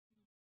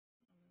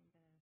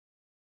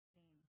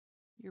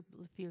 You're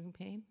feeling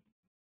pain?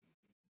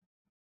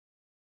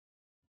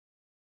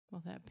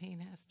 Well, that pain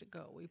has to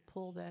go. We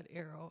pull that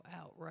arrow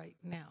out right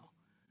now.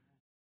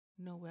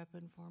 No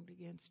weapon formed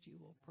against you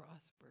will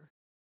prosper.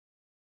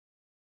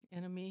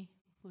 Enemy,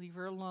 leave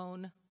her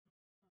alone.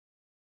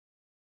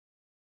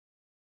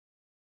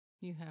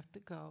 You have to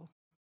go.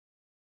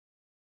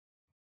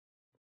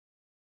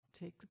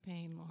 Take the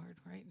pain, Lord,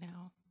 right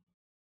now.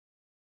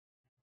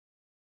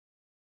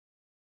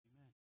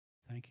 Amen.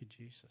 Thank you,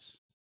 Jesus.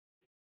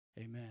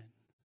 Amen.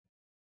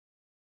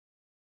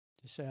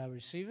 Just say, I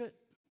receive it.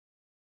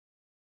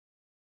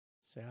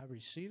 Say, I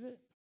receive it.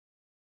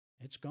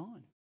 It's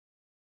gone.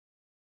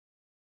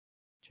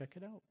 Check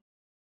it out.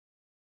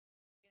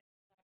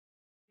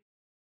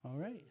 All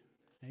right.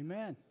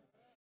 Amen.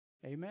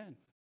 Amen.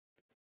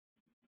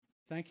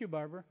 Thank you,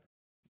 Barbara.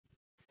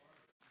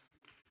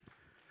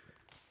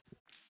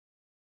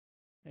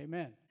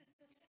 Amen.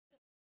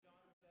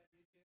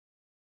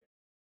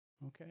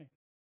 Okay.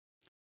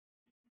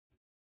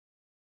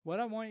 What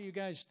I want you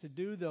guys to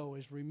do, though,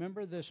 is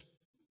remember this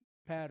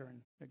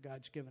pattern that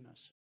God's given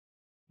us.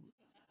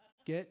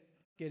 Get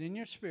in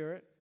your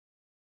spirit.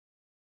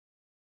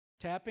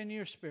 Tap into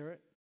your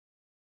spirit.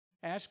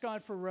 Ask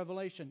God for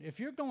revelation. If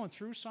you're going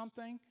through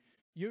something,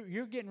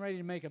 you're getting ready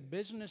to make a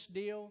business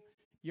deal,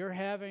 you're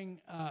having,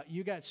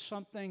 you got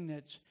something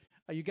that's,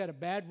 you got a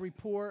bad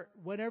report,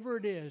 whatever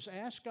it is,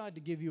 ask God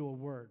to give you a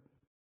word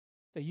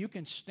that you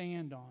can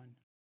stand on,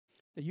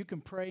 that you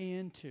can pray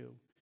into,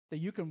 that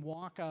you can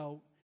walk out,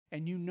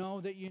 and you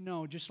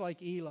know, just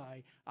like Eli,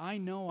 I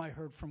know I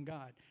heard from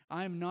God.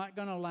 I'm not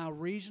going to allow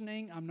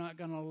reasoning, I'm not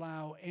going to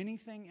allow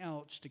anything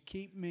else to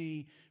keep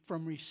me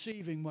from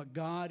receiving what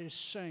God is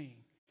saying.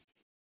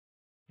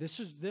 This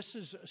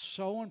is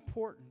so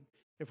important.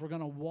 If we're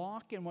going to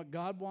walk in what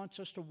God wants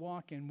us to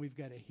walk in, we've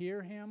got to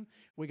hear Him.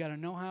 We've got to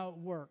know how it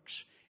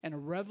works. And a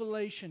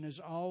revelation is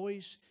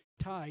always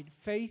tied.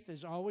 Faith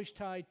is always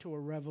tied to a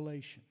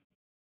revelation.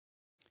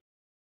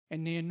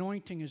 And the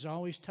anointing is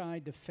always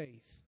tied to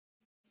faith.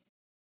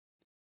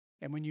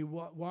 And when you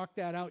walk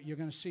that out, you're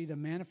going to see the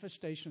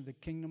manifestation of the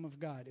kingdom of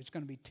God. It's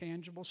going to be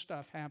tangible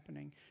stuff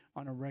happening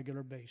on a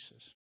regular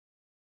basis.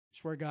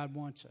 It's where God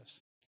wants us.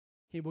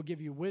 He will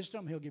give you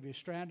wisdom. He'll give you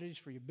strategies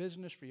for your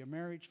business, for your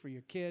marriage, for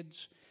your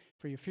kids,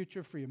 for your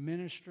future, for your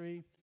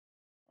ministry,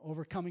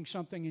 overcoming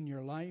something in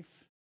your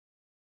life,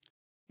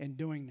 and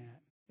doing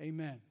that.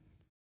 Amen.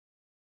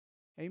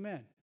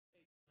 Amen.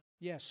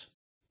 Yes.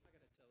 I got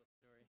to tell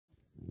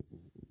a story.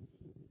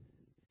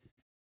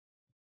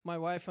 My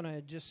wife and I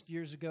had just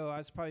years ago, I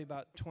was probably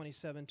about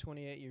 27,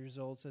 28 years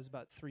old, so it was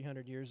about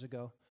 300 years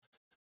ago.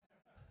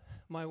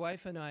 My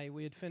wife and I,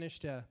 we had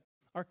finished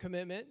our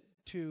commitment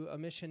to a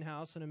mission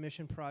house and a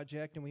mission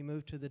project, and we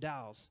moved to the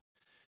Dalles.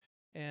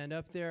 And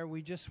up there,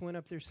 we just went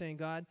up there saying,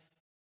 God,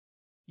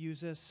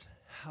 use us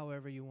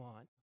however you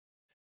want.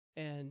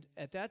 And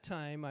at that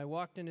time, I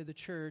walked into the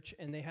church,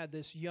 and they had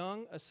this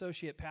young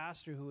associate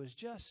pastor who was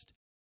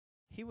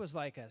he was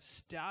like a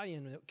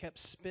stallion that kept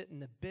spitting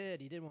the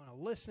bit. He didn't want to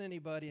listen to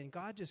anybody, and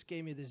God just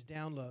gave me this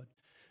download.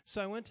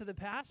 So I went to the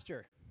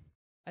pastor.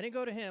 I didn't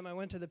go to him. I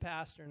went to the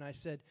pastor, and I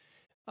said,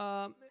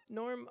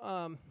 Norm,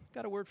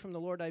 got a word from the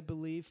Lord, I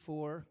believe,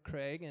 for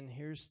Craig, and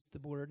here's the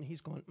word. And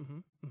he's going,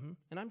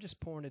 and I'm just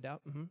pouring it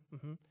out,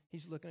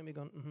 He's looking at me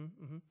going,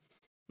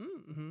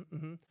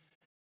 And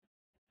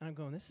I'm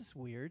going, this is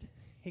weird.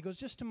 He goes,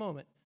 just a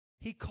moment.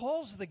 He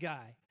calls the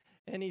guy,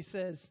 And he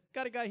says,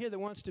 got a guy here that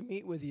wants to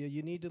meet with you.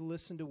 You need to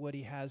listen to what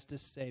he has to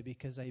say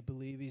because I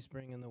believe he's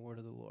bringing the word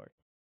of the Lord.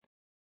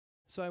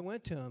 So I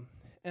went to him,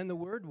 and the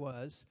word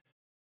was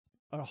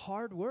a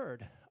hard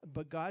word.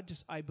 But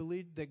I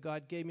believed that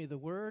God gave me the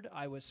word.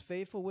 I was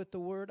faithful with the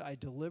word. I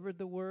delivered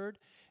the word.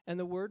 And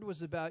the word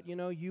was about,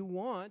 you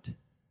want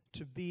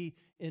to be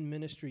in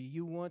ministry.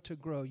 You want to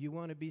grow. You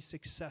want to be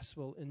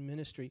successful in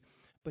ministry.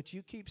 But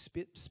you keep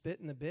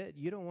spitting the bit.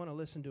 You don't want to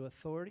listen to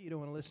authority. You don't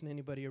want to listen to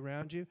anybody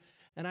around you.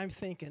 And I'm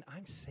thinking,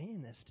 I'm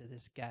saying this to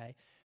this guy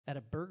at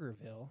a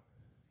Burgerville.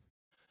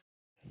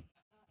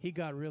 He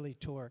got really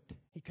torqued.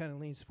 He kind of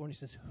leans forward and he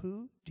says,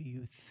 who do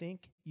you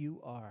think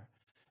you are?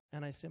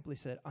 And I simply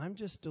said, I'm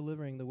just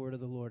delivering the word of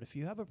the Lord. If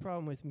you have a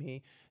problem with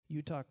me,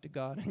 you talk to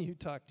God and you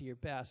talk to your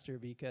pastor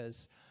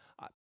because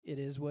it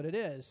is what it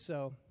is.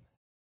 So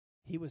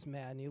he was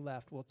mad and he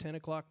left. Well, 10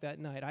 o'clock that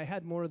night, I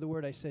had more of the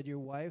word. I said, your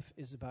wife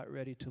is about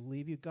ready to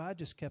leave you. God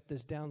just kept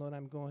this download.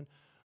 I'm going,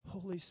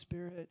 Holy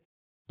Spirit,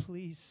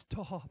 please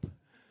stop.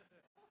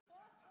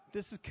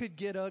 This could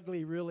get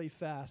ugly really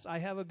fast. I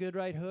have a good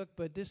right hook,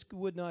 but this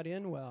would not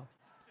end well.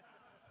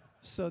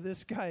 So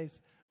this guy's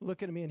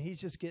looking at me, and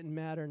he's just getting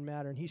madder and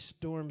madder, and he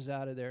storms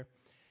out of there.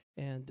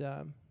 And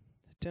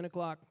 10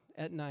 o'clock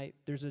at night,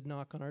 there's a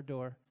knock on our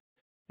door,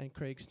 and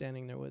Craig's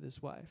standing there with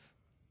his wife.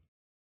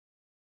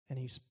 And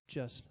he's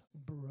just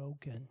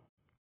broken.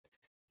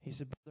 He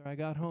said, brother, I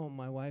got home.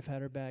 My wife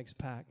had her bags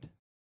packed.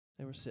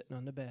 They were sitting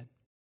on the bed.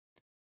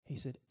 He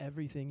said,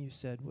 everything you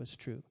said was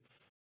true.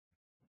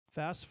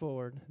 Fast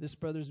forward, this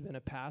brother's been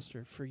a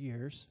pastor for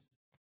years.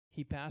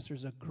 He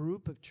pastors a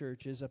group of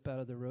churches up out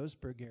of the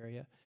Roseburg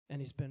area,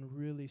 and he's been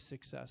really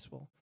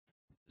successful.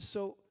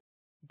 So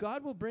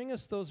God will bring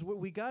us those words.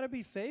 We got to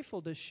be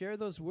faithful to share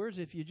those words.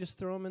 If you just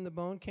throw them in the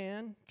bone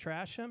can,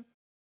 trash them,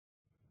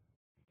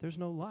 there's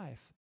no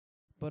life.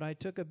 But I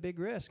took a big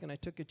risk, and I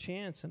took a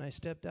chance, and I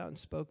stepped out and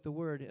spoke the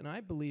word, and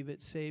I believe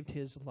it saved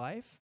his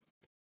life,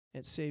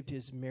 it saved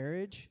his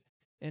marriage,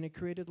 and it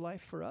created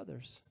life for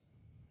others.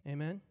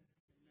 Amen?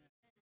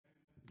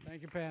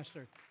 Thank you,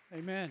 Pastor.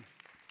 Amen.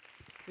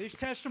 These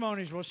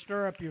testimonies will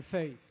stir up your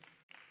faith,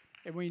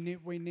 and we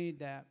need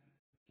that.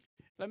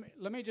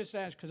 Let me just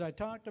ask, because I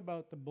talked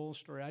about the bull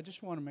story. I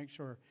just want to make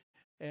sure,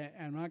 and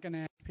I'm not going to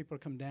ask people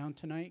to come down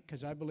tonight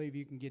because I believe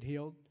you can get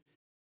healed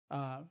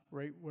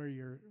right where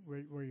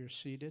you're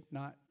seated,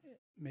 not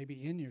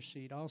maybe in your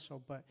seat also,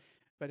 but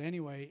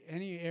anyway,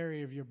 any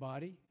area of your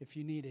body, if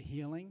you need a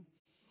healing.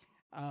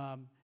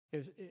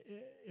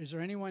 Is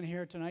there anyone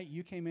here tonight?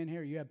 You came in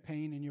here, you have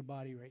pain in your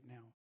body right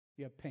now.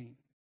 You have pain.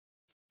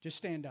 Just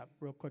stand up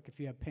real quick if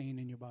you have pain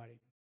in your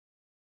body.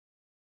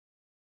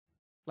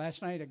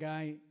 Last night, a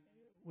guy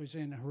was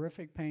in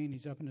horrific pain.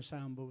 He's up in the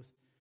sound booth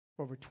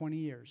for over 20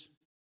 years.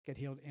 Get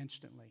healed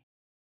instantly.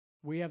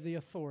 We have the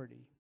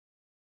authority.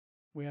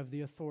 We have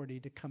the authority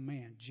to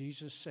command.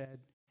 Jesus said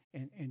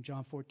in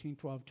John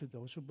 14:12, to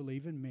those who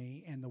believe in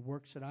me and the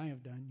works that I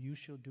have done, you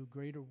shall do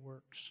greater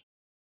works.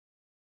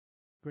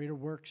 Greater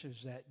works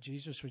is that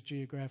Jesus was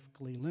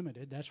geographically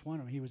limited. That's one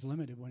of them. He was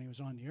limited when he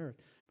was on the earth.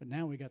 But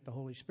now we got the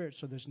Holy Spirit,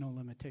 so there's no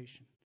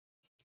limitation.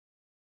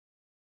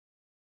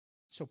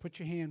 So put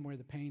your hand where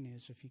the pain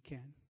is if you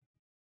can.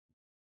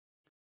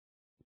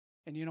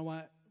 And you know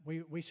what?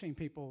 We seen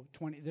people,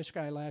 this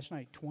guy last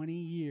night, 20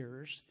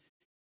 years,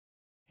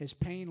 his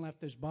pain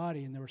left his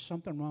body, and there was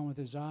something wrong with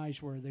his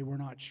eyes where they were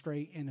not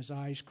straight, and his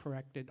eyes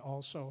corrected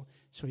also.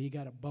 So he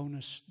got a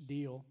bonus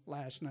deal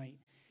last night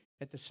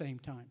at the same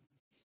time.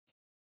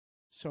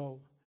 So,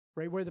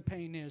 right where the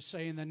pain is,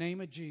 say, in the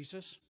name of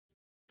Jesus,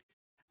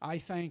 I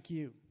thank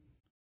you.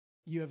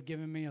 You have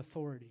given me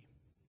authority.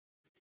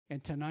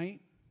 And tonight,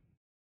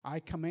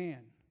 I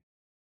command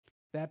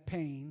that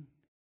pain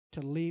to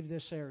leave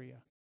this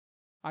area.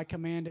 I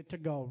command it to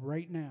go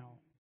right now.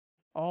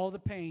 All the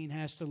pain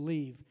has to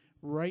leave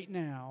right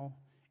now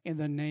in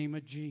the name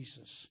of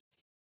Jesus.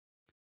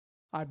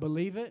 I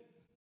believe it.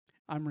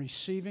 I'm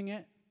receiving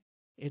it.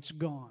 It's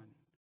gone.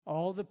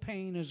 All the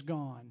pain is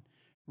gone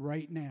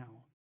right now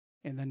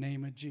in the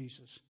name of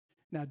Jesus.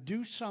 Now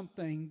do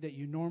something that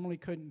you normally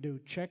couldn't do.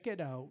 Check it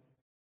out.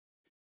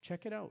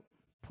 Check it out.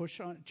 Push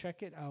on,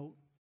 check it out.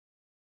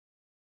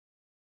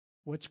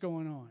 What's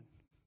going on?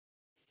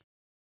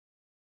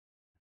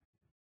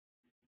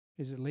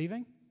 Is it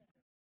leaving?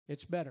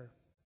 It's better.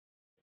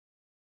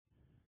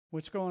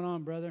 What's going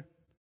on, brother?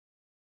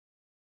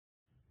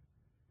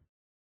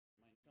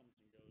 Mine comes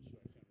and goes, so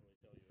I can't really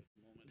tell you at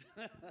the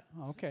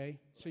moment. Okay,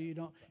 so you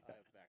don't. I have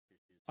back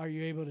issues.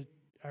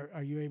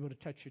 Are you able to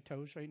touch your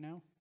toes right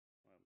now?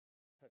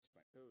 Touched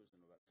my toes in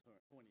about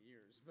 20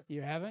 years. But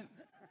You haven't?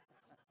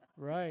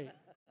 Right.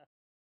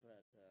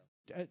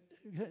 but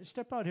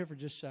Step out here for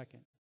just a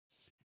second.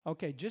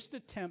 Okay, just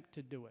attempt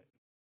to do it.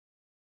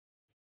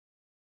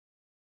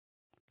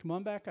 Come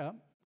on back up.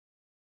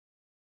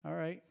 All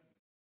right.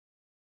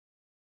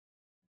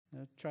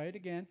 Now try it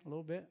again a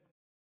little bit.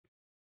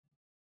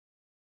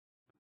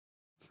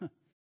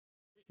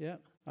 Yeah.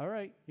 All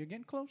right. You're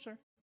getting closer.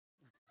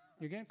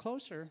 You're getting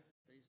closer.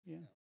 basically,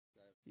 Yeah.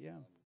 I've Yeah.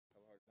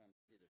 have a hard time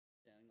either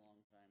standing a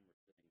long time or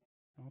sitting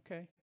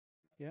Okay.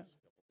 Yeah.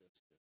 Just a couple bits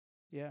to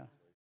Yeah.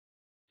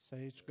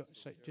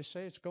 Just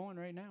say it's going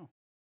right now.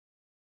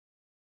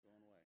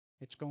 going away.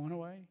 It's going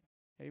away.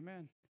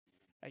 Amen.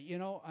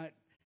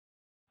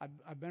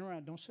 I've been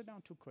around. Don't sit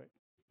down too quick.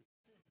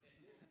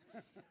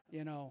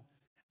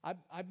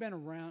 I've been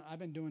around. I've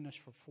been doing this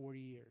for 40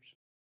 years.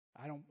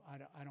 I don't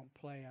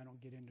play. I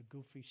don't get into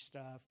goofy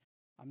stuff.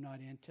 I'm not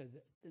into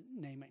the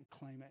name it and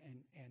claim it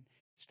and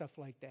stuff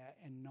like that,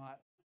 and not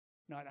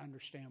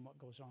understand what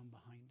goes on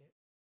behind it.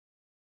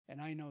 And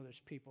I know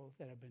there's people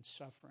that have been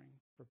suffering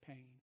for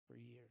pain for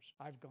years.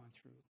 I've gone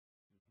through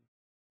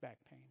back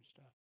pain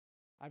stuff.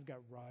 I've got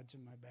rods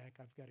in my back.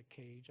 I've got a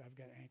cage. I've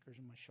got anchors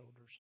in my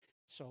shoulders.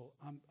 So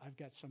I've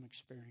got some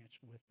experience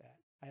with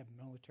that. I have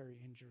military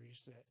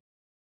injuries that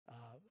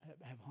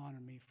have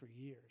haunted me for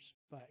years.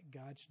 But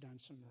God's done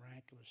some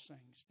miraculous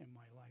things in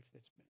my life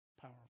that's been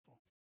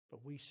powerful.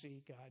 But we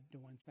see God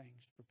doing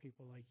things for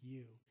people like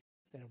you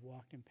that have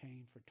walked in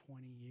pain for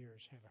 20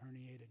 years, have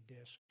herniated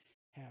disc,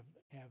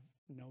 have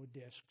no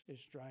disc,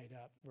 is dried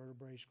up,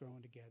 vertebrae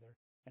growing together,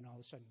 and all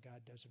of a sudden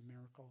God does a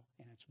miracle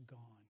and it's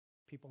gone.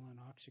 People on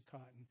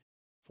Oxycontin,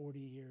 40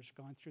 years,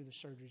 gone through the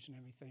surgeries and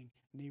everything,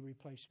 knee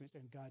replacement,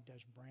 and God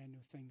does brand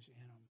new things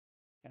in them.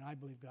 And I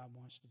believe God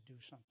wants to do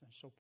something.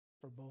 So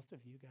for both of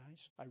you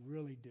guys, I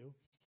really do.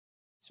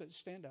 So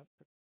stand up.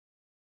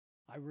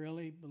 I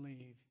really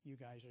believe you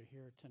guys are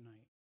here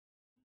tonight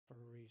for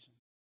a reason.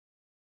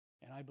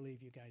 And I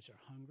believe you guys are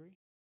hungry.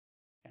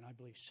 And I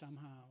believe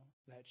somehow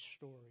that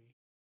story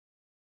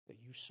that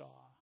you saw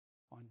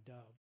on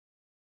Dove,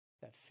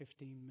 that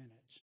 15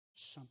 minutes,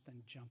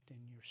 something jumped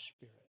in your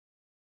spirit.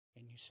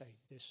 And you say,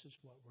 this is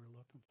what we're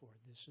looking for.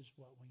 This is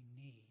what we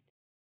need.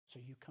 So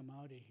you come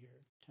out of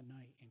here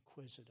tonight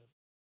inquisitive,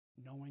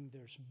 knowing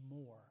there's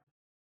more,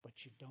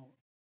 but you don't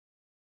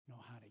know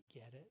how to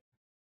get it.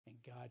 And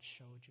God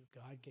showed you.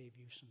 God gave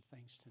you some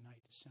things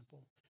tonight. The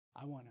simple.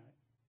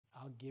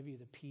 I'll give you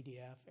the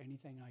PDF,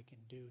 anything I can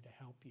do to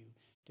help you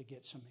to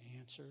get some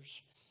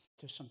answers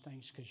to some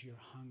things because you're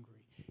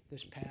hungry.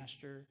 This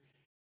pastor,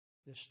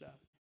 this stuff.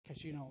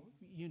 Because,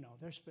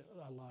 there's been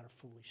a lot of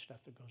foolish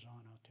stuff that goes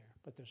on out there,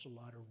 but there's a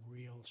lot of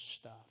real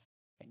stuff.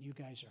 And you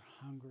guys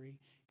are hungry.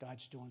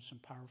 God's doing some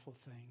powerful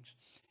things.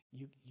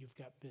 You've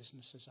got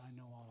businesses. I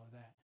know all of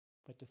that.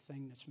 But the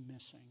thing that's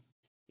missing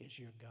is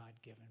your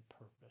God-given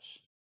purpose.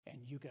 And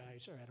you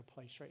guys are at a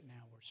place right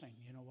now where saying,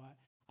 you know what?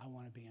 I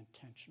want to be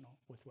intentional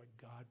with what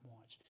God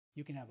wants.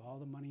 You can have all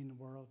the money in the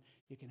world.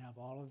 You can have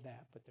all of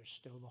that, but there's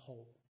still the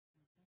hole.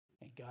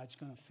 And God's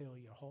going to fill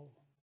your hole.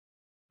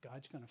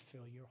 God's going to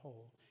fill your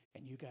hole.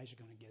 And you guys are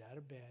going to get out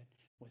of bed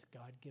with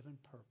God-given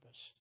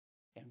purpose.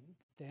 And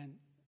then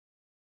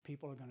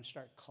people are going to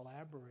start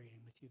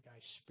collaborating with you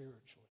guys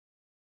spiritually.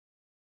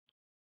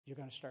 You're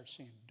going to start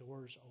seeing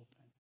doors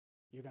open.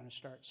 You're going to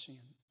start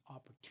seeing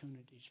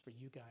opportunities for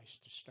you guys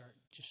to start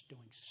just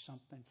doing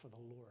something for the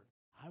Lord.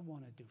 I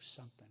want to do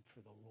something for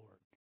the Lord.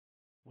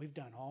 We've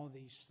done all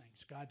these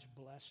things. God's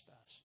blessed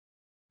us.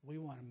 We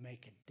want to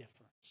make a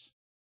difference.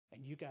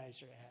 And you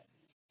guys are at,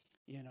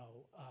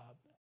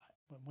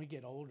 when we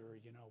get older,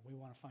 we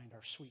want to find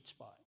our sweet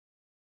spot.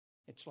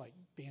 It's like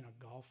being a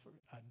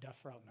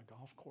duffer out in a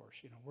golf course.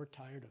 We're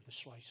tired of the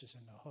slices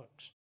and the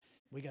hooks.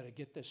 We got to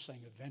get this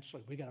thing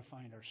eventually. We got to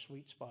find our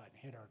sweet spot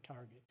and hit our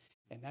target.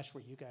 And that's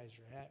where you guys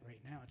are at right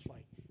now. It's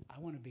like, I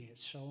want to be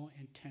so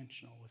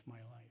intentional with my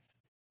life.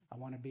 I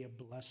want to be a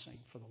blessing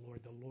for the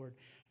Lord. The Lord,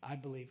 I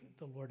believe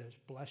the Lord has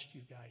blessed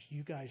you guys.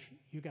 You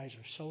guys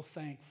are so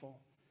thankful.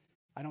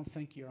 I don't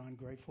think you're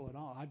ungrateful at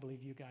all. I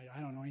believe you guys, I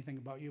don't know anything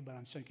about you, but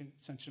I'm sensing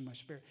in my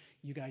spirit,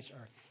 you guys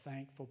are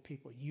thankful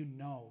people. You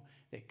know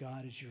that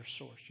God is your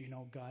source. You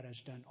know God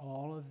has done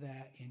all of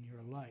that in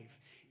your life.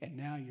 And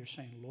now you're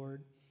saying,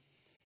 Lord,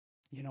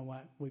 you know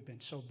what? We've been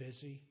so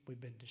busy.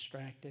 We've been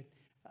distracted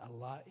a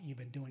lot. You've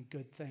been doing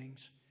good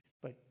things,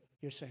 but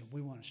you're saying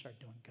we want to start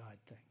doing God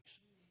things.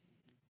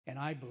 And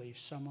I believe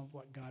some of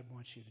what God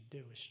wants you to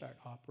do is start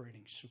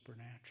operating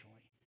supernaturally.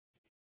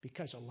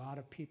 Because a lot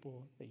of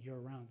people that you're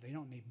around, they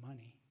don't need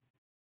money.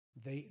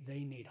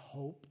 They need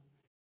hope.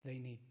 They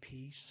need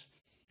peace.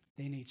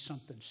 They need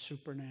something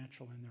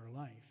supernatural in their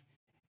life.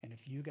 And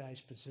if you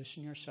guys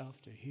position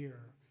yourself to hear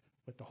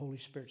what the Holy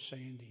Spirit's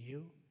saying to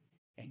you,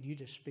 and you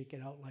just speak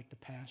it out like the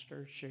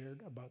pastor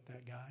shared about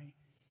that guy,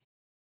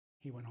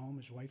 he went home,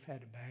 his wife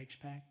had the bags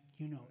packed.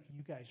 You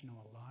guys know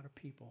a lot of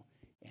people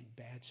in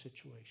bad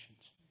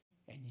situations,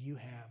 and you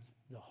have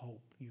the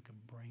hope you can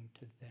bring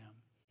to them.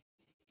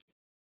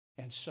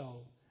 And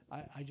so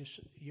I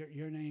just,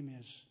 your name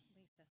is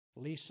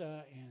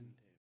Lisa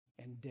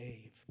and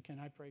Dave. Can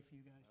I pray for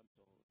you guys?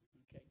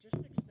 Absolutely. Okay, just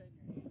extend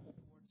your hands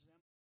towards them.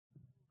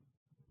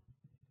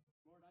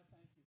 Lord, I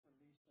thank you for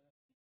Lisa.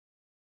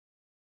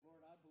 Lord,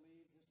 I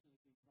believe this is a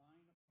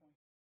divine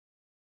appointment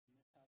in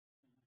this house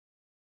tonight.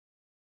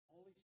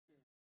 Holy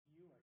Spirit,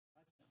 you are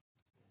touching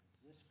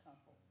this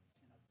couple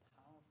in a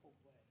powerful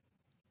way.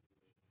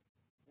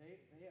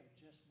 They have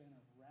just been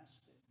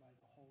arrested by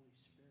the Holy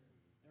Spirit.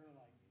 They're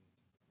like,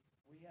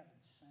 we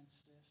haven't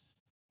sensed this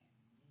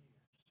in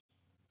years.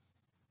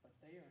 But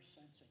they are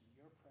sensing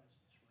your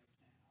presence right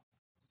now.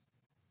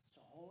 So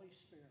Holy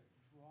Spirit,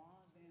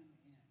 draw them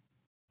in.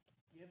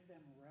 Give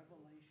them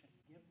revelation.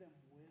 Give them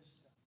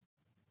wisdom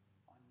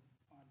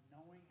on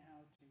knowing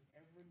how to,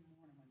 every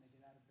morning when they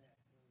get out of bed,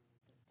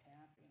 to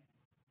tap in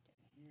and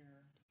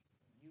hear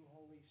you,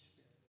 Holy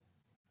Spirit.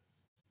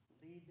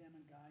 Lead them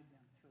and guide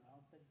them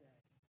throughout the day.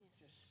 Yes.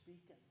 Just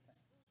speaking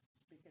things.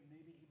 Speaking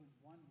maybe even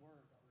one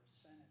word or a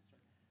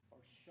sentence or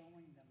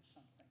showing them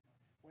something.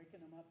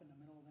 Waking them up in the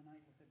middle of the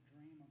night with a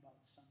dream about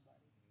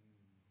somebody.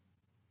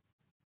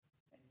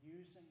 And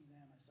using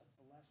them as a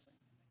blessing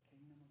in the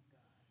kingdom of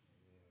God.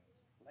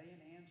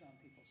 Laying hands on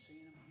people,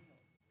 seeing them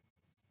healed.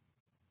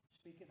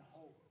 Speaking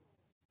hope.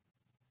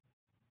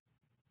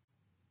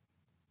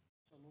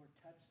 So Lord,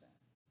 touch them.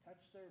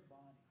 Touch their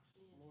bodies.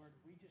 Yes. Lord,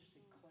 we just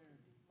declare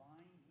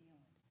divine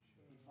healing,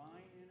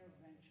 divine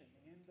intervention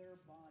in their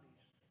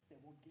bodies that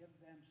will give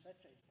them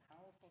such a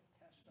powerful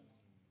testimony.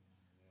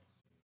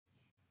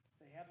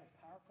 They have a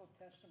powerful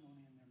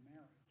testimony in their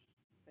marriage.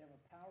 They have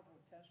a powerful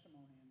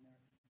testimony in their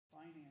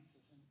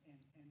finances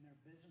and their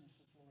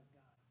businesses, Lord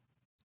God.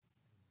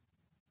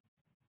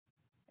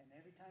 And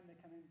every time they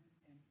come in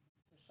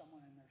to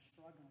someone and they're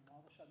struggling,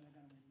 all of a sudden they're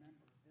going to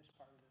remember this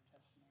part of their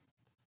testimony.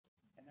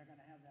 And they're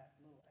going to have that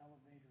little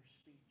elevator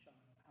speech on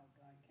how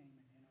God came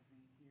and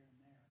intervened here and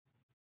there.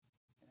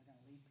 And they're going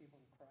to lead people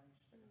to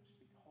Christ. They're going to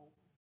speak hope.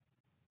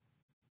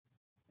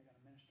 They're going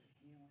to minister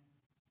healing.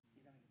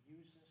 You're going to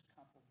use this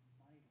couple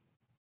mightily.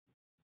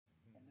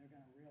 And they're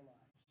going to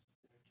realize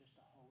they're just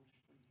a hose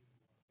for you,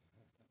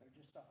 Lord. They're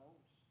just a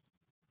hose.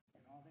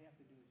 And all they have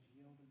to do is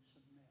yield and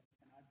submit.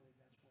 And I believe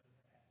that's where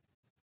they're at.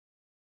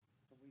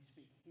 So we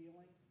speak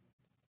healing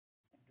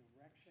and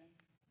direction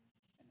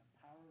and the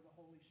power of the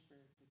Holy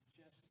Spirit to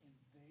just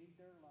invade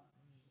their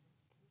lives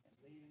and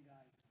lead and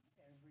guide them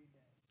every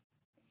day.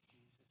 In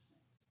Jesus'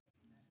 name.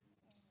 Amen.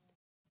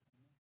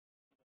 Amen.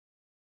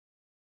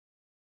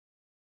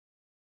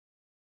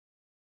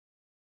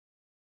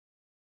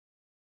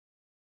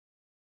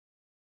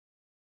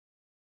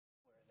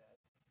 Where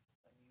that you guys get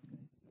diagrams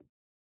and stuff.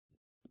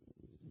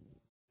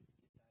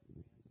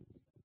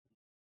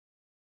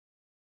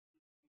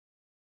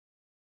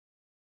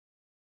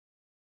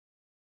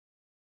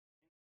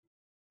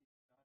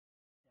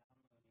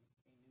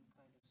 Downloading a new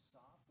kind of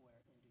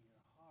software into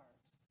your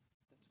hearts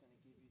that's going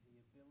to give you the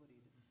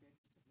ability to fix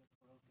the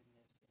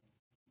brokenness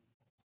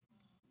in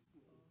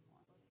people.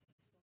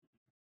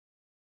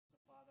 So,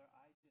 Father,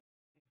 I just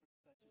pray for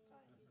such a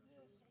time as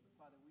this.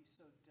 Father, we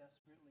so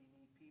desperately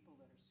need people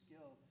that are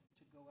skilled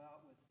to go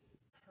out with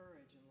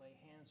courage and lay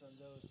hands on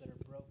those that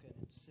are broken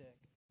and sick.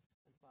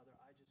 And Father,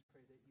 I just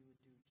pray that you would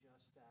do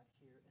just that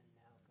here and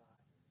now, God.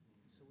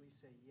 So we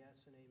say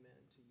yes and amen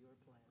to your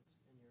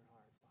plans and your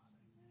heart, Father.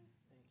 Amen.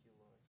 Thank you,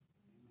 Lord.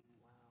 Amen.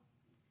 Wow.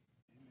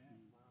 Amen.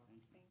 Wow.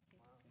 Thank you. Thank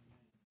you. Wow.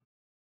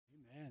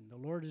 Amen. The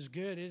Lord is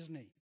good, isn't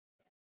he?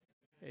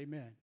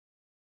 Amen.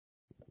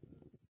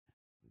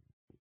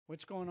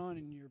 What's going on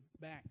in your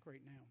back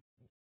right now?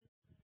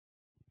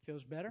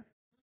 Feels better?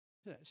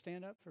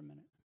 Stand up for a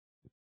minute.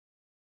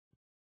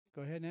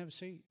 Go ahead and have a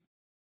seat.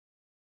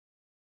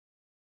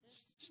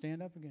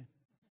 Stand up again.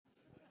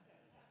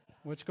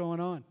 What's going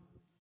on?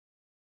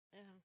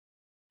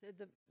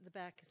 The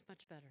back is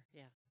much better,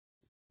 yeah.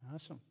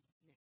 Awesome.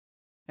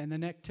 Yeah. And the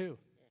neck too.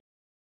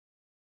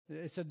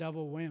 It's a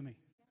double whammy.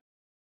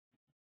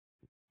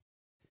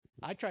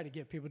 I try to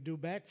get people to do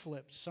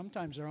backflips.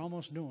 Sometimes they're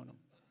almost doing them.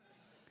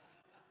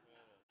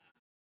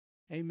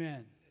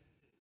 Amen.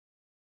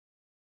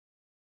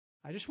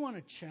 I just want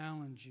to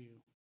challenge you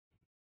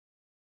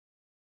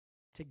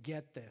to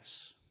get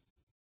this.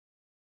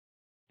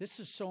 This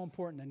is so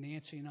important to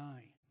Nancy and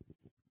I.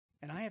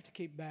 And I have to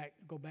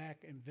go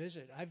back and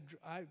visit.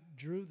 I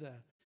drew the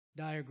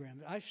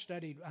diagram. I've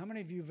studied, how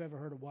many of you have ever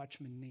heard of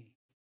Watchman Nee?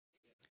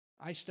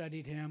 I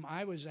studied him.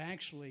 I was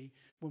actually,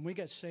 when we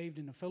got saved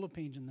in the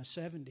Philippines in the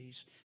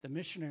 70s, the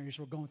missionaries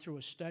were going through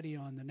a study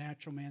on the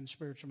natural man, the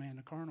spiritual man,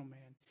 the carnal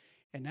man.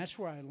 And that's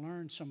where I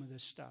learned some of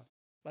this stuff.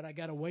 But I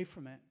got away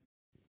from it.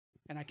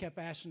 And I kept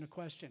asking the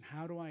question,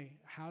 how do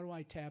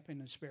I tap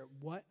into the Spirit?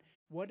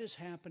 What is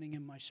happening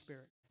in my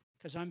spirit?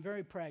 Because I'm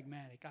very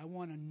pragmatic. I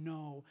want to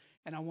know,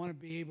 and I want to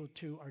be able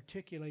to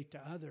articulate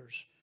to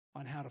others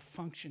on how to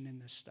function in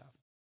this stuff.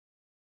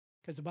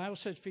 Because the Bible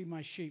says, feed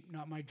my sheep,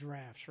 not my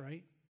giraffes,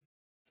 right?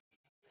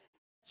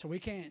 So we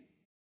can't,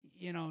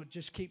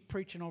 just keep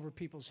preaching over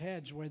people's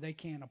heads where they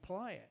can't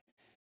apply it.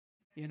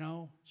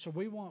 So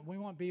we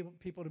want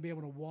people to be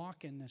able to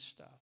walk in this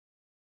stuff.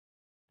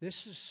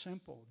 This is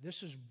simple.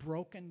 This is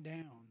broken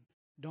down.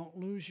 Don't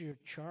lose your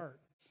chart.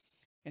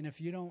 And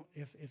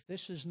if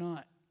this is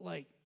not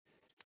like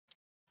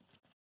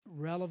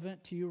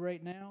relevant to you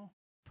right now,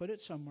 put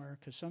it somewhere,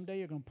 because someday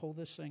you're going to pull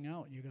this thing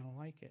out and you're going to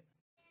like it.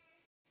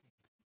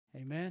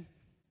 Amen?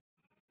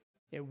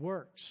 It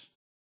works.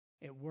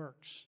 It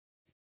works.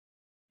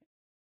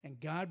 And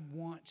God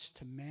wants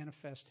to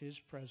manifest his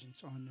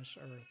presence on this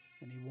earth,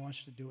 and he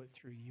wants to do it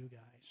through you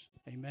guys.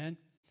 Amen?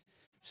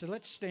 So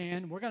let's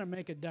stand. We're going to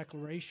make a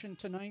declaration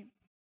tonight.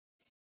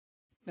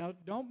 Now,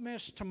 don't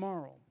miss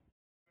tomorrow.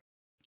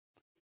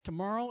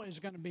 Tomorrow is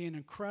going to be an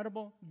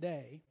incredible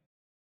day.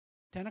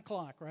 10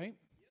 o'clock, right?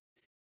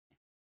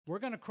 We're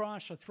going to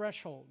cross a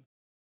threshold.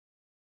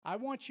 I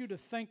want you to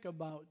think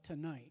about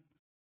tonight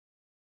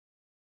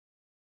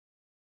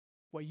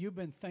what you've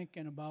been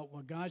thinking about,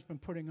 what God's been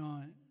putting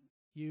on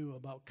you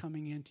about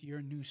coming into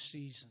your new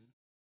season,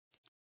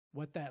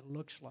 what that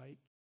looks like,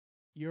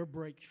 your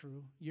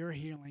breakthrough, your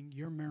healing,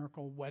 your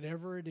miracle,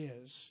 whatever it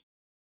is.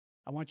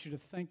 I want you to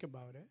think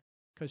about it,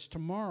 because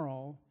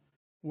tomorrow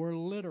we're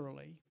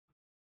literally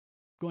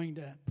going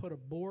to put a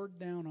board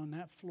down on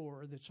that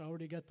floor that's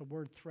already got the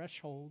word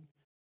threshold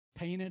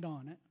painted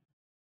on it.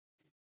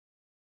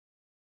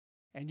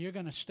 And you're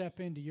going to step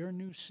into your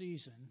new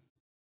season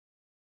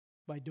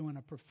by doing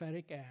a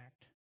prophetic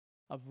act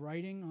of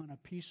writing on a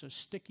piece of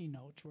sticky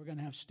notes. We're going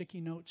to have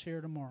sticky notes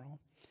here tomorrow.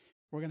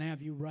 We're going to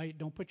have you write,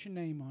 don't put your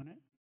name on it.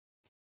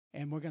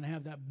 And we're going to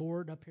have that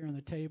board up here on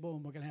the table,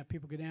 and we're going to have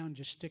people go down and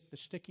just stick the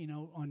sticky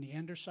note on the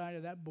underside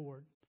of that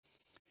board.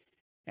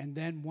 And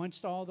then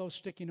once all those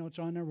sticky notes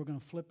on there, we're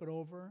going to flip it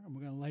over, and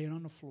we're going to lay it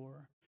on the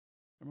floor.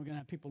 And we're going to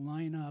have people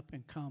line up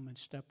and come and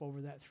step over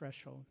that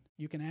threshold.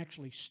 You can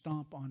actually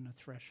stomp on the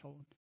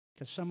threshold,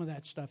 because some of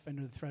that stuff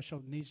under the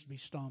threshold needs to be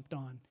stomped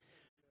on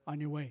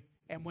your way.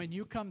 And when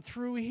you come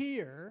through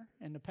here,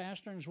 and the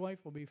pastor and his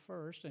wife will be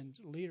first, and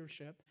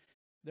leadership,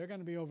 they're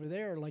going to be over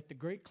there like the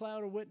great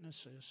cloud of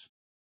witnesses,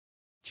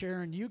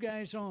 cheering you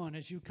guys on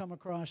as you come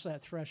across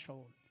that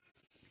threshold.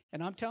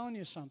 And I'm telling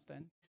you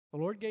something. The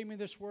Lord gave me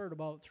this word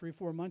about 3 or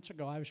 4 months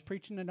ago. I was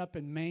preaching it up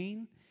in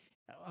Maine,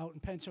 out in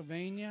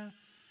Pennsylvania,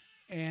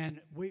 and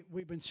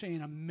we've been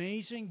seeing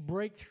amazing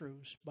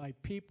breakthroughs by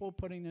people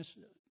putting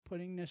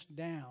this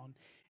down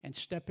and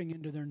stepping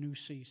into their new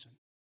season,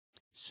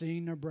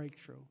 seeing their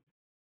breakthrough.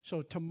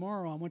 So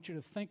tomorrow, I want you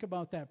to think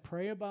about that,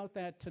 pray about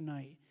that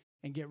tonight,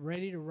 and get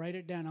ready to write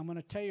it down. I'm going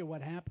to tell you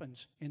what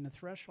happens in the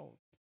threshold,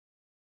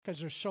 because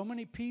there's so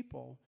many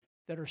people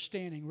that are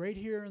standing right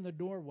here in the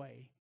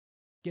doorway,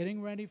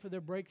 getting ready for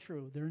their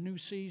breakthrough, their new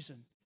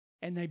season,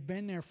 and they've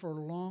been there for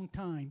a long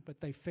time,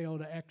 but they fail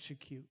to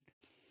execute.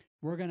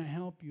 We're going to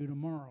help you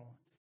tomorrow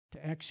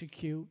to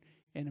execute,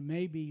 and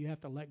maybe you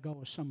have to let go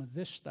of some of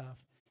this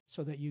stuff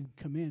so that you can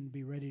come in and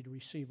be ready to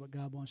receive what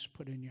God wants to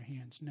put in your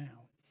hands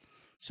now.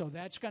 So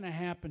that's going to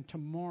happen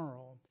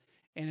tomorrow,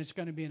 and it's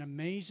going to be an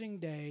amazing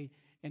day,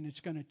 and it's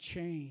going to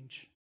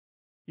change.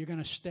 You're going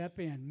to step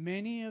in.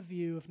 Many of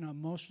you, if not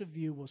most of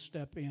you, will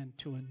step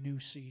into a new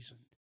season.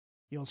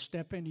 You'll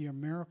step into your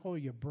miracle,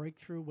 your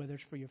breakthrough, whether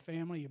it's for your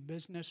family, your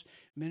business,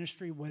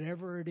 ministry,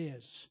 whatever it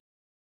is.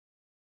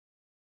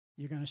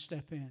 You're going to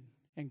step in.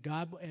 And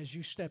God, as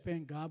you step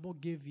in, God will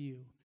give you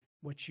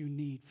what you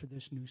need for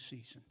this new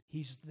season.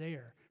 He's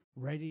there,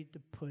 ready to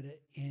put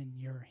it in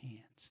your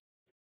hands.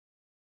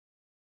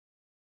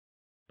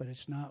 But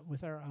it's not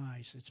with our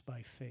eyes, it's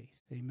by faith.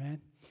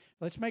 Amen?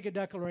 Let's make a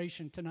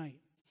declaration tonight.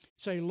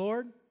 Say,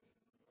 Lord,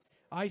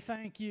 I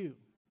thank you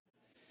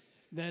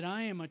that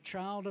I am a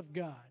child of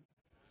God,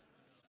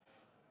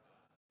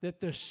 that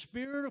the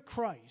Spirit of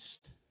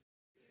Christ,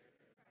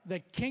 the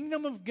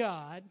kingdom of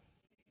God,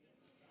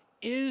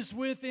 is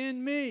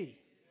within me.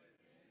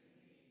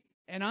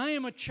 And I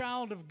am a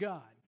child of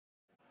God.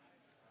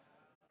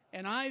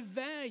 And I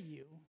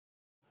value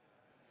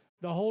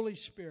the Holy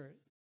Spirit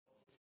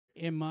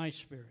in my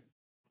spirit.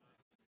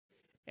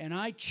 And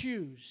I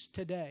choose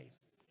today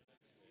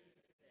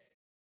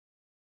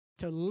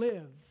to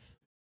live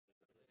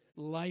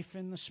life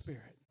in the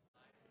Spirit,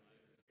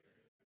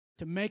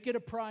 to make it a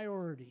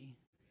priority,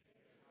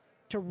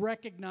 to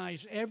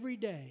recognize every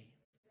day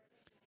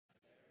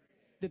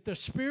that the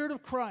Spirit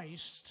of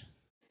Christ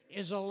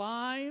is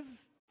alive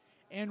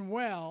and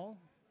well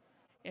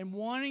and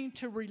wanting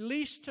to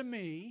release to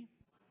me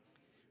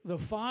the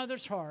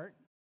Father's heart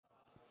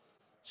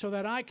so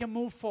that I can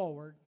move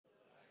forward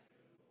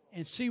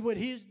and see what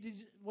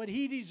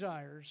He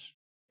desires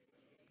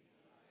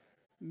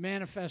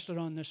manifested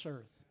on this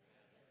earth.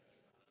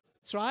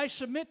 So I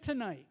submit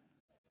tonight.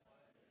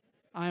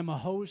 I'm a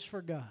hose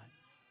for God.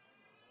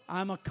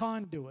 I'm a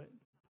conduit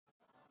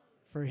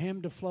for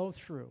Him to flow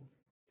through.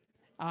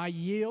 I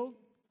yield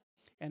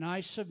and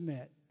I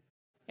submit,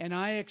 and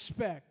I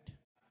expect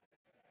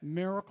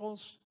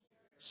miracles,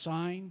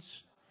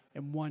 signs,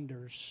 and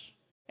wonders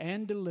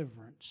and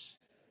deliverance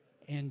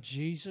in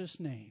Jesus'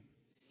 name.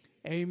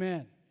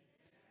 Amen.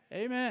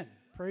 Amen.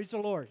 Praise the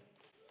Lord.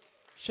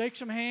 Shake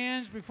some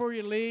hands before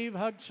you leave,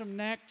 hug some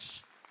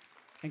necks,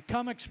 and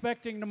come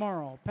expecting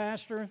tomorrow.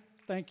 Pastor,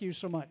 thank you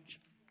so much.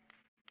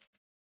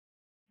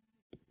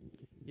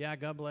 Yeah,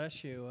 God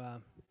bless you.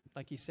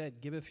 Like you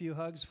said, give a few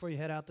hugs before you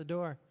head out the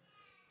door.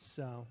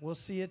 So we'll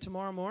see you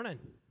tomorrow morning.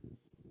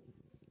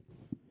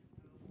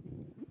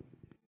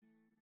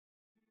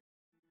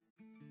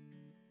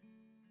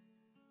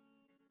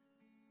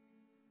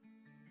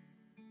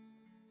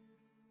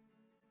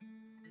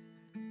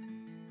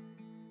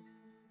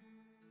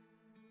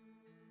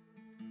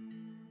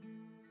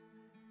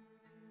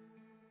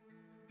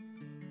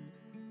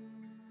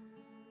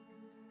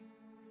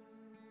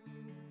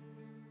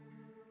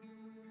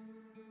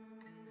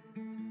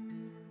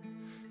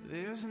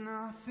 There's There's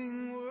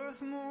nothing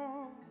worth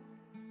more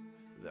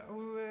that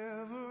will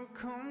ever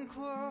come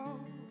close.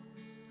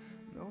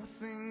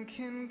 Nothing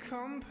can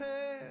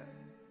compare.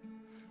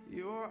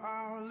 You're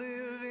our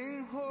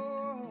living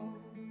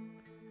hope.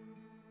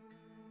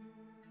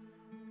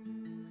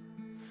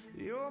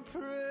 Your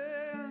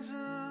presence,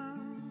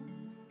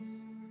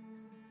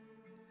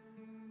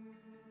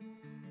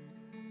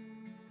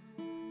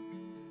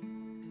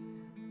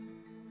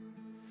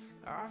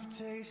 I've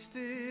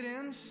tasted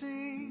and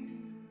seen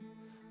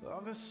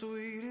of the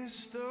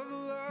sweetest of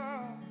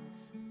loves,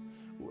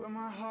 where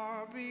my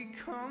heart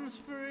becomes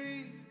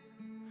free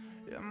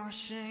and my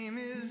shame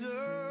is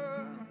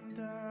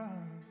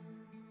undone.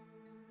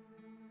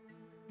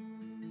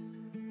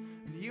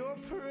 And your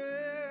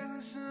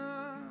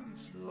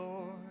presence,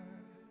 Lord,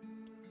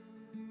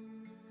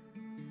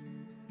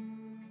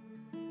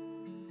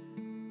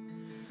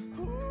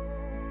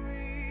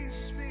 Holy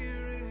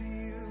Spirit,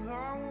 you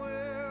are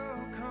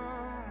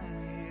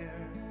welcome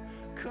here.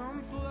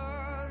 Come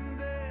flood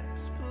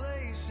this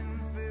place and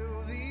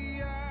fill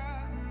the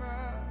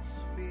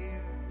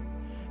atmosphere.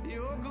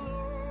 Your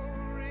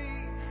glory,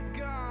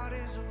 God,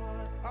 is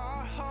what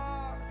our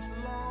hearts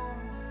long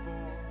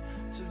for,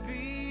 to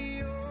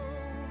be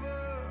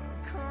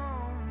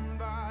overcome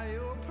by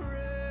your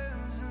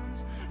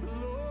presence,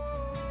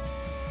 Lord.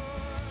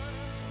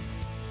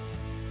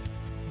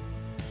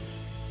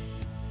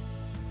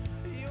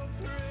 Your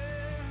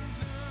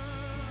presence,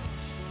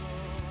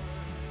 Lord.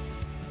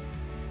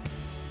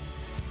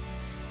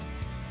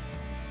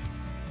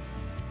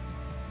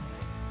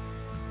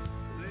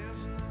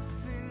 There's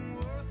nothing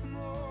worth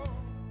more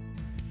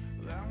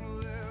that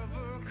will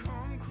ever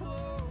come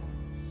close.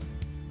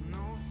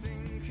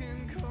 Nothing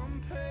can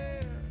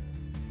compare.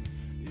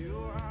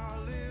 You're our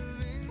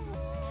living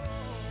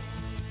hope.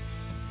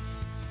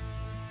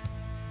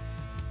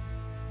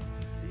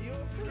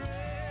 Your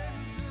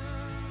presence,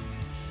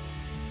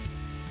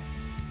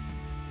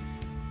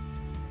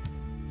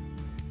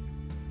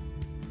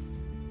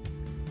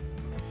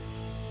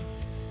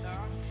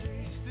 I've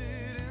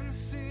tasted and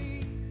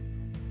seen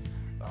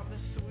of the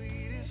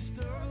sweetest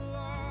of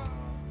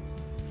loves,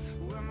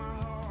 where my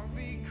heart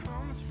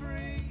becomes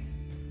free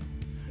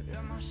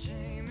and my shame